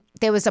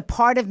there was a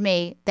part of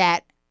me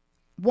that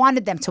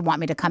wanted them to want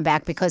me to come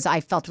back because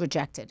I felt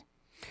rejected.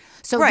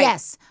 So Right.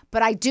 yes,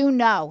 but I do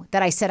know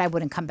that I said I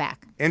wouldn't come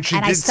back. And she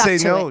I did stuck say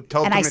to no it. to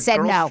And I Ultimate said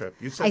Girls no. Trip.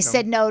 You said I no.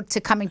 said no to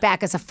coming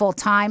back as a full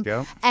time.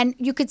 Yeah. And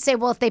you could say,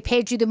 well, if they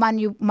paid you the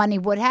money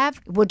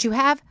would you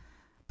have?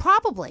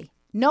 Probably.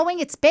 Knowing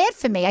it's bad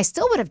for me, I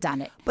still would have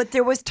done it. But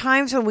there was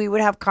times when we would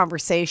have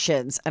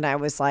conversations, and I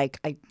was like,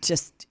 I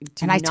just do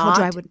And I not told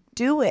you I would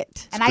do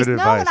it. And good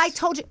advice. and I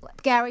told you,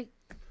 Gary.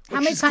 How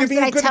Well, many she's times giving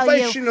did you I good tell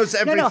advice. you? She knows No.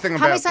 everything How about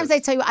many times this. did I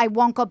tell you I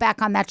won't go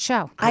back on that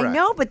show? I Correct.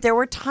 know, but there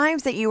were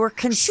times that you were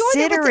Sure,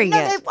 there were considering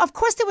it. of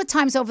course, there were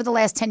times over the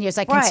last 10 years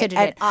I considered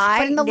and it. I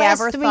but in the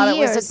never last 3 thought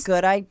years, it was a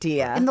good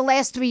idea. in the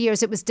last 3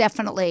 years, it was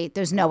definitely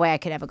there's no way I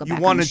could ever go You back.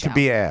 on the wanted show. to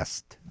be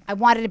asked. I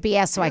wanted to be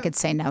asked so I could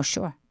say no.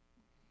 Sure,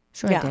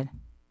 Yeah. I did.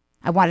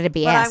 I wanted to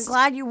be But asked. I'm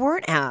glad you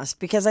weren't asked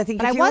because I think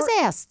But if I you was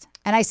were, asked,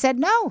 and I said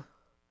no.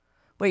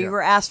 Well, you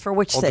were asked for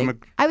which thing? Ultimate.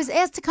 I was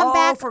asked to come Oh,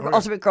 back for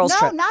Ultimate Girls no,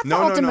 Trip. not the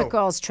No, no, Ultimate no.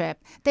 Girls Trip.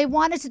 They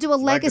wanted to do a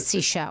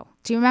legacy show.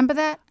 Do you remember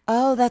that?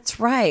 Oh, that's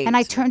right. And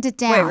I turned it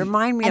down. Wait,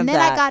 remind me and of then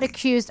that. I got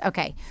accused.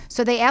 Okay,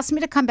 so they asked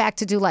me to come back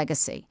to do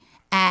Legacy,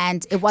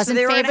 and it So wasn't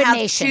they were going to Favored have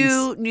Nations.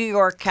 two New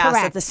York casts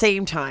Correct. at the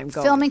same time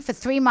going. Filming for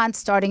 3 months,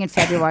 starting in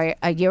February,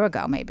 a year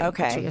ago, maybe.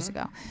 Okay. 2 years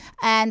ago.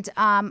 And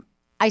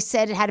I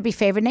said it had to be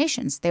Favored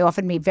Nations. They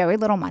offered me very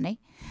little money.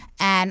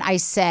 And I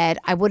said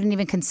I wouldn't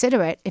even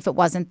consider it if it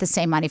wasn't the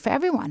same money for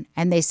everyone.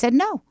 And they said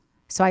no.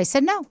 So I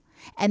said no.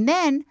 And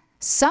then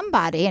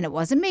somebody, and it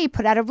wasn't me,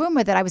 put out a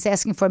rumor that I was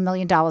asking for $1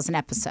 million an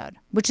episode,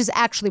 which is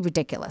actually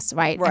ridiculous,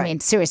 right? I mean,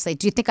 seriously,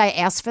 do you think I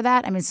asked for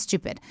that? I mean, it's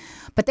stupid.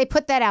 But they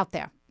put that out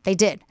there. They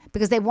did.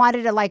 Because they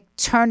wanted to like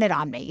turn it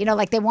on me. You know,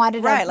 like they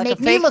wanted to like make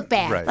a me fake, look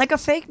bad. Right. like a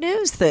fake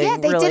news thing. Yeah,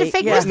 they really. did a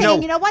fake Yeah. news thing. No,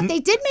 And you know what? They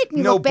did make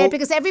me no, look bad but-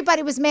 because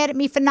everybody was mad at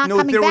me for not No,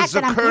 coming there back. was a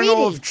And I'm kernel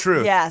greedy. of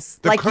truth. Yes,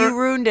 The like you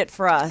ruined it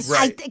for us.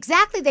 Right.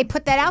 Exactly. They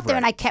put that out there,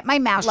 and I kept my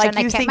mouth shut. Like and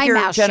I you kept think my you're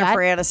mouth Jennifer shut.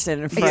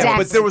 Aniston and Friends. Yeah,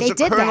 Exactly. but there was They a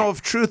did kernel that.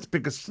 of truth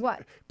because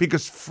What?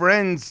 because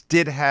Friends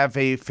did have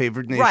a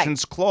Favored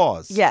Nations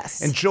clause.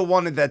 Yes. And Jill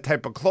wanted that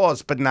type of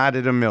clause, but not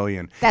at $1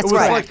 million. That's it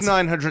was correct.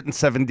 like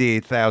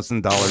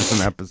 $978,000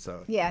 an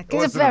episode. Yeah, It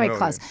because it's wasn't $1 very million.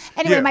 close.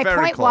 Anyway, Yeah, my very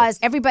point close. was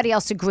everybody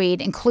else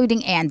agreed,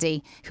 including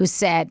Andy, who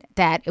said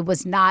that it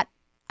was not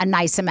a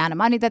nice amount of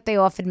money that they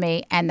offered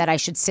me and that I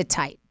should sit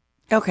tight.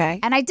 Okay.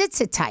 And I did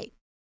sit tight.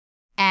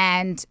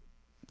 And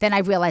then I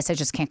realized I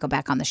just can't go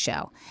back on the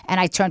show. And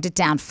I turned it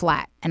down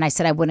flat. And I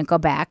said I wouldn't go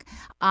back.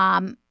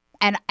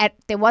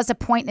 there was a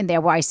point in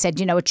there where I said,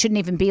 it shouldn't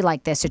even be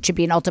like this. It should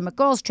be an ultimate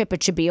girls trip.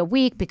 It should be a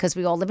week because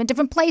we all live in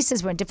different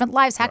places. We're in different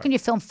lives. How can you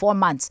film 4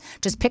 months?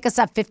 Just pick us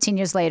up 15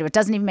 years later. It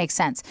doesn't even make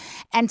sense.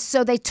 And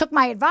so they took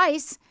my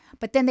advice,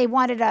 but then they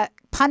wanted to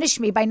punish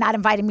me by not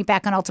inviting me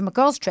back on Ultimate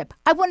Girls Trip.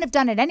 I wouldn't have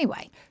done it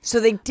anyway. So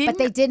they didn't. But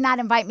they did not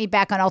invite me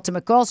back on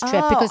Ultimate Girls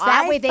Trip because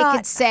that way they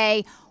could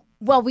say,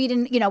 well, we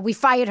didn't, we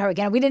fired her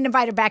again. We didn't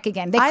invite her back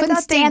again. They couldn't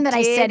stand that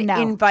I said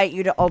no. Invite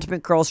you to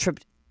Ultimate Girls Trip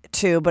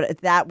too, but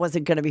that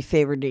wasn't going to be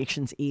Favored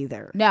Nations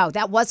either. No,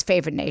 that was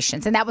Favored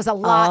Nations, and that was a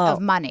lot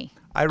of money.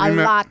 I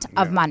remember, a lot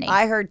of money.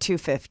 I heard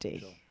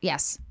 $250.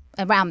 Yes.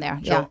 Around there,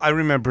 Joe, I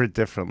remember it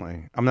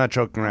differently. I'm not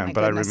joking around,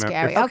 but I remember.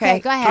 Scary. Okay,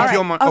 go ahead.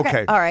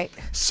 Okay. All right.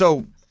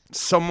 So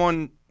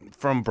someone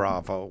from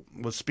Bravo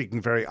was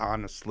speaking very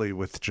honestly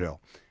with Jill.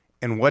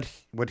 And what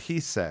he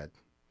said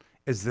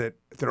is that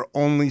there are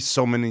only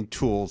so many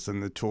tools in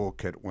the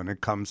toolkit when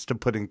it comes to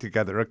putting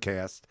together a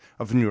cast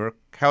of New York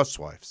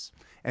Housewives.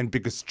 And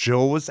because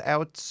Jill was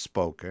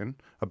outspoken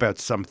about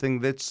something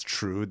that's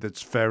true,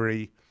 that's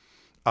very,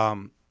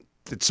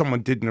 that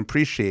someone didn't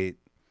appreciate,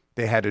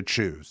 they had to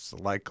choose,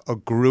 like a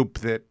group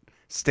that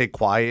stay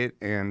quiet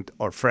and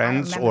are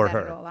friends, or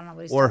her, I don't know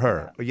what he's or talking her.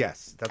 about.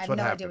 Yes, that's what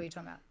happened. I have no idea what you're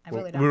talking about. I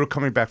really don't. We were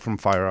coming back from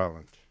Fire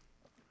Island,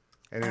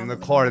 and in the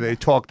car they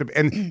talked,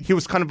 and he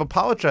was kind of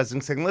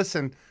apologizing, saying,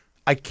 "Listen,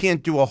 I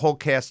can't do a whole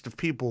cast of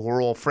people who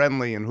are all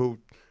friendly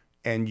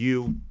and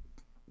you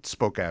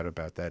spoke out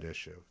about that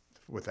issue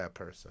with that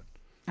person."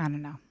 I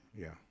don't know.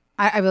 Yeah.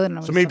 I really don't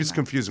know. So maybe it's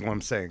confusing what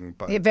I'm saying,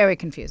 but very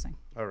confusing.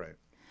 All right.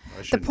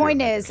 The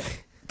point is,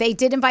 they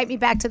did invite me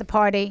back to the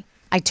party.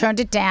 I turned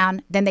it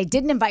down. Then they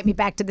didn't invite me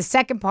back to the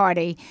second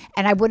party,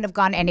 and I wouldn't have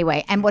gone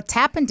anyway. And what's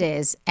happened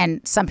is,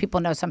 and some people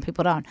know, some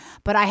people don't,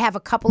 but I have a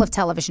couple of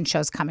television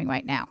shows coming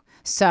right now.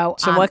 So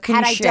what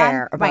can you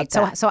share about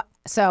that?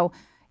 So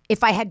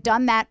if I had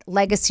done that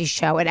legacy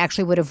show, it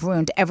actually would have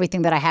ruined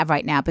everything that I have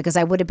right now because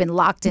I would have been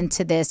locked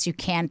into this. You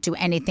can't do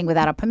anything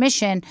without a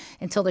permission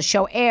until the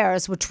show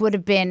airs, which would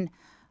have been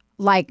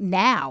like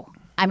now.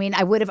 I mean,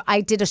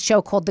 I did a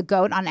show called The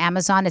GOAT on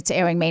Amazon. It's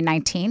airing May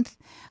 19th.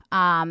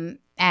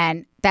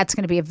 And that's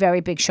going to be a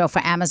very big show for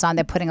Amazon.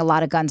 They're putting a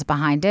lot of guns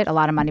behind it, a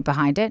lot of money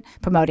behind it,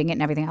 promoting it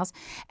and everything else.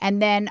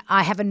 And then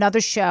I have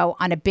another show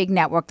on a big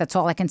network. That's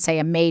all I can say,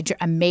 a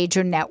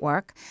major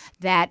network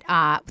that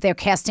they're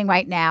casting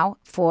right now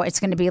for. It's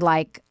going to be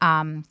like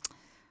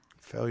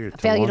Failure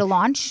to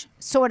launch,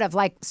 sort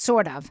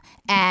of.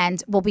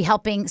 And we'll be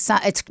helping.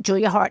 It's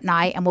Julia Hart and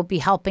I, and we'll be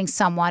helping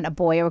someone, a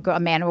boy or a girl, a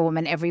man or a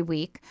woman, every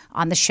week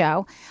on the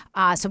show.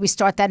 So we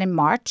start that in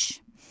March.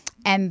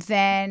 And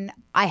then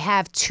I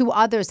have 2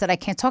 others that I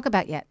can't talk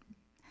about yet,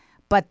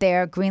 but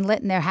they're greenlit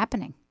and they're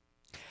happening.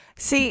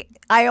 See,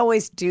 I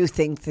always do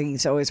think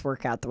things always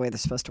work out the way they're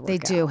supposed to work out.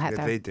 They do, Heather.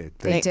 Yeah, they did.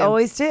 They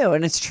always do,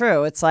 and it's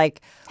true. It's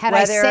like had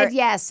I said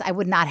yes, I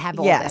would not have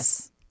all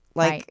this.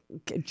 Like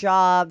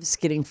jobs,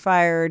 getting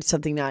fired,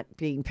 something not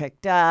being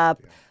picked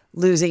up,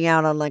 losing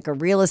out on like a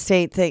real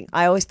estate thing.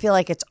 I always feel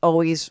like it's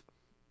always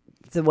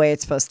the way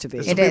it's supposed to be.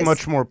 This will be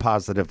much more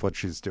positive what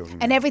she's doing.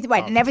 And everything,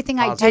 right? And everything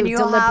I do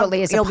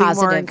deliberately is a positive. You'll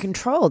be more in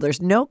control.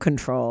 There's no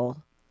control.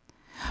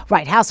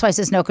 Right, Housewives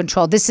is no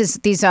control.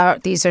 These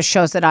are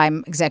shows that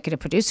I'm executive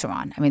producer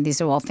on. I mean,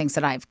 these are all things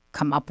that I've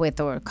come up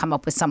with or come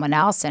up with someone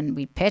else, and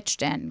we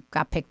pitched and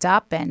got picked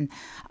up. And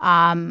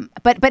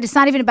but it's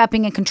not even about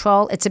being in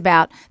control. It's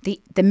about the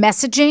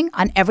messaging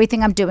on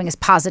everything I'm doing is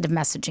positive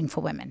messaging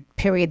for women.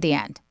 Period. The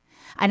end.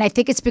 And I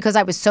think it's because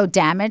I was so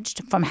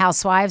damaged from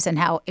Housewives and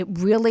how it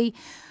really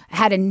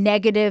had a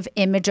negative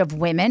image of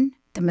women.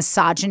 The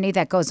misogyny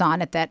that goes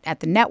on at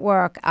the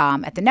network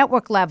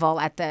level,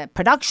 at the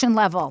production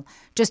level,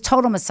 just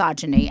total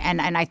misogyny. And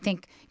I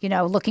think,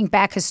 looking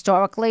back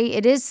historically,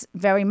 it is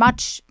very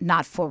much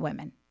not for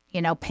women,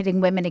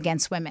 pitting women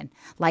against women,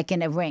 like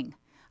in a ring.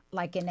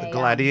 Like in a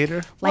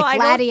gladiator?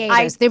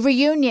 Gladiators. The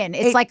reunion.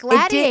 It's like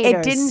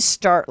gladiators. It didn't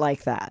start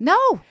like that.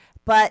 No.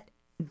 But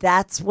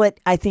that's what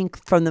I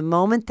think from the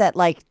moment that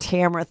like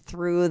Tamara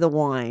threw the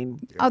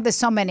wine. Oh, there's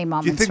so many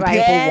moments, Do you think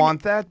right? people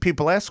want that?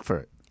 People ask for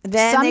it.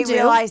 Then Some they do.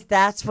 realize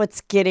that's what's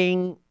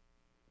getting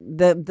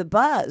the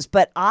buzz.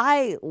 But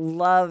I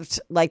loved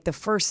like the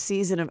first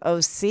season of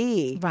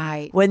OC,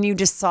 right? When you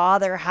just saw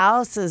their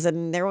houses,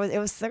 and there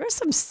was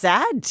some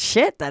sad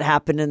shit that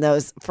happened in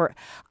those.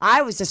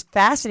 I was just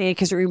fascinated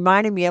because it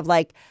reminded me of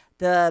like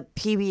the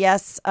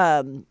PBS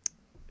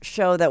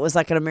show that was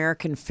like an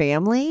American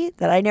Family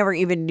that I never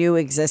even knew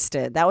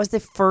existed. That was the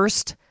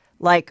first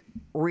like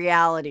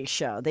reality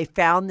show. They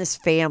found this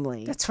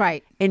family. That's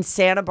right. In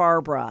Santa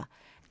Barbara.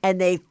 And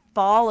they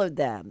followed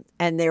them.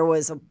 And there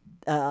was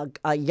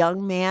a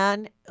young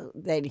man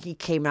that he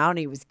came out and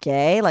he was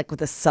gay, like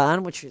with a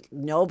son, which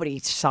nobody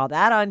saw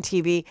that on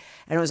TV.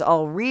 And it was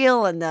all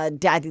real. And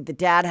I think the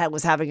dad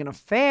was having an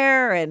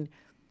affair. And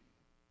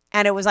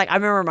And it was like, I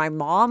remember my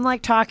mom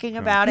like talking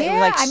about it. It was Yeah,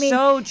 like I mean,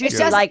 so it juicy.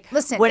 doesn't- Like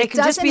listen, when it it can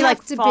just doesn't be like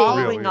have to be-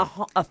 following Really.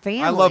 a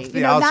family. I love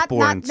the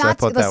Osbournes. I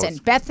thought that listen, was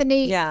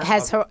Bethany Yeah.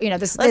 has her, this.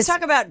 Let's this-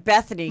 talk about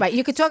Bethany. Right,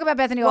 you could talk about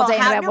Bethany all day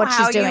and about what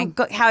she's doing.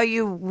 How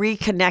you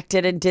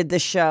reconnected and did the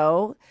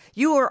show.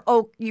 You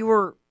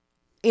were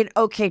in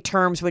okay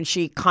terms when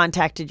she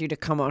contacted you to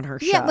come on her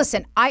show. Yeah,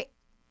 listen,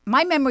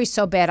 my memory's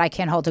so bad I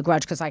can't hold a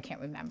grudge because I can't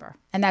remember,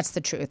 and that's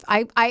the truth.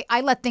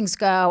 I let things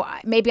go.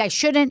 Maybe I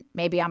shouldn't.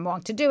 Maybe I'm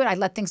wrong to do it. I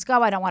let things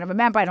go. I don't want to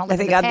remember. I don't live I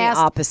think in the I'm past.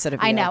 the opposite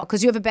of you. I know,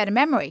 because you have a better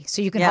memory,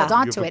 so you can Yeah. hold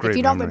on You to have a it. great If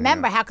you don't memory,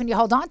 remember, yeah. how can you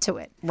hold on to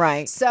it?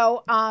 Right.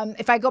 So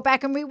if I go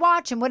back and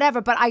rewatch and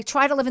whatever, but I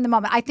try to live in the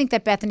moment. I think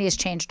that Bethany has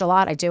changed a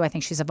lot. I do. I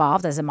think she's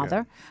evolved as a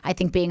mother. I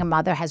think being a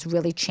mother has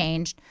really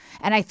changed,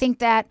 and I think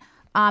that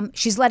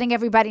she's letting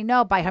everybody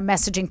know by her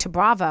messaging to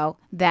Bravo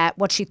that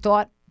what she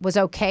thought was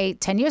okay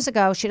 10 years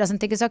ago, she doesn't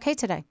think is okay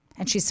today.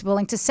 And she's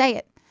willing to say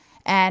it.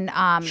 And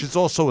She's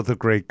also with a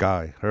great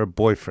guy. Her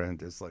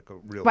boyfriend is like a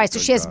really right, so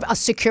good she has guy. a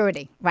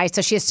security, right?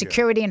 So she has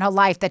security in her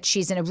life that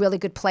she's in a really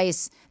good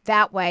place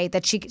that way,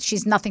 that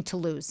she's nothing to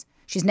lose.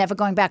 She's never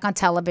going back on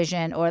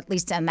television, or at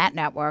least on that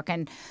network.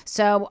 And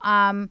so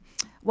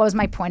what was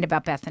my point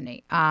about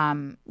Bethany?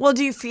 Well,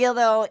 do you feel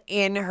though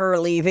in her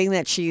leaving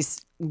that she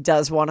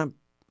does want to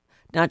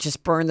not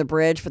just burn the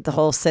bridge, but the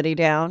whole city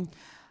down?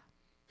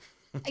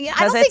 Yeah, I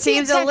Because don't it think the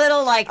seems a intent-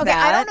 little like okay,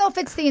 that. I don't know if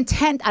it's the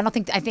intent. I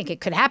think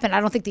it could happen. I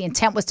don't think the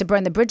intent was to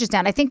burn the bridges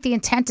down. I think the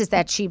intent is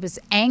that she was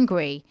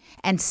angry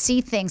and see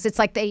things. It's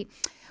like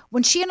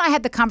when she and I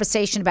had the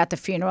conversation about the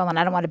funeral, and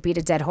I don't want to beat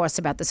a dead horse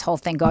about this whole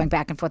thing going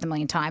back and forth a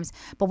million times,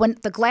 but when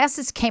the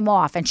glasses came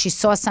off and she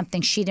saw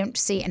something she didn't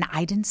see and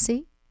I didn't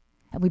see,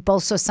 and we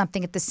both saw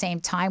something at the same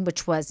time,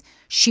 which was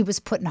she was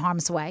put in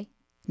harm's way,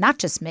 not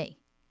just me.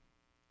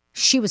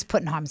 She was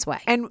put in harm's way.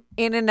 And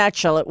in a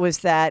nutshell, it was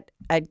that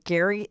at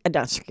at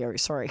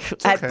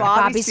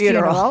Bobby's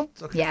funeral.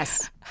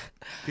 Yes.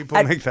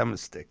 People make that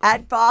mistake.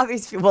 At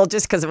Bobby's, well,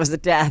 just because it was a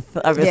death,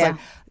 I was Yeah. like,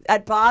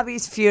 at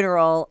Bobby's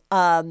funeral,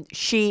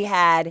 she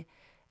had,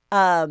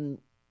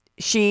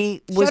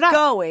 she was Showed up.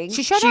 going.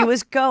 She showed up.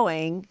 was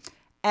going,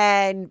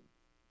 and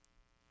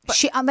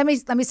Let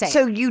me say.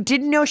 so you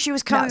didn't know she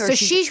was coming. No, or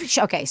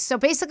so okay. So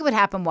basically, what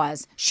happened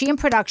was she in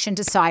production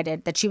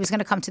decided that she was going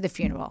to come to the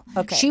funeral.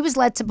 Okay. She was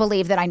led to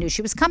believe that I knew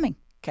she was coming.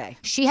 Okay.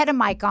 She had a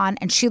mic on,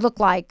 and she looked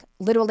like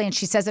literally, and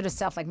she says it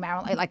herself, like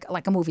Marilyn,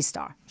 like a movie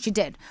star. She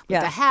did with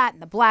Yeah. the hat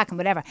and the black and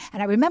whatever.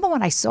 And I remember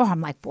when I saw her,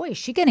 I'm like, boy, is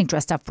she getting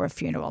dressed up for a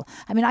funeral?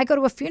 I mean, I go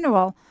to a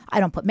funeral, I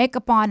don't put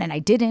makeup on, and I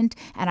didn't,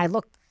 and I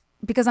look.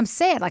 Because I'm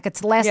sad, like it's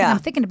the last thing Yeah. I'm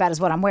thinking about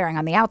is what I'm wearing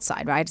on the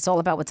outside, right? It's all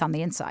about what's on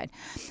the inside.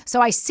 So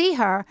I see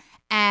her,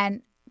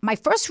 and my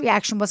first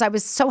reaction was I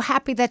was so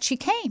happy that she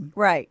came.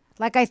 Right.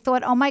 Like I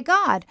thought, oh my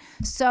God.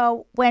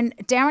 So when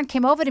Darren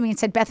came over to me and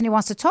said, Bethany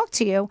wants to talk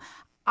to you,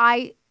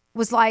 I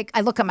was like, I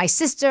look at my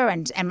sister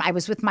and I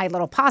was with my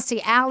little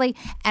posse, Allie,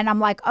 and I'm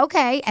like,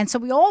 okay. And so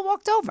we all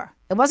walked over.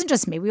 It wasn't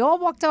just me. We all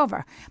walked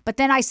over. But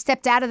then I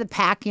stepped out of the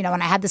pack, and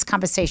I had this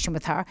conversation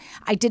with her.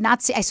 I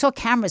saw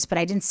cameras, but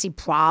I didn't see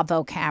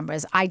Bravo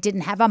cameras. I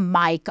didn't have a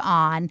mic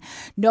on.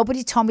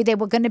 Nobody told me they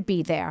were going to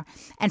be there.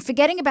 And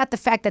forgetting about the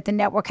fact that the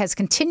network has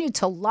continued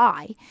to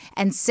lie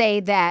and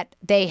say that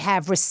they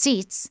have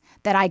receipts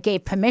that I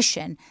gave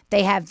permission,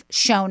 they have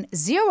shown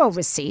 0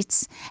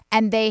 receipts,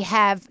 and they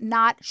have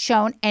not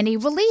shown any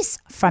release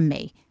from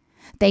me.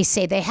 They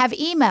say they have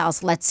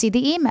emails. Let's see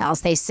the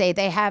emails. They say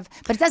they have,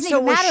 but it doesn't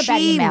even matter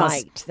about emails. Was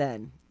she mic'd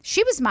then?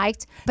 She was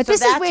mic'd, but So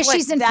this is that's where what-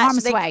 she's in that's-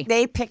 harm's way.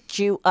 They picked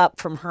you up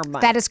from her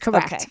mic. That is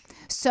correct. Okay.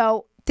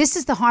 So this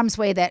is the harm's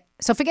way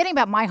so forgetting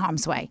about my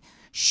harm's way,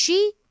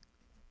 she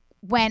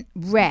went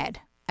red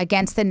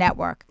against the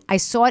network. I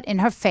saw it in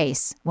her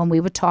face when we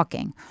were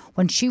talking,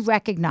 when she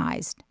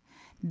recognized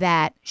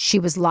that she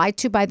was lied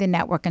to by the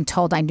network and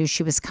told I knew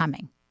she was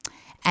coming.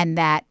 And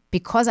that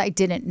because I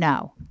didn't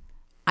know,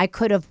 I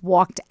could have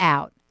walked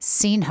out,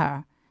 seen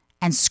her,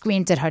 and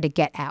screamed at her to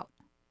get out.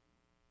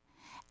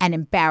 And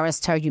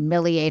embarrassed her,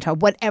 humiliate her,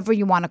 whatever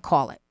you want to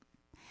call it.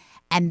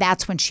 And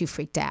that's when she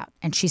freaked out.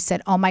 And she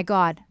said, oh my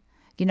God,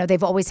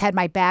 they've always had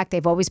my back.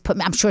 They've always put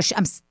me, I'm sure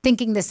I'm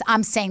thinking this,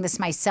 I'm saying this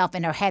myself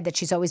in her head that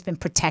she's always been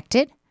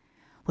protected.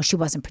 Well, she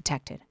wasn't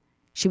protected.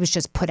 She was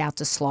just put out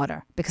to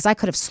slaughter because I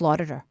could have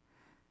slaughtered her.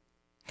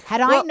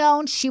 Had I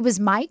known she was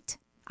mic'd,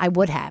 I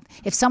would have.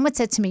 If someone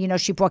said to me,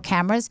 she brought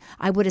cameras,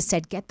 I would have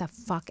said, get the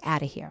fuck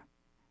out of here.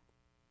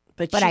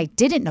 But I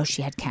didn't know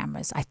she had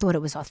cameras. I thought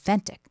it was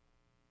authentic.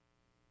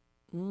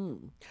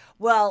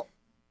 Well,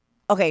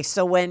 okay,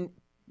 so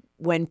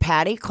when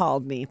Patty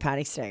called me,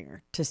 Patty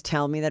Stanger, to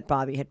tell me that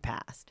Bobby had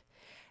passed,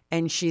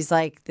 and she's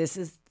like, this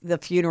is the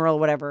funeral,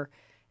 whatever,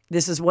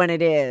 this is when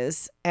it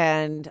is,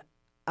 and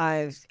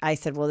I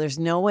said, well, there's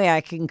no way I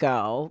can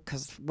go,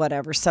 because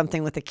whatever,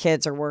 something with the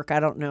kids or work,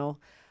 I don't know,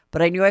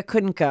 but I knew I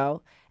couldn't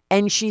go,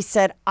 and she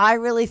said, I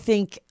really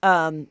think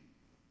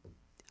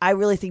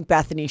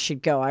Bethany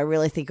should go. I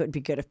really think it would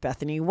be good if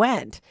Bethany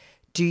went.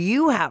 Do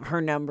you have her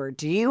number?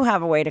 Do you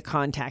have a way to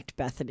contact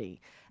Bethany?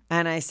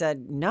 And I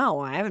said, no,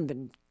 I haven't been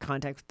in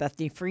contact with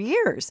Bethany for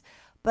years.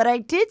 But I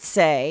did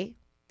say,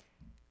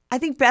 I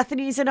think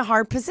Bethany's in a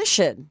hard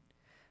position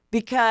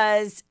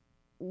because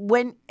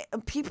when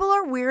people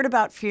are weird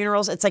about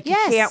funerals, it's like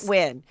Yes. you can't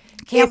win.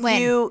 Can't if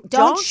win. you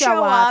Don't don't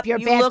show up, you're a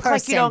you bad look like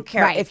person. you don't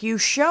care. Right. If you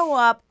show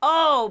up,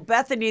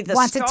 Bethany the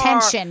Wants star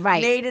attention,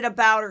 right. made it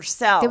about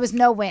herself. There was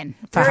no win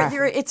for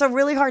her. It's a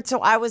really hard. So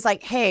I was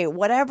like, hey,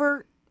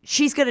 whatever,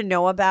 she's going to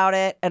know about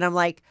it. And I'm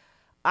like,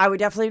 I would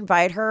definitely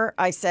invite her.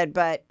 I said,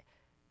 but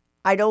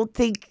I don't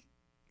think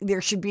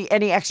there should be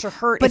any extra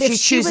hurt But if if she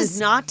she chooses was-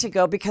 not to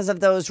go because of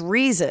those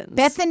reasons.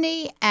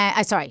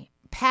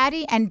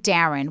 Patty and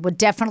Darren were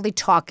definitely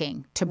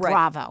talking to Right.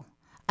 Bravo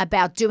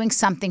about doing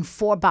something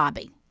for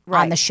Bobby on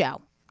Right. the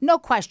show. No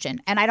question.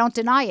 And I don't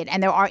deny it.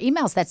 And there are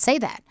emails that say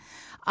that.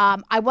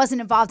 I wasn't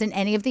involved in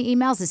any of the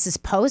emails. This is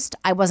post.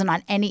 I wasn't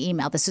on any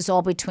email. This is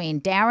all between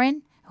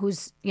Darren,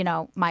 who's,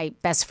 my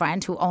best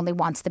friend who only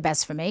wants the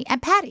best for me,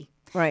 and Patty.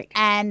 Right.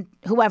 And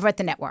whoever at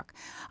the network.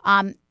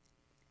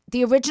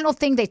 The original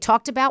thing they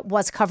talked about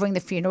was covering the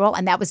funeral,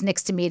 and that was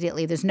nixed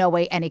immediately. There's no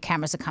way any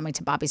cameras are coming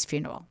to Bobby's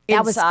funeral.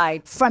 That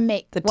Inside was from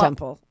me. the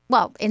temple.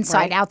 Well, inside,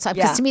 Right. outside.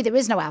 Because Yeah. to me, there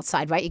is no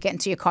outside, right? You get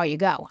into your car, you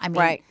go. I mean,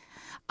 Right.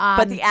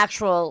 But the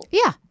actual.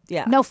 yeah.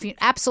 Yeah. No,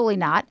 absolutely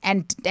not.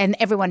 And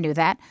everyone knew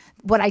that.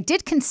 What I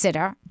did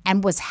consider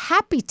and was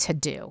happy to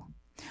do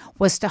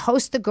was to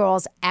host the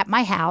girls at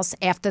my house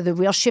after the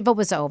real Shiva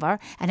was over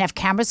and have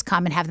cameras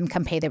come and have them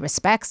come pay their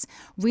respects,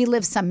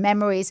 relive some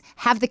memories,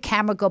 have the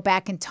camera go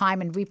back in time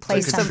and replay Like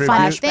a some tribute.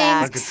 funny Like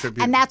a things.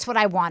 tribute. And that's what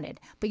I wanted.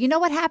 But you know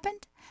what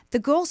happened? The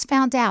girls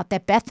found out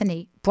that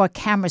Bethany brought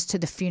cameras to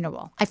the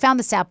funeral. I found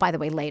this out, by the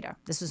way, later.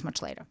 This was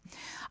much later.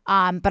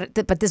 But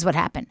this is what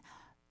happened.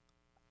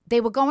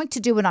 They were going to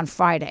do it on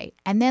Friday,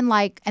 and then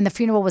and the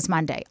funeral was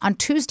Monday. On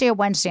Tuesday or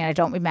Wednesday, and I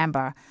don't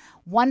remember,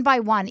 one by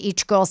one,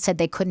 each girl said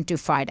they couldn't do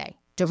Friday.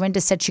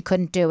 Dorinda said she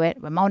couldn't do it.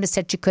 Ramona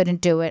said she couldn't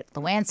do it.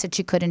 Luann said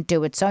she couldn't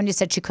do it. Sonia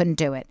said she couldn't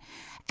do it.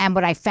 And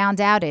what I found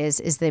out is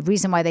the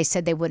reason why they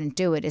said they wouldn't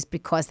do it is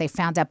because they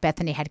found out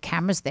Bethany had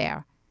cameras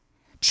there,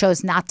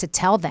 chose not to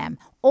tell them.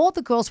 All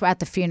the girls were at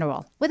the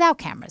funeral without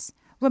cameras.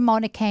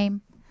 Ramona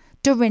came.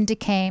 Dorinda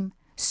came.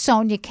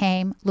 Sonia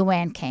came,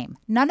 Luann came.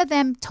 None of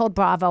them told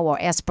Bravo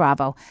or asked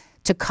Bravo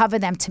to cover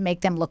them to make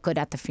them look good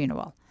at the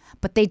funeral.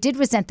 But they did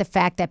resent the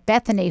fact that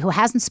Bethany, who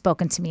hasn't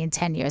spoken to me in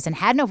 10 years and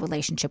had no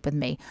relationship with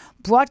me,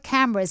 brought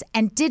cameras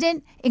and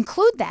didn't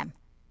include them.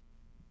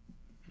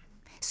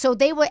 So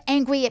they were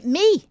angry at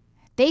me.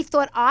 They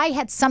thought I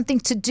had something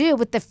to do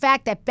with the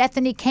fact that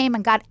Bethany came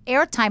and got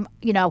airtime,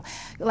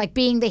 like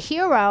being the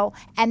hero,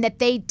 and that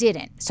they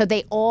didn't. So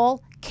they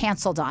all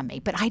canceled on me.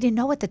 But I didn't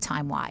know at the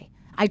time why.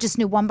 I just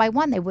knew one by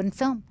one they wouldn't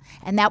film.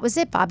 And that was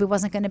it. Bobby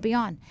wasn't going to be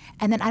on.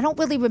 And then I don't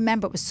really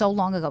remember. It was so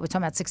long ago. We're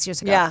talking about 6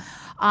 years ago. Yeah.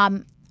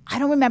 I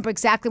don't remember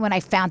exactly when I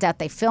found out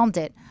they filmed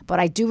it, but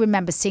I do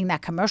remember seeing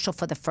that commercial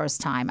for the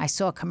first time. I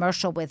saw a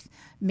commercial with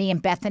me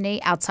and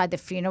Bethany outside the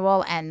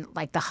funeral and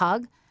the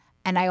hug,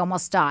 and I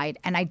almost died.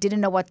 And I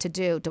didn't know what to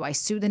do. Do I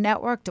sue the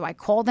network? Do I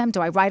call them? Do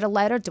I write a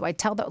letter? Do I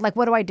tell them?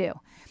 What do I do?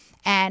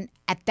 And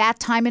at that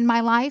time in my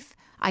life,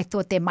 I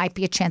thought there might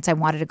be a chance I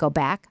wanted to go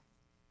back.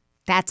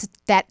 That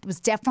was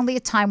definitely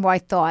a time where I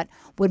thought,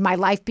 would my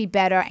life be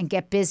better and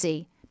get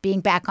busy being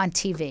back on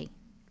TV?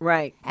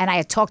 Right. And I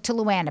had talked to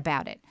Luann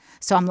about it.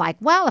 So I'm like,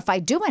 well, if I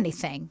do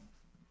anything,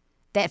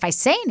 if I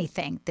say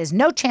anything, there's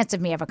no chance of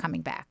me ever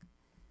coming back.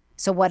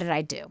 So what did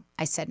I do?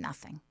 I said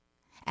nothing.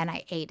 And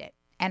I ate it.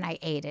 And I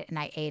ate it. And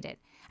I ate it.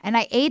 And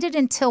I ate it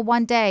until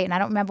one day, and I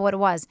don't remember what it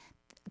was,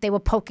 they were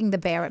poking the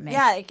bear at me.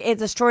 Yeah,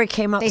 the story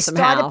came up They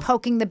somehow. started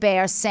poking the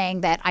bear,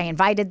 saying that I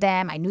invited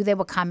them, I knew they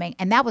were coming,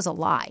 and that was a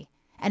lie.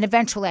 And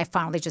eventually I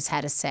finally just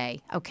had to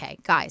say, okay,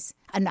 guys,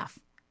 enough.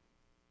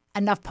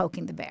 Enough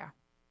poking the bear.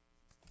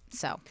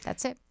 So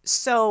that's it.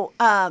 So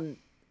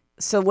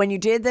when you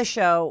did the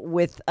show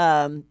with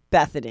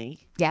Bethany,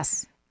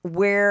 Yes.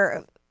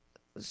 where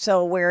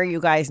are you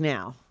guys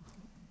now?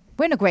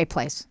 We're in a great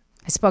place.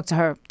 I spoke to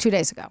her 2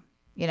 days ago.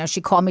 She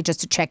called me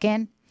just to check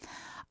in.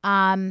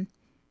 And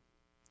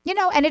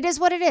it is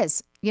what it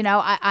is.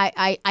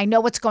 I know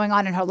what's going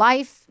on in her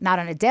life, not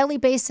on a daily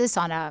basis,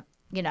 on a,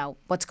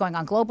 what's going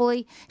on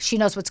globally. She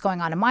knows what's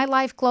going on in my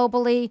life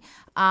globally.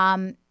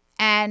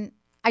 And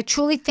I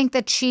truly think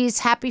that she's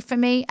happy for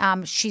me.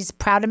 She's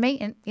proud of me.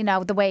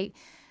 And, the way,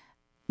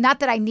 not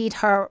that I need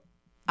her,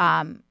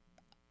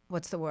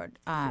 what's the word?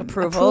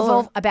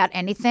 Approval about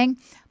anything.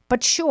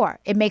 But sure,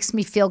 it makes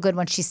me feel good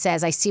when she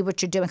says, I see what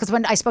you're doing. Because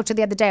when I spoke to her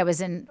the other day, I was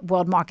in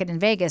World Market in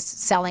Vegas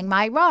selling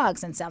my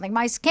rugs and selling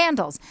my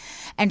candles.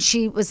 And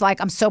she was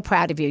like, I'm so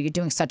proud of you. You're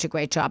doing such a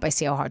great job. I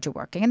see how hard you're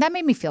working. And that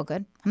made me feel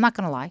good. I'm not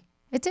going to lie.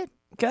 It did.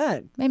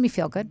 Good. Made me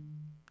feel good.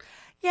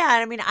 Yeah,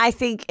 I mean, I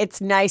think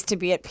it's nice to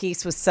be at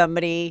peace with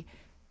somebody.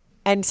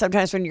 And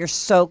sometimes when you're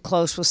so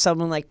close with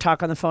someone,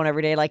 talk on the phone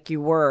every day like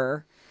you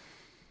were,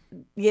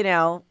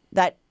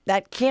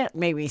 that can't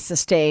maybe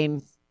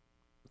sustain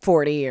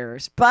 40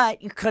 years,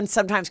 but you can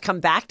sometimes come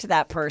back to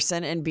that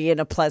person and be in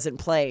a pleasant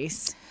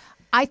place.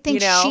 I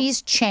think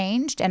she's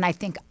changed, and I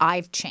think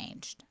I've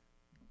changed.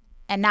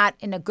 And not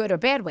in a good or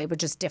bad way, but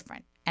just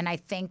different. And I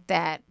think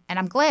that, and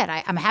I'm glad,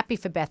 I'm happy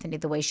for Bethany,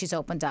 the way she's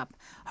opened up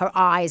her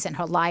eyes and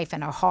her life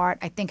and her heart.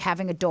 I think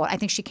having a daughter, I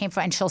think she came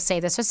from, and she'll say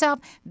this herself,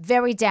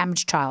 very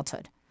damaged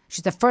childhood.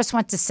 She's the first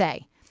one to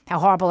say how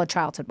horrible her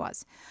childhood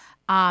was.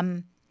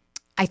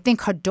 I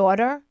think her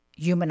daughter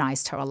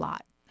humanized her a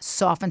lot,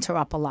 softened her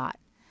up a lot.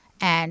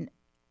 And,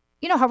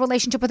 you know, her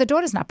relationship with her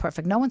daughter is not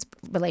perfect. No one's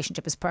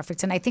relationship is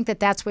perfect. And I think that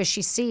that's where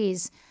she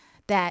sees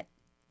that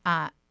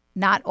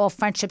not all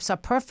friendships are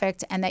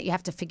perfect and that you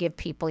have to forgive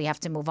people, you have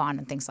to move on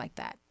and things like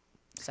that.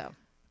 So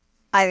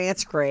I think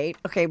that's great.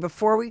 Okay,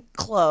 before we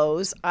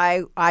close,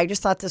 I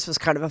just thought this was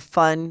kind of a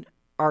fun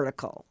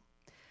article.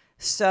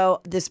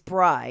 So this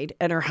bride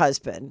and her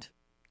husband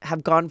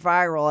have gone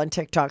viral on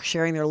TikTok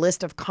sharing their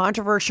list of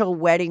controversial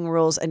wedding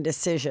rules and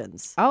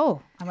decisions.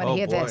 Oh, I'm going to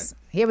hear boy. this.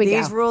 Here we go.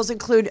 These rules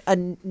include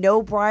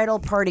no bridal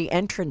party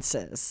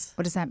entrances.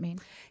 What does that mean?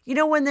 You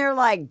know, when they're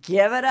like,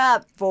 give it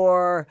up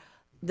for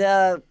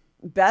the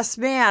best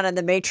man and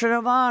the matron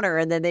of honor,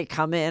 and then they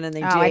come in and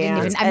they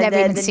dance. I've never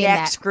even the seen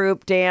next that.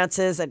 group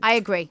dances. And I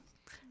agree.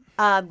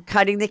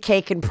 cutting the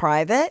cake in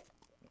private.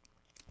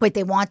 Wait,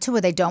 they want to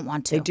or they don't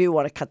want to? They do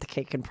want to cut the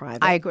cake in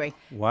private. I agree.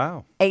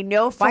 Wow. A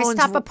no Why phones.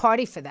 stop a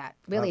party for that?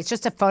 Really, it's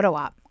just a photo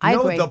op. I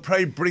No, agree. they'll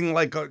probably bring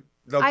like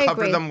they'll I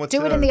cover agree. them with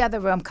Do it in the other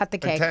room. Cut the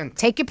cake. tent.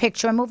 Take your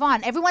picture and move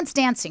on. Everyone's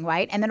dancing,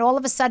 right? And then all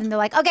of a sudden they're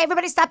like, okay,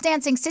 everybody stop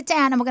dancing. Sit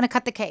down and we're going to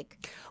cut the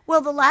cake.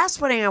 Well, the last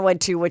wedding I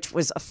went to, which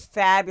was a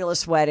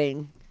fabulous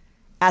wedding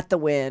at the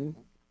Wynn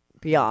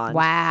Beyond.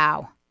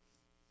 Wow.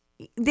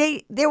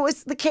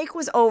 The cake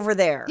was over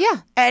there. Yeah.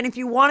 And if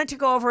you wanted to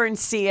go over and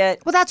see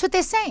it, Well, that's what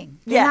they're saying.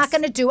 They're Yes. not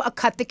going to do a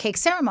cut the cake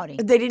ceremony.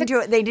 they didn't do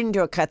it. They didn't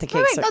do a cut the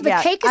cake. Right. so- No, the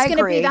yeah, cake is I going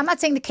to agree. be. I'm not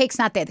saying the cake's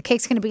not there. The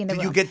cake's going to be in the Do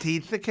room. you get to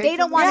eat the cake? They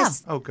don't want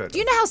to. Oh, good. Do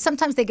you know how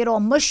sometimes they get all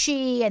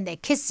mushy and they're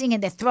kissing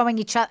and they're throwing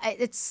each other?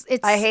 It's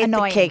I hate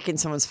annoying. the cake in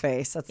someone's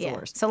face. That's Yeah. the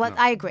worst. So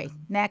I agree.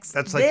 Next.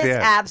 That's like This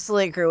the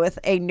absolutely agree with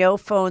a no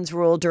phones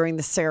rule during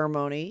the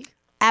ceremony.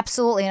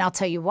 Absolutely, and I'll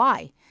tell you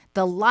why.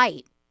 The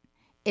light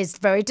is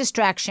very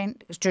distracting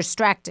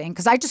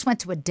because I just went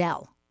to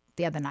Adele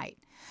the other night.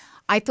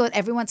 I thought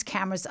everyone's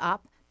camera's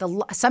up.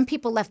 Some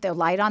people left their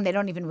light on. They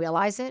don't even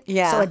realize it.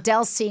 Yeah. So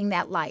Adele's seeing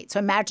that light. So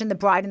imagine the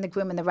bride and the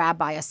groom and the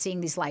rabbi are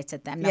seeing these lights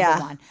at them, number Yeah.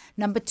 one.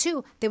 Number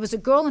two, there was a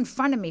girl in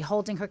front of me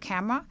holding her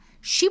camera.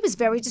 She was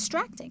very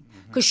distracting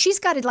because she's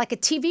got like a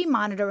TV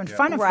monitor in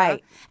front of her.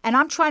 Right. And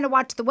I'm trying to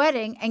watch the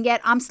wedding, and yet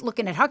I'm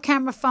looking at her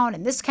camera phone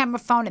and this camera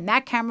phone and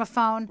that camera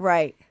phone.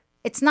 Right.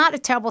 It's not a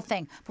terrible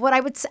thing. But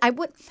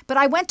but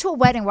I went to a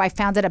wedding where I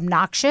found it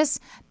obnoxious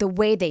the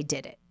way they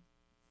did it.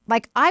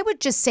 Like I would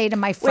just say to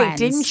my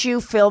friends, Wait, didn't you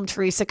film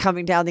Teresa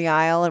coming down the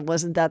aisle, and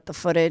wasn't that the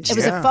footage? It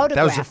was a photograph.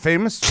 That was a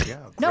famous. Yeah,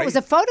 No, it was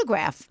a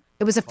photograph.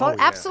 It was a photo,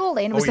 yeah.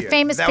 absolutely, and it was Oh, a yeah.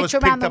 famous That was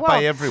picture around the picked up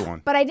world. by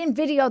everyone. But I didn't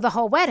video the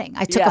whole wedding.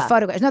 I took a Yeah.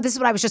 photograph. No, this is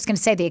what I was just going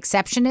to say. The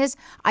exception is,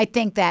 I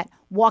think that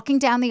walking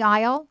down the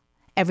aisle,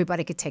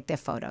 everybody could take their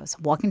photos.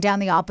 Walking down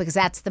the aisle because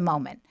that's the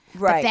moment.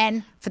 Right. But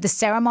then for the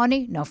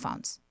ceremony, no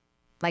phones.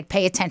 Like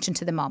pay attention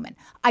to the moment.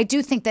 I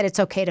do think that it's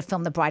okay to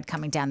film the bride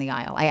coming down the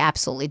aisle. I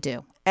absolutely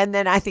do. And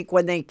then I think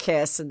when they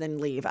kiss and then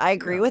leave. I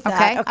agree with Okay.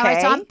 that. Okay. All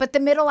right. So but the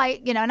middle,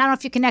 and I don't know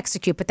if you can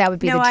execute, but that would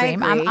be No, the I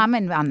dream. agree. I'm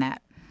in on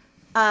that.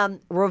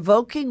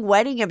 Revoking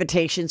wedding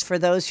invitations for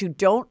those who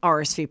don't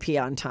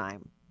RSVP on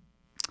time.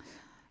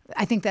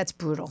 I think that's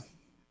brutal.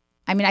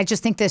 I mean, I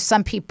just think there's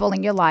some people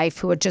in your life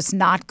who are just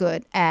not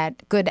good at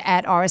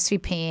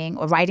RSVPing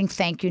or writing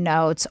thank you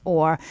notes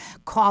or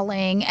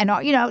calling, and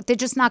they're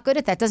just not good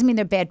at that. Doesn't mean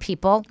they're bad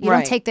people. You Right.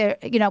 don't take their,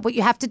 what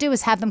you have to do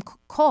is have them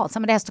call.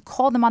 Somebody has to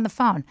call them on the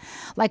phone.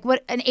 Like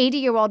what an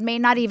 80-year-old may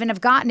not even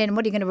have gotten in.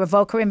 What are you going to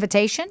revoke her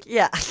invitation?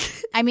 Yeah.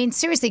 I mean,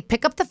 seriously,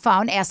 pick up the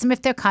phone, ask them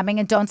if they're coming,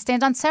 and don't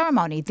stand on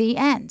ceremony. The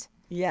end.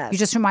 Yes. You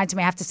just reminded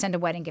me I have to send a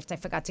wedding gift I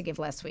forgot to give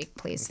last week.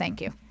 Please, thank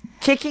you.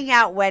 Kicking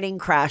out wedding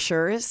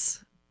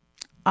crashers.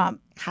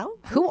 How?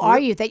 Who are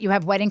you that you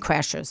have wedding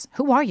crashers?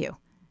 Who are you?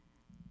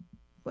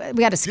 We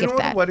got to Do skip you know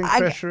what that. a wedding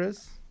crasher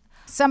is?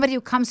 Somebody who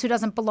comes who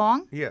doesn't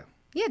belong? Yeah.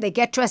 Yeah, they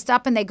get dressed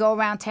up and they go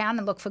around town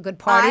and look for good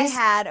I parties.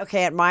 had,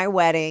 at my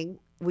wedding,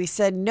 we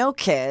said no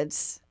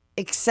kids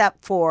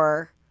except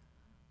for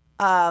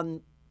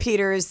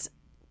Peter's,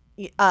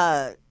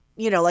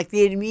 like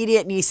the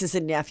immediate nieces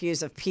and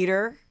nephews of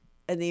Peter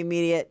and the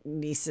immediate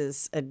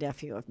nieces and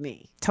nephew of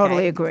me. Totally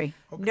okay? agree.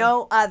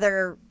 No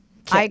other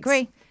kids. I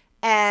agree.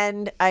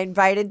 And I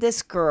invited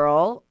this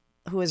girl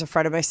who was a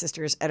friend of my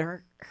sister's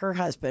and her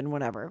husband,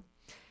 whatever.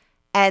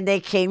 And they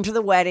came to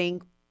the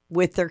wedding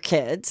with their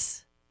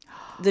kids,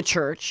 the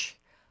church.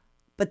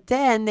 But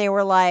then they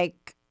were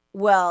like,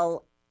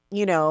 well,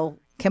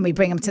 Can we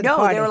bring them to the no,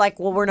 party? they were like,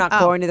 well, we're not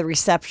going to the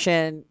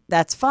reception.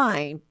 That's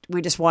fine.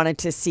 We just wanted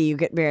to see you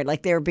get married.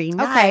 Like they were being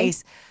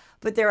nice,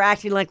 but they're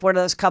acting like one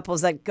of those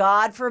couples that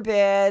God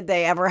forbid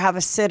they ever have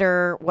a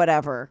sitter,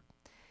 whatever.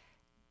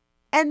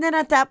 And then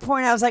at that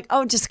point, I was like,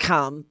 oh, just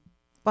come.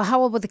 Well,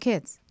 how old were the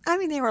kids? I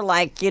mean, they were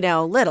like,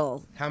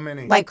 little. How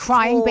many? Like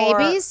crying 4.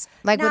 babies?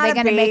 Like were Not they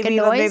going to make a baby,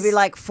 but noise? maybe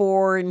like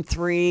 4 and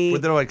 3. Were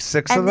there like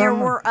 6 of and them? there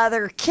were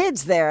other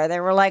kids there.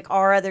 There were like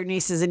our other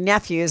nieces and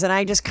nephews. And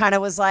I just kind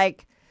of was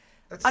like,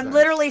 I'm nice.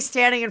 literally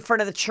standing in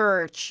front of the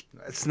church.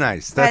 That's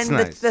nice. That's and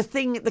nice.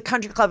 the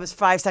country club is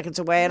 5 seconds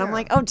away, and I'm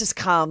like, oh, just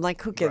come.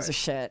 Like, who gives a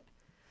shit?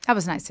 That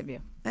was nice of you.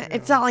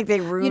 It's not like they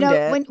ruined You know,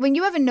 it. when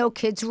you have a no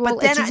kids rule, But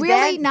then, it's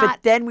really not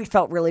But then we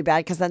felt really bad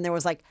because then there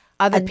was like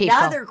other people.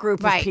 another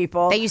group Right. of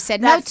people that you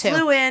said that no to.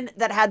 flew in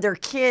that had their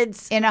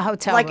kids In a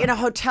hotel like room. in a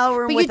hotel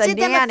room But with you did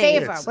a them nanny. a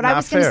favor. It's What I not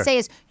was going to fair. say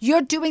is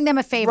you're doing them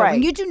a favor. Right.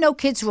 When you do no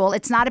kids rule,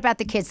 it's not about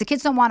the kids. The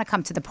kids don't want to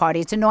come to the party.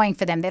 It's annoying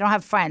for them. They don't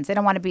have friends. They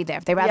don't want to be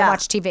there. They rather Yeah.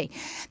 watch TV.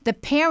 The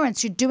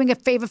parents, you're doing a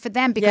favor for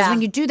them because Yeah.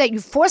 when you do that,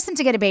 you force them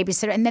to get a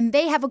babysitter and then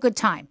they have a good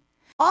time.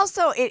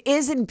 Also, it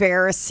is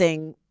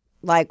embarrassing,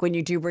 like when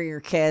you do bring your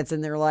kids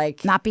and they're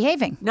like Not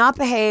behaving. not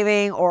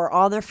behaving or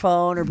on their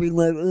phone or being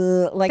like,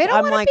 ugh. Like They don't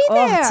I'm wanna like, be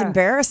oh, it's there.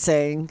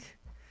 embarrassing.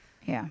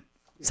 Yeah.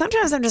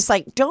 Sometimes I'm just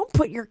like, don't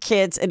put your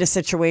kids in a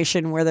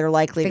situation where they're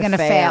likely They're to gonna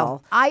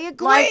fail. I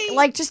agree.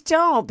 Like, just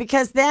don't,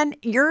 because then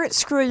you're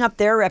screwing up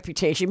their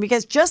reputation.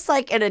 Because just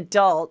like an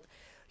adult,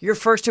 your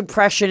first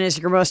impression is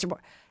your most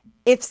important.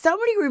 If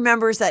somebody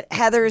remembers that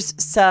Heather's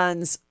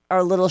sons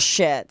are little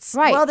shits,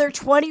 Right. well, they're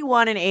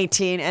 21 and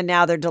 18, and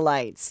now they're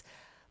delights.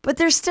 But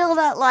they're still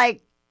not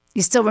like,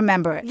 You still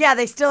remember it. yeah,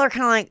 they still are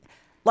kind of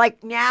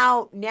like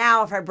now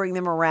if I bring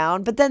them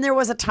around. But then there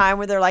was a time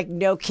where they're like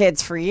no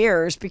kids for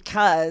years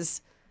because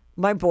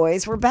my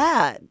boys were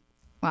bad.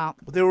 Well,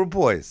 They were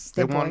boys.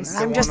 They're They want- boys.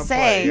 they I'm just wanna play,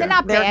 saying. yeah. they're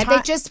not They're bad.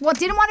 They just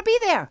didn't want to be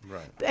there.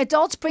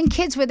 Adults bring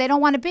kids where they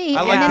don't want to be, I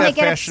and like then that they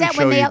get fashion upset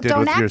show when they you did don't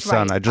with act your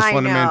son. right. I just I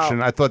want to know.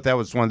 mention, I thought that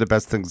was one of the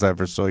best things I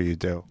ever saw you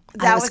do.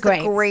 That was was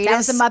great. the greatest. That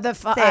was the mother,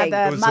 thing.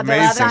 It was mother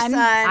amazing. son.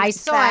 I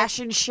saw it.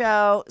 fashion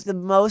show. It was the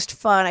most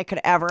fun I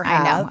could ever I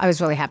have. know. I was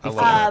really happy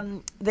for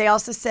you. They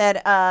also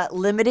said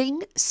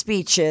limiting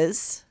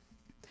speeches.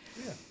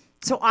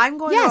 So I'm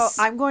going Yes.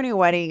 to a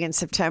wedding in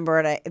September,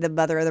 and the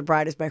mother of the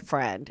bride is my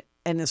friend,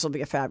 and this will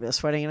be a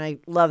fabulous wedding. And I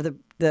love the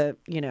bride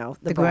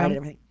groom? and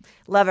everything.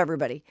 Love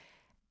everybody.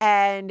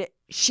 And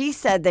she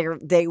said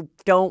they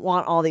don't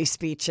want all these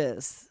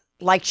speeches.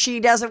 Like she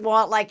doesn't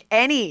want like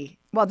any.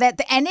 Well,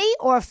 any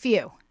or a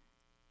few.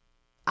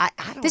 I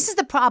don't. This is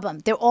the problem.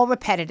 They're all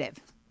repetitive.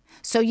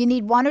 So you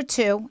need one or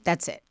two.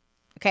 That's it.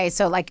 Okay.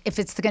 So like if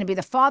it's going to be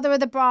the father of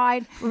the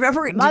bride,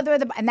 Remember, the mother of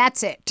the, and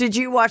that's it. Did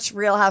you watch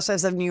Real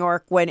Housewives of New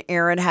York when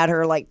Erin had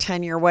her like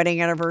 10-year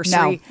wedding anniversary?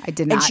 No, I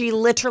did not. And she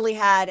literally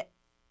had,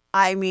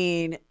 I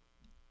mean,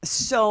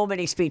 so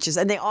many speeches,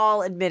 and they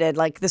all admitted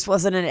like this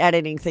wasn't an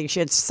editing thing. She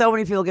had so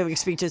many people giving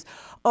speeches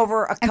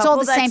over a It's all couple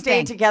the that same stayed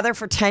thing. together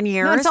for 10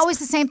 years. No, it's always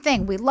the same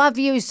thing. We love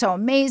you. You're so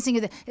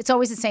amazing. It's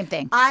always the same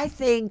thing. I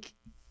think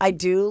I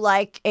do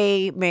like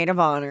a maid of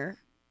honor.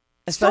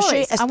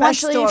 Especially Stories. I want if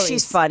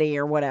she's stories. funny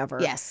or whatever.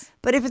 Yes.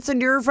 But if it's a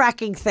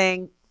nerve-wracking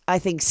thing, I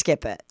think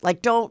skip it.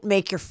 Like don't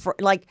make your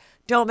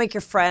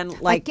friend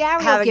like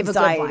Gary have will give a good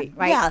anxiety. one,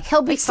 right? Yeah,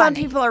 He'll be like, some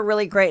funny. people are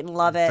really great and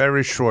love it.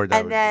 Very short. That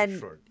and would then be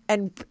short.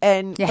 and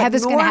Yeah, but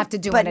Heather's gonna have to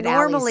do But it at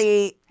Allie's.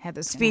 normally Heather's gonna have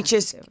to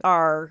speeches do it.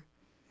 are.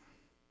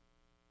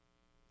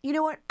 You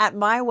know what? At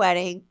my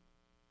wedding,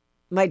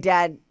 my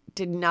dad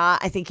did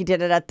not. I think he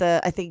did it at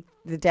the. I think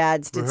the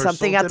dads did Rehearsal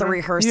something at the dinner?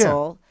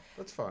 rehearsal.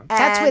 That's fine.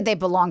 That's where And they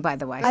belong, by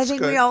the way. I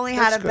think we good. only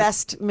had That's a good.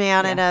 best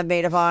man and a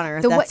maid of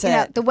honor. The we- That's you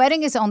know, it. the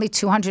wedding is only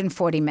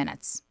 240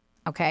 minutes.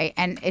 Okay,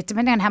 and it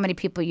depending on how many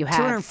people you have.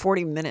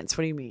 240 minutes.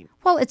 What do you mean?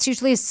 Well, it's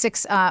usually a In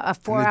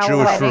 4-hour the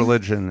Jewish wedding.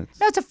 religion, it's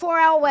No, it's a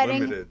 4-hour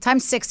wedding. Limited.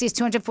 Times 60 is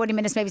 240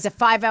 minutes. Maybe it's a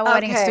 5-hour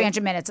wedding. It's Okay.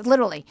 300 minutes,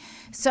 literally.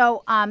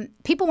 So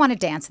people want to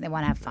dance and they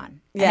want to have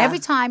fun. And Yeah. every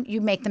time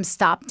you make them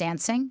stop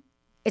dancing,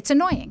 it's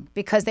annoying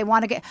because they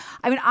want to get.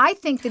 I mean, I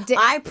think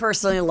I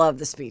personally love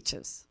the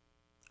speeches.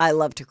 I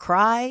love to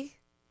cry.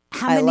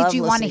 how I many love do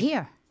you want to listening.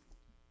 hear?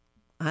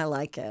 I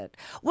like it.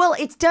 Well,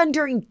 it's done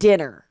during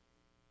dinner.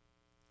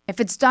 If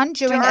it's done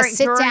during a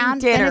sit down,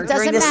 dinner, then it doesn't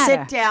during the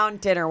matter. sit down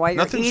dinner while you're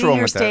Nothing's eating wrong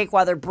your with that. steak,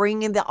 while they're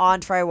bringing the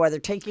entree, while they're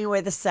taking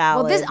away the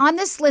salad. Well, on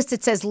this list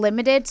it says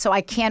limited, so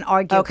I can't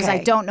argue because I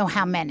Okay. don't know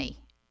how many.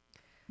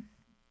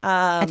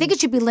 I think it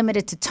should be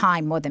limited to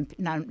time more than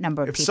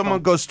number of if people.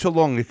 someone goes too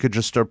long, you could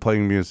just start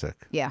playing music.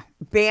 yeah,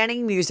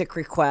 banning music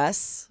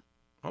requests,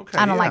 Okay,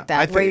 I don't like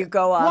that. I where you think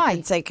go up Why?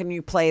 and say, "Can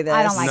you play this?"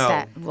 I don't like No.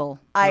 that rule.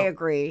 I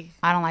agree.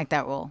 I don't like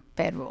that rule.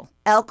 Bad rule.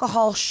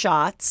 Alcohol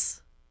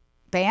shots.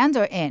 Banned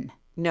or in?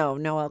 No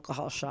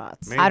alcohol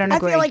shots. Maybe. I don't I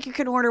agree. feel like you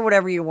can order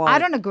whatever you want. I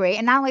don't agree.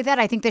 And not only that,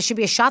 I think there should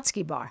be a shot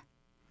ski bar.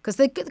 Because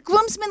the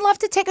groomsmen love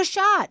to take a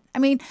shot. I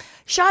mean,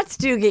 Shots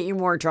do get you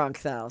more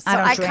drunk, though. So I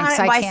don't drink, kinda,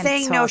 so I by can't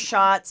saying no talk.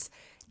 shots,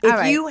 if All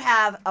right. you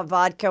have a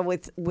vodka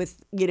with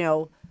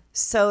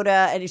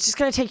soda, and it's just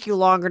going to take you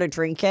longer to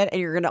drink it,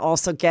 and you're going to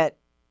also get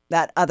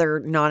that other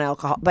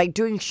non-alcohol by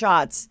doing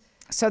shots.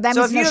 so that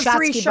So means if you no have shot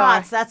 3 ski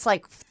shots, bar. that's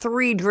like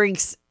 3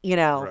 drinks,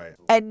 Right.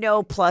 and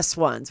no plus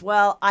ones.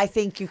 Well, I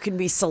think you can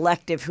be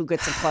selective who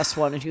gets a plus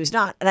one and who's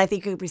not. And I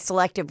think you can be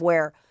selective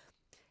where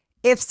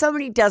if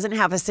somebody doesn't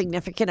have a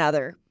significant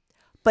other,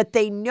 but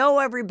they know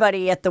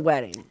everybody at the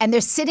wedding. And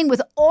they're sitting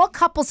with all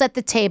couples at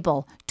the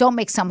table. Don't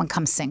make someone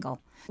come single.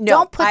 No,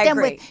 Don't put I them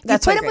agree. with. If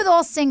That's you what I put them agree. with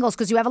all singles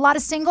because you have a lot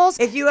of singles.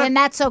 Then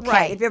that's okay.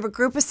 Right. If you have a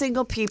group of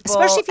single people,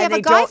 Especially if you have and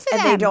a they guy don't- for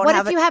and they them. don't What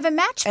have if you have a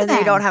match for and them?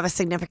 they don't have a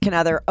significant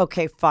other?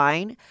 Okay,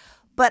 fine.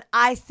 But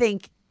I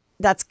think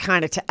that's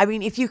kind of. I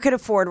mean, if you could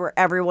afford where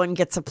everyone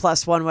gets a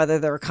 +1, whether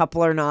they're a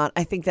couple or not,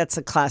 I think that's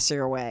a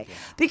classier way.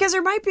 Because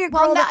there might be a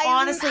girl Well, no, that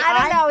honestly, I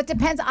don't know. It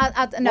depends. No,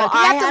 Well, you have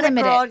I to had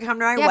limit a girl it. come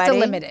to my you have wedding, to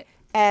limit it.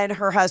 and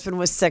her husband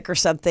was sick or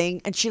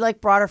something, and she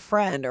like brought a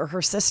friend or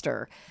her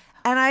sister,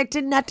 and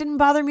that didn't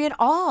bother me at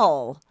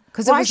all.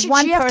 Because it Why was should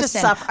one she have to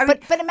person. suffer? I mean,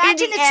 but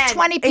imagine in the it's end,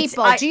 20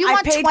 people. Do you I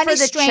want paid 20 for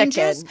the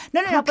strangers? chicken.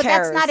 No, Who but that's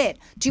cares? not it.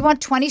 Do you want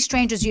 20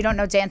 strangers you don't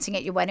know dancing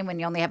at your wedding when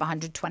you only have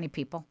 120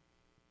 people?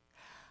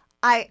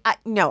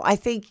 No, I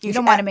think You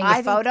don't want them in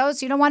your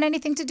photos? You don't want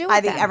anything to do with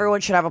I think them.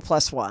 everyone should have a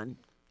 +1.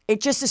 It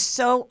just is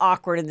so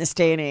awkward in this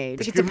day and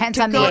age. It depends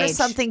to on the go to age.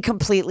 something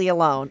completely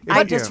alone.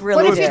 I just Yeah.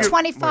 really What if do. you're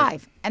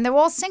 25 and they're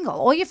all single?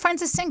 All your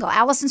friends are single.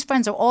 Allison's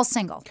friends are all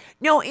single.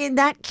 No, in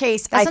that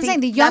case, That's I what I'm think saying,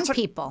 the young that's what-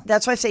 people.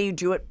 That's why I say you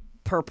do it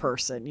per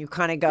person. You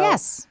kind of go.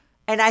 Yes.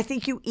 And I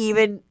think you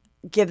even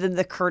give them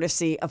the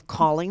courtesy of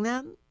calling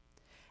them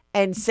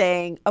and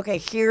saying, okay,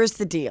 here's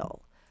the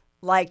deal.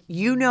 Like,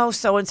 you know,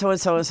 so and so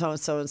and so and so and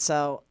so and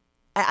so.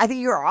 I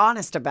think you're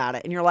honest about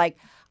it. And you're like,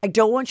 I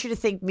don't want you to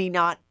think me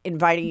not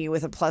inviting you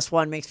with a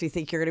 +1 makes me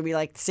think you're going to be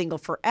like single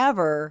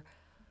forever.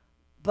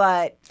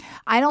 But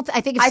I think if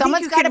I think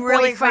someone's you got a can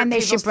really boyfriend, hurt they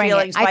should people's bring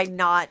feelings it. by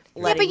not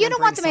Yeah, letting but you them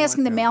don't want bring them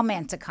asking the someone.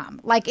 mailman to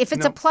come. Like if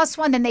it's a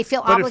 +1, then they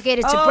feel But if-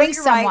 obligated to Oh, bring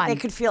you're someone. right. They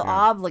could feel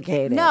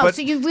obligated. No, But-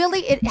 so you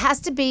really, it has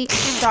to be.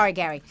 Sorry,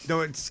 Gary. No,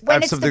 it's When I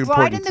have it's the something bride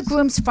important and the to say.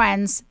 groom's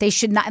friends, they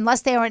should not,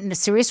 unless they are in a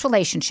serious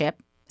relationship,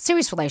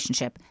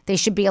 they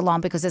should be alone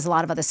because there's a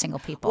lot of other single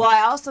people. Well,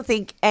 I also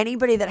think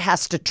anybody that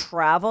has to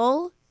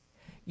travel,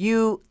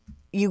 you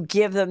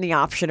give them the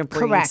option of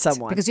bringing Correct,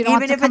 someone, because you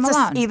don't have to come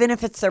alone. even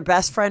if it's their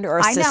best friend or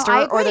a I know, sister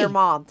I or their agree.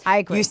 mom. I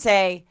agree. You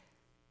say,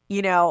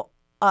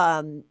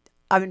 I'm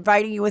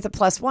inviting you with a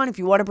 +1. If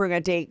you want to bring a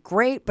date,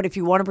 great. But if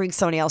you want to bring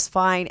somebody else,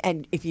 fine.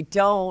 And if you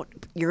don't,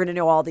 you're going to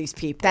know all these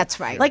people. That's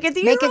right. Like if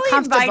you're Make it really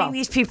comfortable. inviting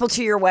these people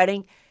to your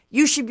wedding,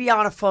 you should be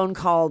on a phone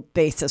call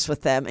basis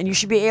with them, and you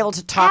should be able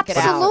to talk it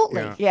out.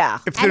 Absolutely. Yeah.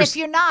 If And there's if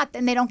you're not,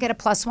 then they don't get a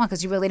 +1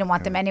 because you really didn't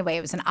want them anyway.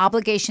 It was an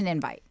obligation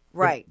invite.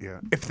 Right. yeah,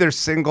 if they're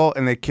single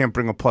and they can't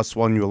bring a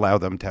 +1, you allow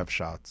them to have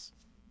shots.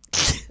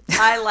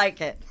 I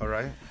like it. All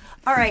right.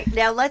 All right,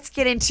 now let's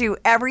get into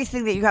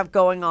everything that you have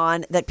going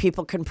on that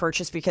people can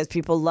purchase because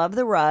people love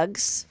the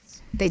rugs.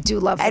 They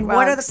do love the And rugs.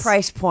 what are the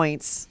price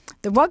points?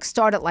 The rugs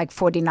start at like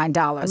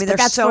 $49. I mean, but they're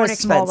that's so for a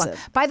small one.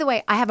 inexpensive. By the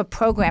way, I have a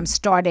program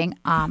starting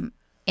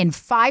in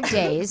 5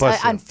 days.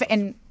 Bless you.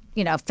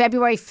 in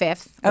February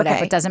 5th, whatever,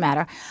 Okay. it doesn't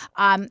matter.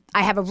 I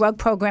have a rug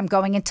program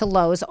going into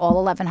Lowe's, all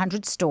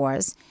 1,100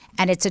 stores,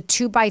 and it's a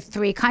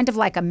 2x3, kind of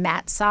like a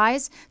mat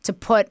size to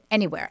put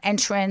anywhere,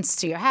 entrance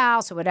to your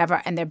house or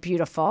whatever, and they're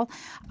beautiful.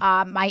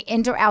 My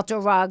indoor-outdoor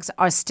rugs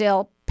are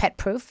still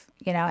pet-proof,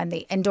 and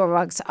the indoor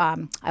rugs, I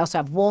also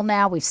have wool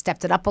now. We've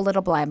stepped it up a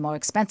little, but I have more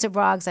expensive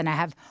rugs, and I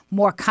have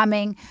more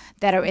coming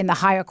that are in the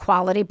higher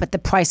quality, but the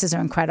prices are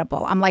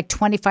incredible. I'm like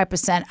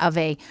 25% of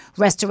a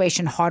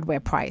restoration hardware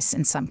price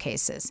in some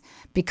cases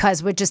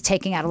because we're just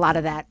taking out a lot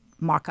of that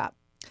markup.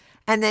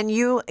 And then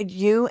you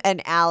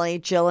and Allie,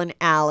 Jill and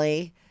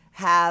Allie,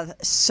 have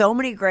so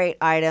many great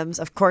items.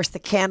 Of course, the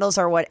candles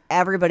are what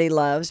everybody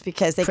loves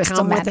because they Crystal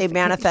come with a manifesting.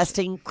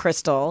 manifesting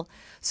crystal.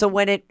 So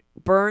when it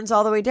burns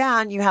all the way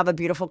down, you have a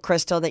beautiful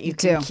crystal that you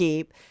can do.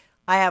 keep.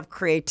 I have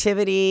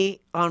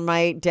creativity on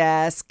my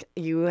desk.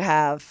 You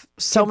have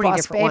so many Boss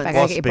different Babe, ones. I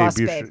gotta Boss get you babe, Boss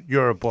Babe.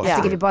 you're a boss. Yeah.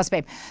 To give babe. you Boss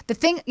Babe. The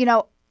thing,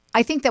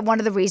 I think that one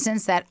of the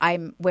reasons that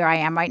I'm where I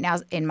am right now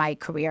in my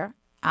career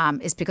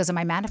is because of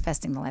my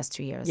manifesting the last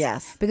 2 years.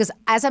 Yes. Because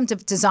as I'm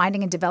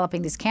designing and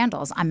developing these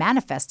candles, I'm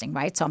manifesting,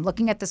 right? So I'm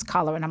looking at this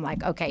color and I'm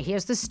like, okay,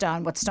 here's the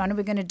stone. What stone are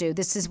we going to do?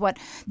 This is what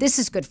this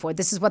is good for.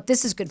 This is what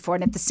this is good for.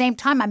 And at the same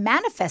time, I'm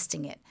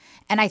manifesting it.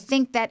 And I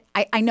think that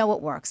I know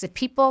it works. If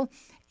people...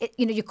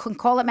 you can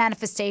call it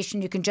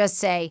manifestation. You can just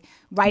say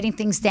writing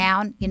things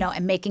down,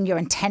 and making your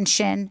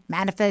intention,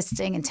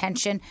 manifesting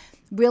intention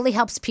really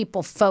helps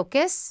people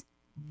focus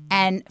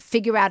and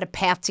figure out a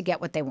path to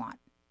get what they want.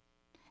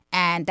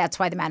 And that's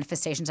why the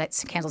manifestation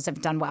candles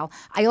have done well.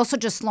 I also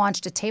just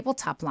launched a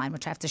tabletop line,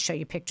 which I have to show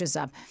you pictures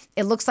of.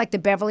 It looks like the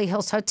Beverly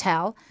Hills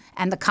Hotel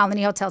and the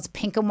Colony Hotel's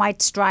pink and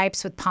white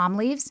stripes with palm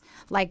leaves,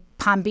 like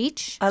Palm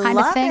Beach kind of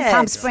love thing. it.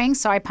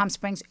 Palm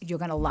Springs, you're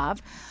going to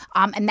love.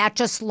 And that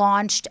just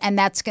launched, and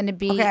that's going to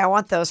be... Okay, I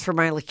want those for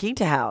my La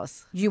Quinta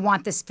house. You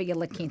want this for your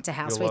La Quinta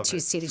house. You'll Wait love till you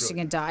it. see this. It's You're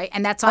going to die.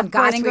 And that's on Of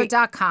course,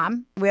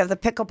 Gottinger.com. We have the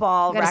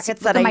pickleball You gotta rackets see- look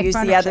that at I my used the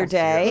furniture. other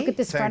day. Look at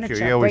this Thank you.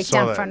 furniture. Yeah, we Break saw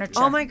down that. furniture.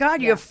 Oh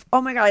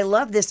my God, I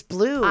love this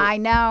blue. I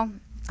know.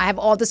 I have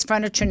all this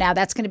furniture now.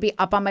 That's going to be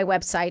up on my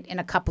website in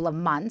a couple of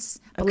months.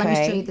 But let me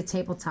show Okay. you the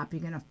tabletop.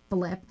 You're going to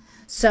flip.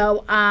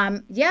 So,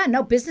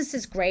 business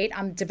is great.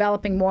 I'm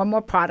developing more and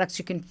more products.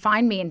 You can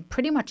find me in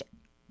pretty much,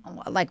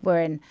 like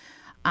we're in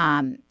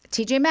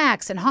TJ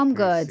Maxx and Home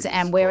Goods,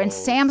 and we're in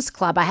Sam's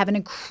Club. I have an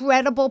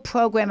incredible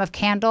program of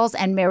candles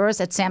and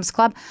mirrors at Sam's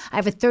Club. I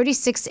have a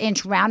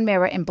 36-inch round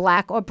mirror in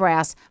black or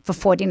brass for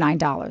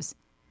 $49.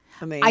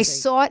 Amazing. I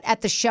saw it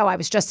at the show. I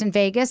was just in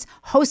Vegas.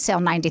 Wholesale,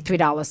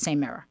 $93,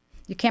 same mirror.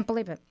 You can't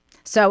believe it.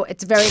 So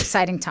it's very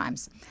exciting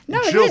times. No,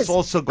 it Jill's is.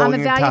 also I'm going a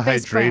into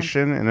value-based brand.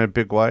 hydration in a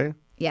big way.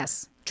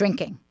 Yes,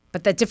 drinking.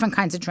 But the different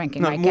kinds of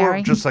drinking, No, right, more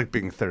Gary? just like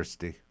being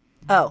thirsty.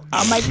 Oh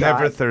my God.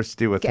 Never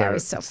thirsty with her.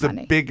 Gary's so it's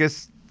funny. the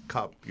biggest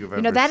cup you've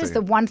ever That seen. is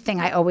the one thing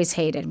I always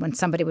hated when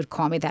somebody would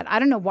call me that. I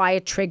don't know why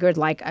it triggered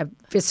like a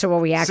visceral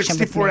reaction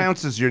 64 with me.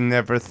 ounces, you're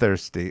never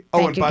thirsty.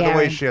 Thank And you, by the way,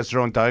 Gary. she has her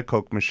own Diet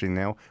Coke machine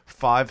now.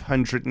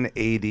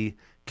 580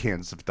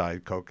 cans of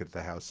Diet Coke at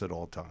the house at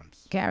all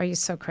times. Gary, you're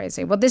so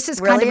crazy. Well, this is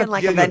Really? kind In of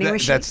like a vending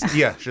machine? She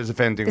has a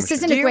vending this machine.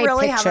 isn't Do a you great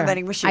really picture. have a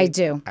vending machine? I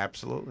do.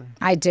 Absolutely.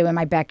 I do in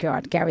my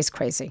backyard. Gary's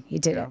crazy. He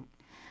did it.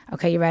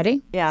 Okay, you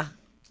ready? Yeah.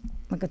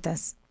 Look at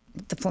this.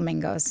 The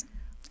flamingos.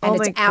 And Oh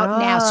it's my out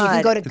now. So you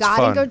can go to It's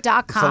fun. It's a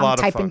godinger.com, lot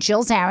of type fun. in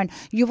Jill Zarin.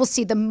 You will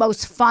see the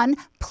most fun,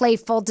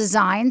 playful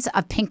designs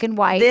of pink and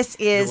white. This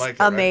is like it,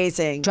 right?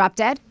 amazing. Drop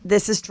Dead?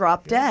 This is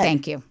Drop Dead.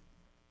 Thank you.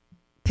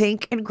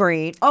 Pink and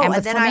green. Oh, And and,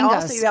 with then I also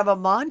flamingos. you have a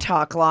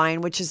Montauk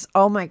line, which is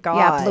oh my God.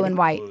 Yeah, blue and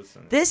white.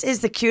 This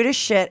is the cutest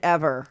shit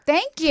ever.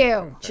 Thank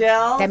you.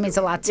 Jill, That means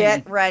a lot to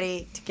get me.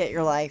 ready to get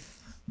your life.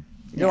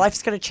 Your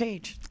life's gonna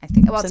change. I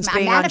think. Well, Since I'm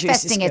being on Juicy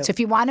manifesting it. Scoop. So if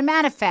you want to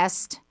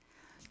manifest,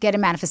 get a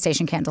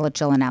manifestation candle at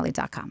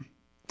jillandally.com.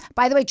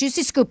 By the way,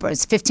 Juicy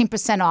Scoopers,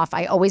 15% off.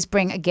 I always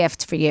bring a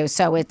gift for you.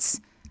 So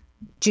it's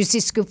Juicy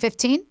Scoop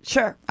 15.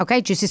 Sure.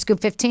 Okay, Juicy Scoop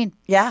 15.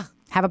 Yeah.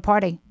 Have a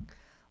party.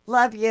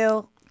 Love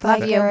you. Love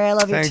Bye, you. Gary. I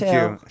love you Thank too.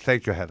 you.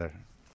 Thank you, Heather.